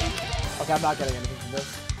 Okay, I'm not getting anything from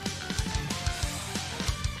this.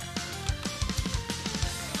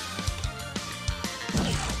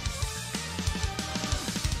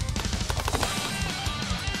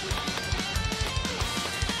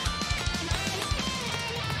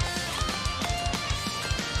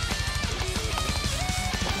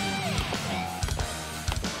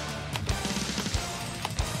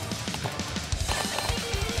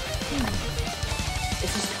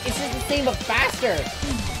 It's just the same, but faster!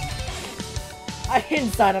 I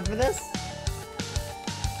didn't sign up for this.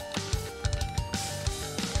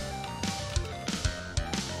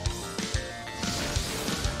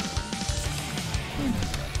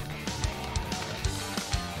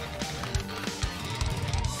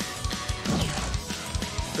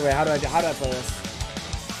 So wait, how do I play this?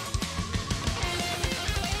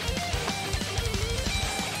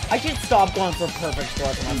 I should stop going for perfect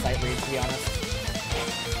scores on my sight reads, to be honest.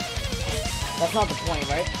 That's not the point,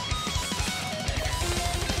 right?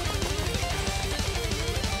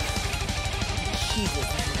 Jesus,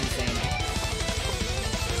 this is insane.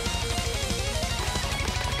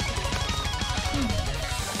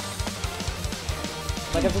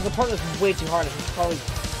 Like, if there's a part that's way too hard, I should probably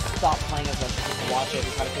stop playing it, but just watch it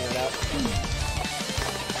and try to figure it out.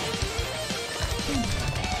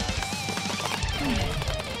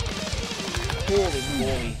 Holy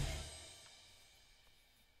moly.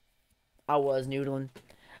 I was noodling.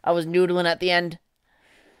 I was noodling at the end.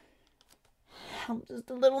 I'm just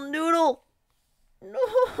a little noodle.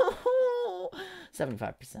 No.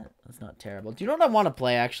 75%. That's not terrible. Do you know what I want to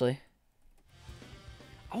play, actually?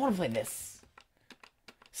 I want to play this.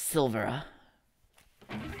 Silvera.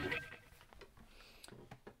 I'm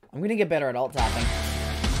going to get better at alt tapping.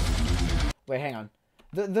 Wait, hang on.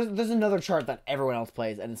 There's another chart that everyone else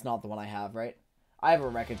plays, and it's not the one I have, right? I have a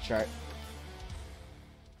record chart.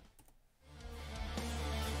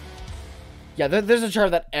 Yeah, there's a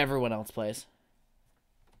chart that everyone else plays.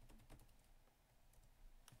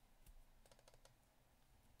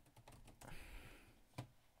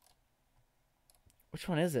 Which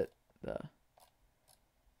one is it?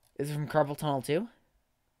 Is it from Carpal Tunnel 2?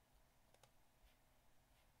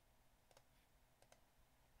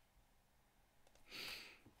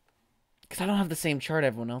 Because I don't have the same chart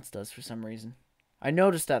everyone else does for some reason. I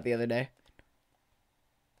noticed that the other day.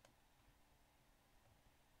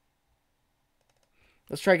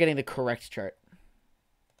 Let's try getting the correct chart.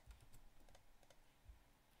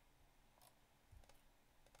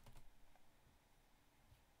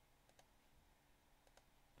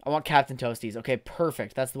 I want Captain Toasties. Okay,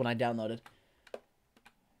 perfect. That's the one I downloaded.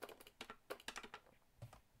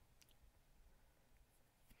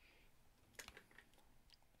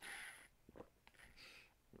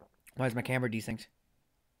 Why is my camera desynced?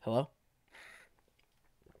 Hello?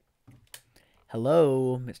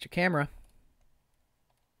 Hello, Mr. Camera.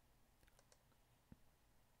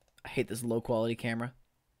 I hate this low quality camera.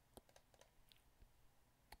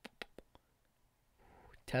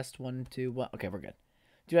 Test 1, 2, 1. Okay, we're good.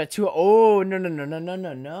 Do that 2. Oh, no.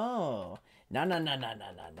 No.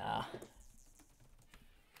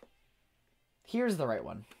 Here's the right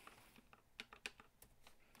one.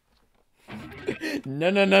 No.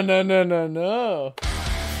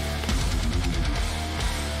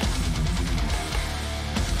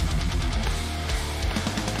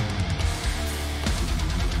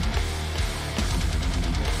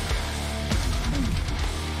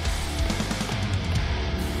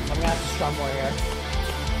 I'm gonna have to strum more here.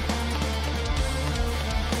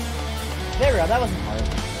 There we go, that wasn't hard.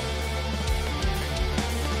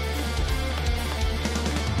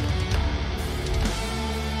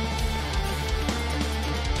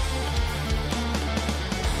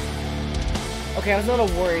 Okay, I was a little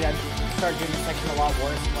worried I'd start doing this section a lot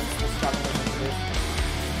worse once the strumming was introduced.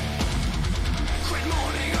 Quit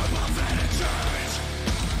mourning above that church.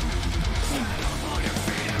 Stand up on your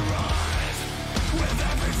feet and rise. With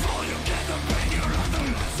every fall you get the pain, you're on the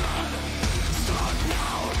lesson. Start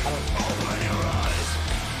now, open your eyes.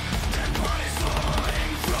 Dead bodies falling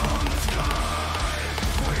from the sky.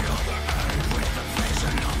 We all the ache with the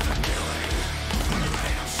vision of the killing. The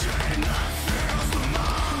rain of shame that fills the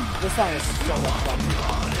mind. This song is so much fun.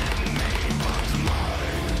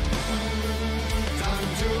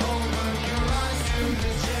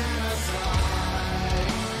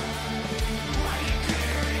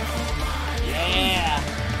 Yeah.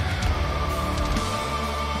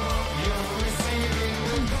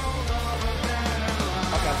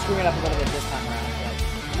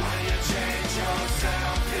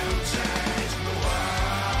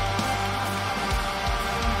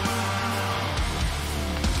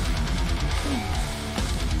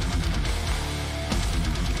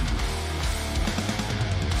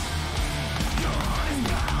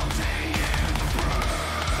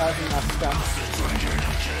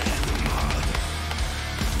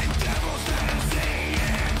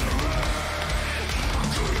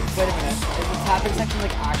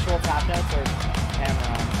 actual tap notes or camera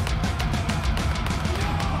on?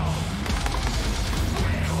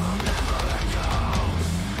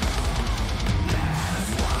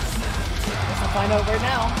 Guess I'll find out right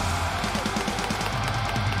now.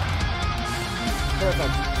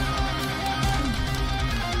 Perfect.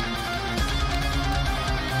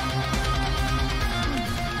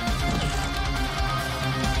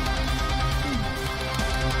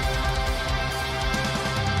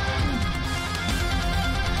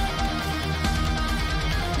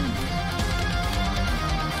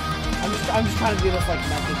 I'm just trying to do this like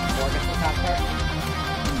method before I get to the top part.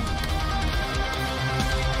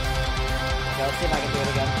 Okay, let's see if I can do it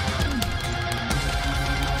again.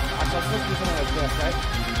 Actually, I'm supposed to do something like this, right?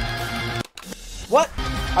 What?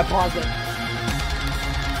 I paused it.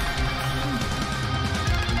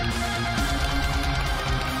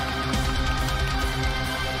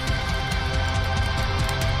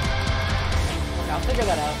 Okay, I'll figure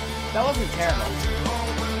that out. That wasn't terrible.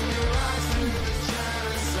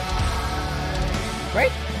 Right?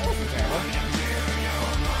 That wasn't terrible.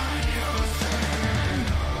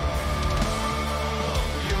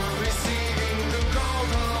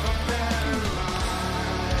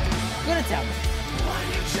 Good attempt.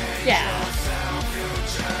 Yeah.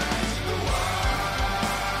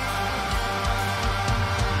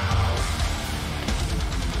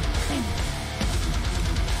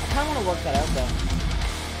 I kind of want to work that out though.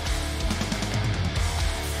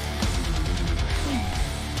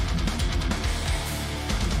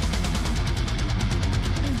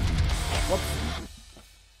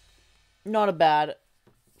 Not a bad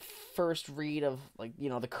first read of, like, you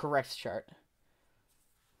know, the correct chart.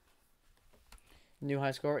 New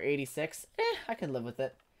high score, 86. I can live with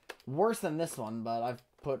it. Worse than this one, but I've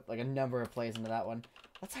put, like, a number of plays into that one.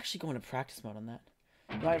 Let's actually go into practice mode on that.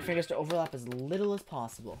 You want your fingers to overlap as little as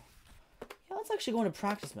possible. Yeah, let's actually go into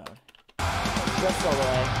practice mode. Just all the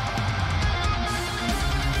way.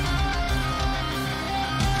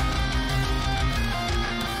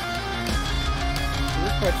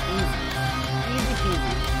 This part's easy. Easy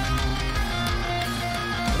peasy.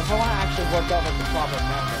 But if I want to actually work out like the proper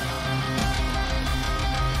method,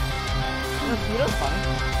 you know, it's fun.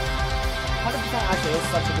 100% actually is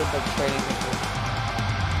such a good like training picture.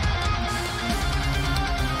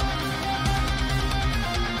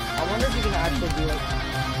 I wonder if you can actually do like.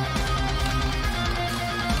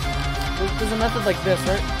 There's a method like this,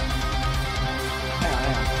 right? Hang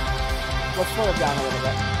on. Let's slow it down a little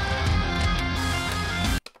bit.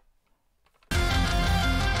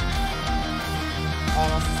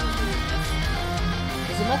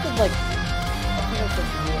 There's a method like, I think it's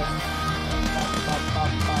like this.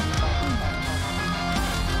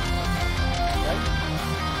 Right?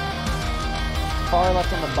 Far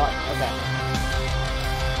left on the button, okay.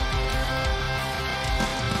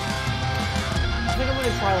 I think I'm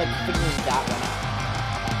gonna try like figuring that one out.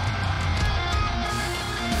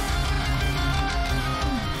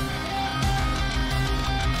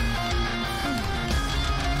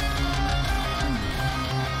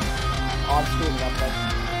 I'll screw it up, but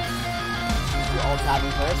do alt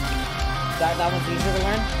tabbing first. That one's easier to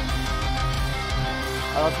learn.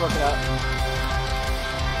 Alright, let's work it out.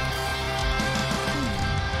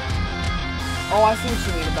 Oh, I see what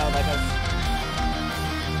you mean about like a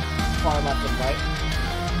far left and right.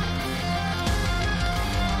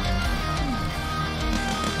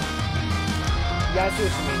 Yeah, I see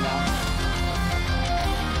what you mean now.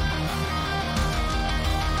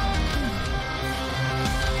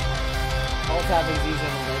 Alt tabbing is easier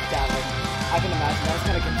than like that. Like, I can imagine that was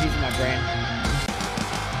kind of confusing my brain.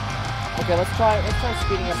 Okay, let's try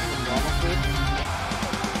speeding up to the normal speed.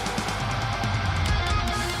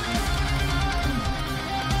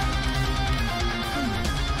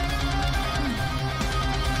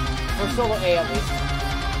 Or solo A at least.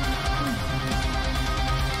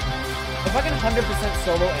 If I can 100%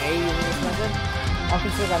 solo A using this method, I'll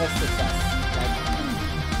consider that a success. Like,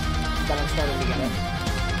 that I'm starting to get it.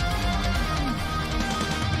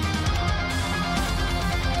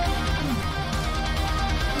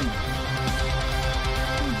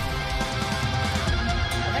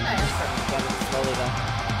 Slowly though.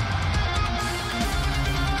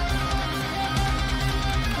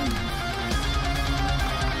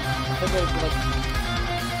 I think it was like...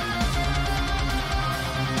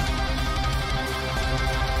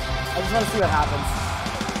 I just want to see what happens.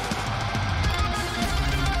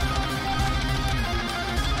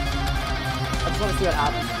 I just want to see what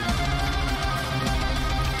happens.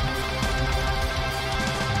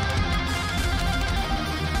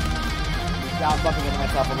 Yeah, I'm bumping into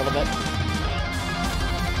myself a little bit.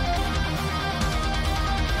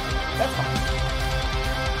 That's fine.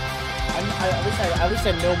 At least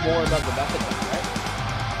I know more about the method, right?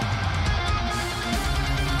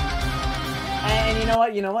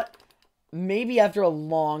 And you know what? Maybe after a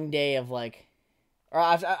long day of like, or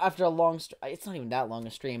after a long, it's not even that long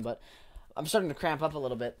a stream, but I'm starting to cramp up a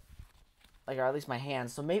little bit, like, or at least my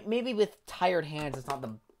hands. So maybe with tired hands, it's not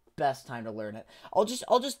the best time to learn it. I'll just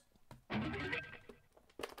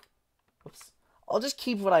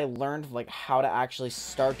keep what I learned, like how to actually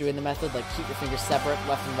start doing the method, like keep your fingers separate,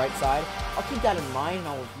 left and right side. I'll keep that in mind, and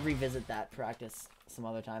I'll revisit that practice some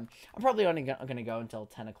other time. I'm probably only gonna go until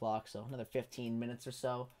 10 o'clock, so another 15 minutes or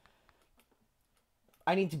so.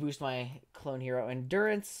 I need to boost my Clone Hero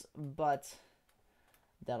endurance, but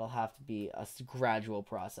that'll have to be a gradual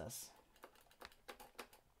process.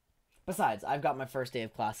 Besides, I've got my first day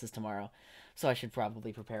of classes tomorrow, so I should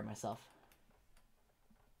probably prepare myself.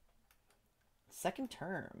 Second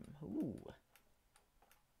term. Ooh.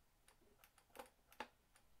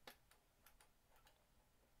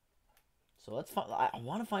 So let's find. I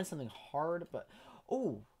want to find something hard, but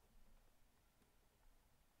oh.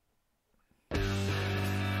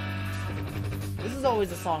 This is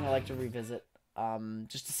always a song I like to revisit,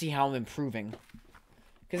 just to see how I'm improving,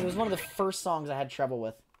 because it was one of the first songs I had trouble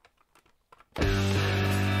with.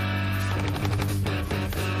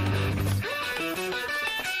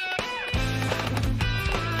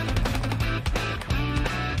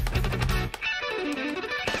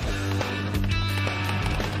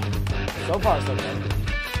 So far, so good.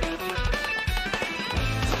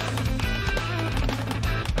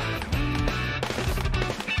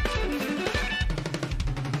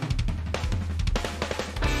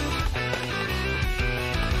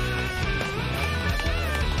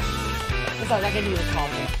 Besides, I can use a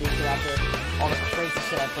confidence booster after all the crazy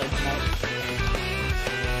shit I played tonight.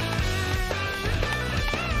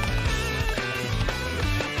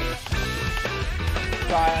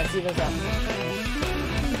 Sorry, I see this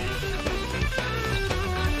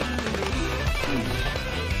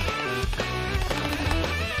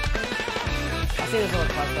I see this little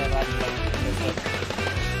club there, but I can like this.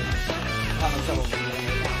 I'm having trouble with it.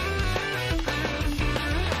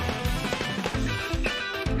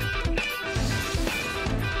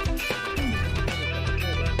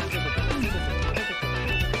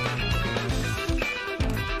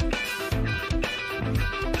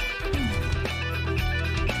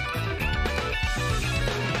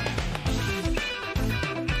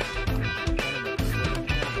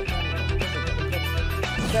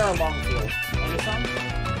 Sarah Longfield. And the song?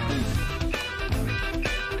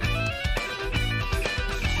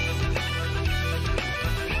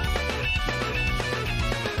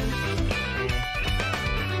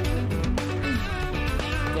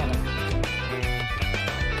 Damn it.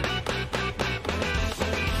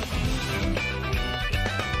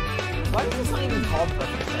 Why is this not even called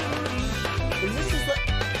Perfect Sound? Is this just like...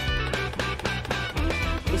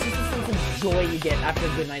 This is just some joy you get after a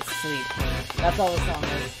good night's sleep. That's all the song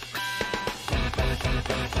is.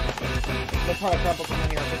 The part of Purple coming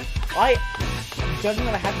here. Judging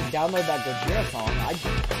that I have to download that Gojira song, I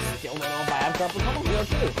still don't know if I have Purple Trouble here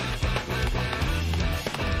too.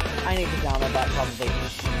 I need to download that probably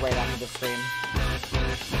right after the stream.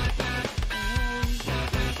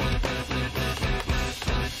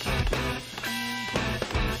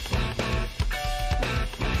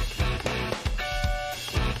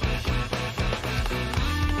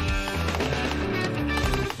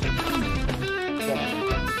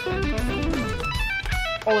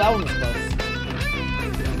 Oh, that one was close.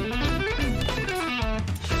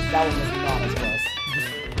 That one was not as close.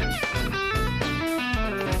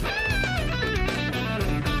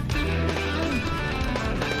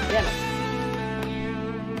 Damn it.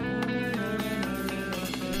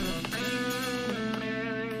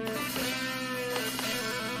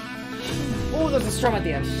 Oh, there's a strum at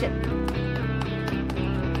the end. Shit.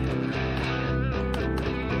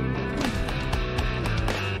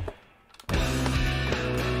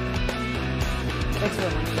 Thanks for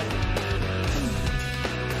reminding me.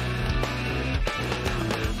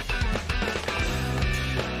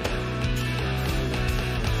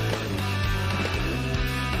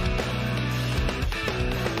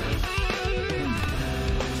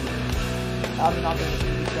 I'm not gonna do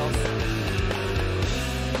details.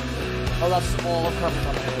 Oh, that's all Carmen's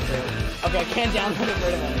on the way too. Okay, I can't download it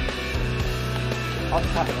right away. I'll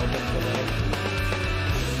just have it open for later.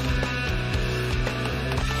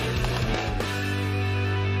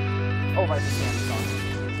 Oh, right, the song.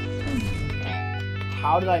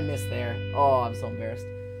 How did I miss there? Oh, I'm so embarrassed.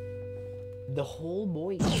 The whole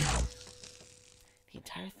boy. The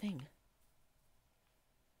entire thing.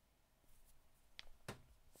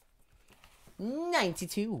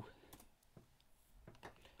 92.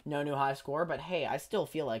 No new high score, but hey, I still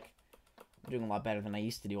feel like I'm doing a lot better than I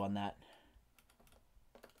used to do on that.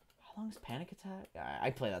 How long is Panic Attack? I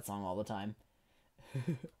play that song all the time.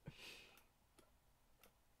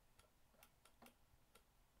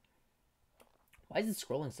 Why is it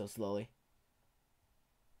scrolling so slowly?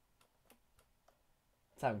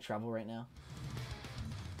 It's having trouble right now.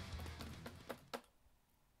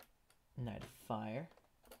 Night of Fire.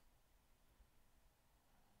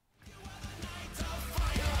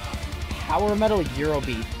 Power Metal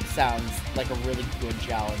Eurobeat sounds like a really good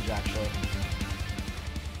challenge, actually.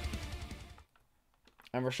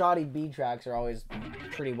 And Rashadi B tracks are always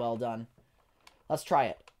pretty well done. Let's try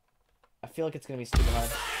it. I feel like it's gonna be stupid hard.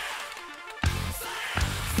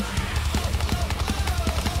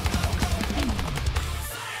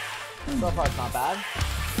 So far, it's not bad.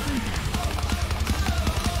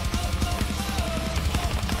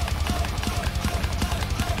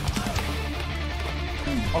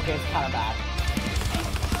 Okay, it's kind of bad.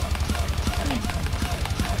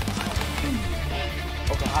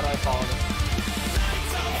 Okay, how do I follow this?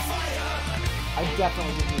 I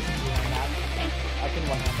definitely didn't need to one-hand that. I can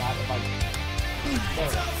one-hand that if I... There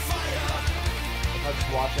we go. If I just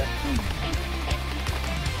watch it.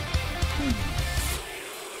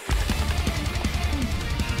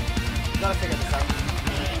 Gotta figure this out.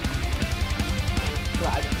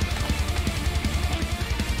 Right.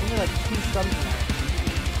 Only like 2 strums in there.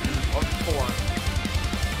 Or 4.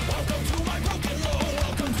 Welcome to my broken low.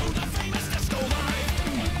 Welcome to the famous disco life.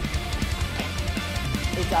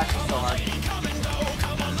 It's actually so hard. Come and go.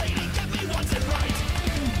 Come on, lady, get me once and right.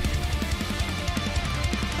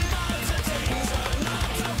 Not a danger,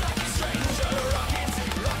 not a lucky stranger. Rocket,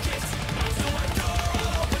 rocket, not to my door.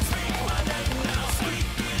 I'll open, speak my name now.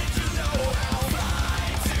 Speak it, you know how. Fly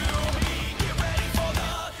to me. Get ready for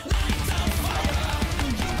the night of fire.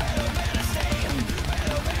 You better stay.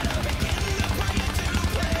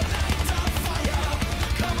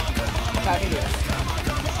 I can do it.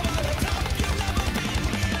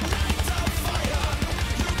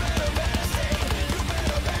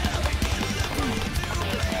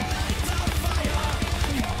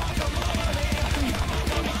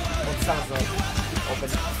 What sounds like open?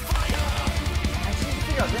 I just need to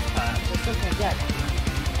figure out this part. We're still gonna get.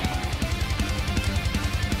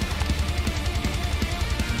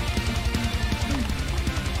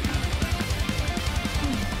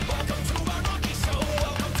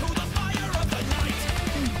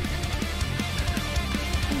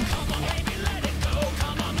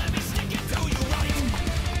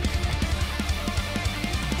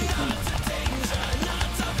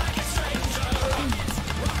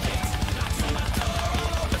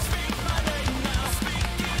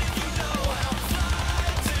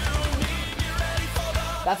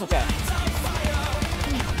 That's okay.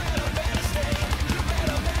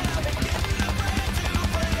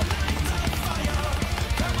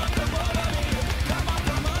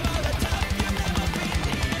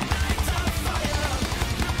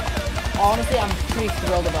 Honestly, I'm pretty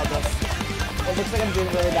thrilled about this. It looks like I'm doing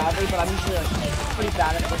really badly, but I'm usually like pretty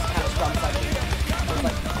bad at this kind of strum section. With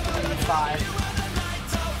like 3,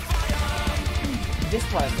 5. This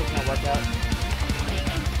part is still gonna work out.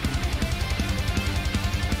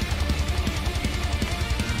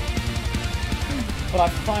 But I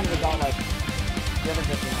finally got like the other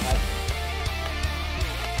bits in my head.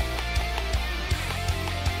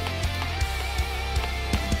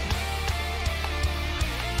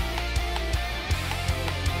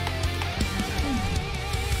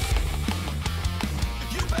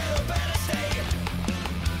 You better stay.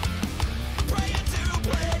 Praying to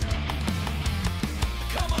Quinn.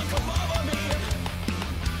 Come on, come over me.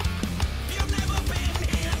 You've never been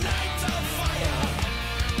here, night of fire.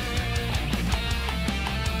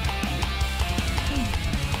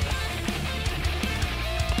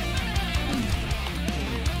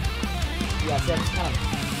 Yeah, see, I'm just kind of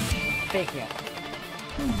faking it.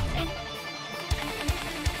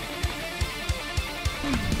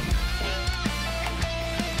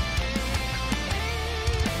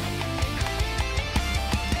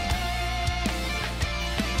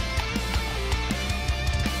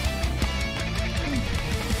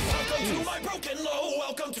 Welcome to my broken low.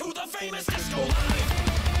 Welcome to the famous disco life.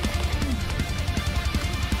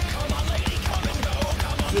 Come on, lady, come and go.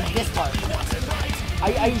 Come on, lady, this part.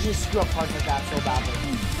 I usually screw up parts like that so badly.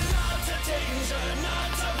 Not a danger,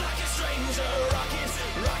 not a black stranger. Rocket,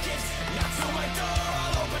 rocket, not to my door.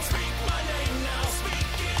 I'll open, speak my name now. Speak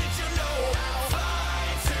it, you know how. Fly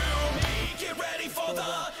to me, get ready for the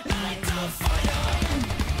night of fire.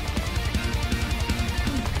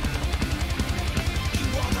 You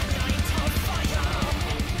are the night of fire.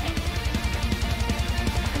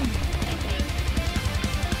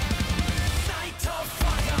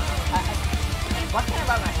 Why can't I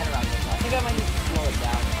wrap my head around this? I think I might need to slow it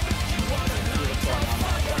down. See what's going on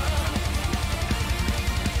there.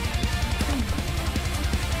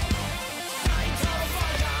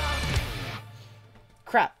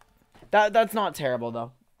 Crap. That's not terrible,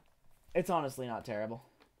 though. It's honestly not terrible.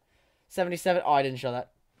 77. Oh, I didn't show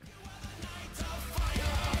that.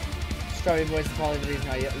 Strawberry Boys is probably the reason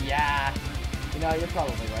I... Yeah. You know, you're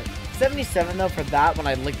probably right. 77, though, for that, when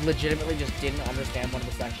I legitimately just didn't understand one of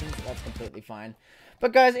the sections. That's completely fine.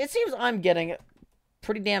 But, guys, it seems I'm getting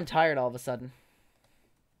pretty damn tired all of a sudden.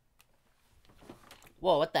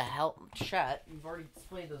 Whoa, what the hell? Chat, you've already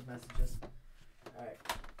displayed those messages. Alright.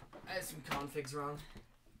 I had some configs wrong.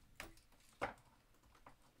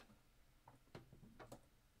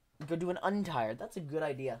 Go do an untired. That's a good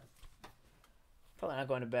idea. Probably not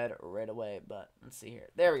going to bed right away, but let's see here.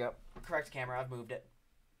 There we go. Correct camera. I've moved it.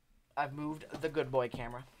 I've moved the good boy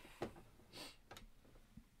camera.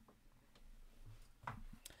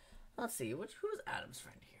 Let's see. Who's Adam's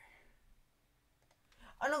friend here?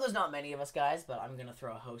 I know there's not many of us guys, but I'm going to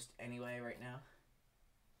throw a host anyway right now.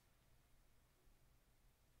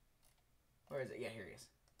 Where is it? Yeah, here he is.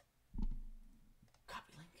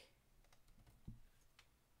 Copy link.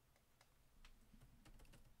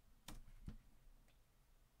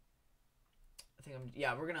 I think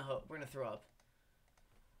yeah, we're gonna throw up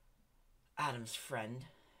Adam's friend.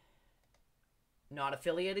 Not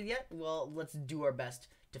affiliated yet? Well, let's do our best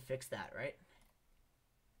to fix that, right?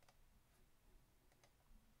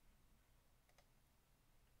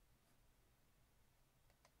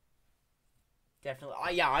 Definitely.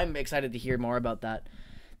 Yeah, I'm excited to hear more about that.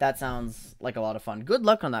 That sounds like a lot of fun. Good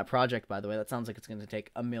luck on that project, by the way. That sounds like it's going to take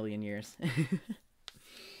a million years.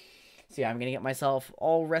 So yeah, I'm going to get myself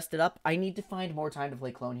all rested up. I need to find more time to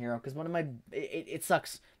play Clone Hero, because one of my... It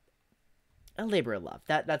sucks. A labor of love.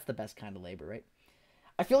 That's the best kind of labor, right?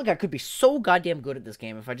 I feel like I could be so goddamn good at this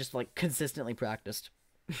game if I just, like, consistently practiced.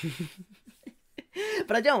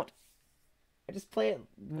 But I don't. I just play it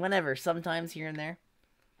whenever, sometimes here and there.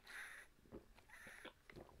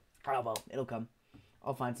 Oh, well, it'll come.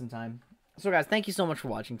 I'll find some time. So, guys, thank you so much for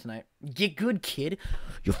watching tonight. Get good, kid.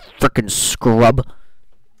 You frickin' scrub.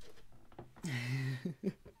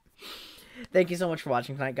 Thank you so much for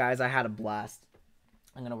watching tonight, guys. I had a blast.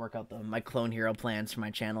 I'm going to work out my Clone Hero plans for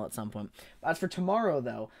my channel at some point. As for tomorrow,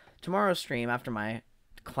 though, tomorrow's stream after my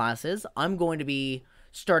classes, I'm going to be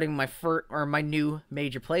starting my new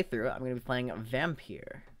major playthrough. I'm going to be playing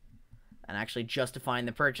Vampire. And actually justifying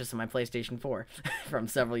the purchase of my PlayStation 4 from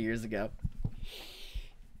several years ago.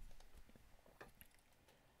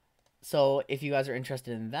 So, if you guys are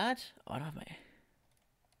interested in that... Oh, I don't have my...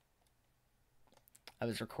 I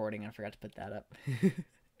was recording. I forgot to put that up.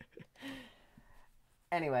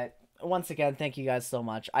 Anyway, once again, thank you guys so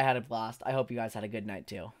much. I had a blast. I hope you guys had a good night,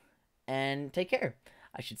 too. And take care.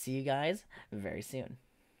 I should see you guys very soon.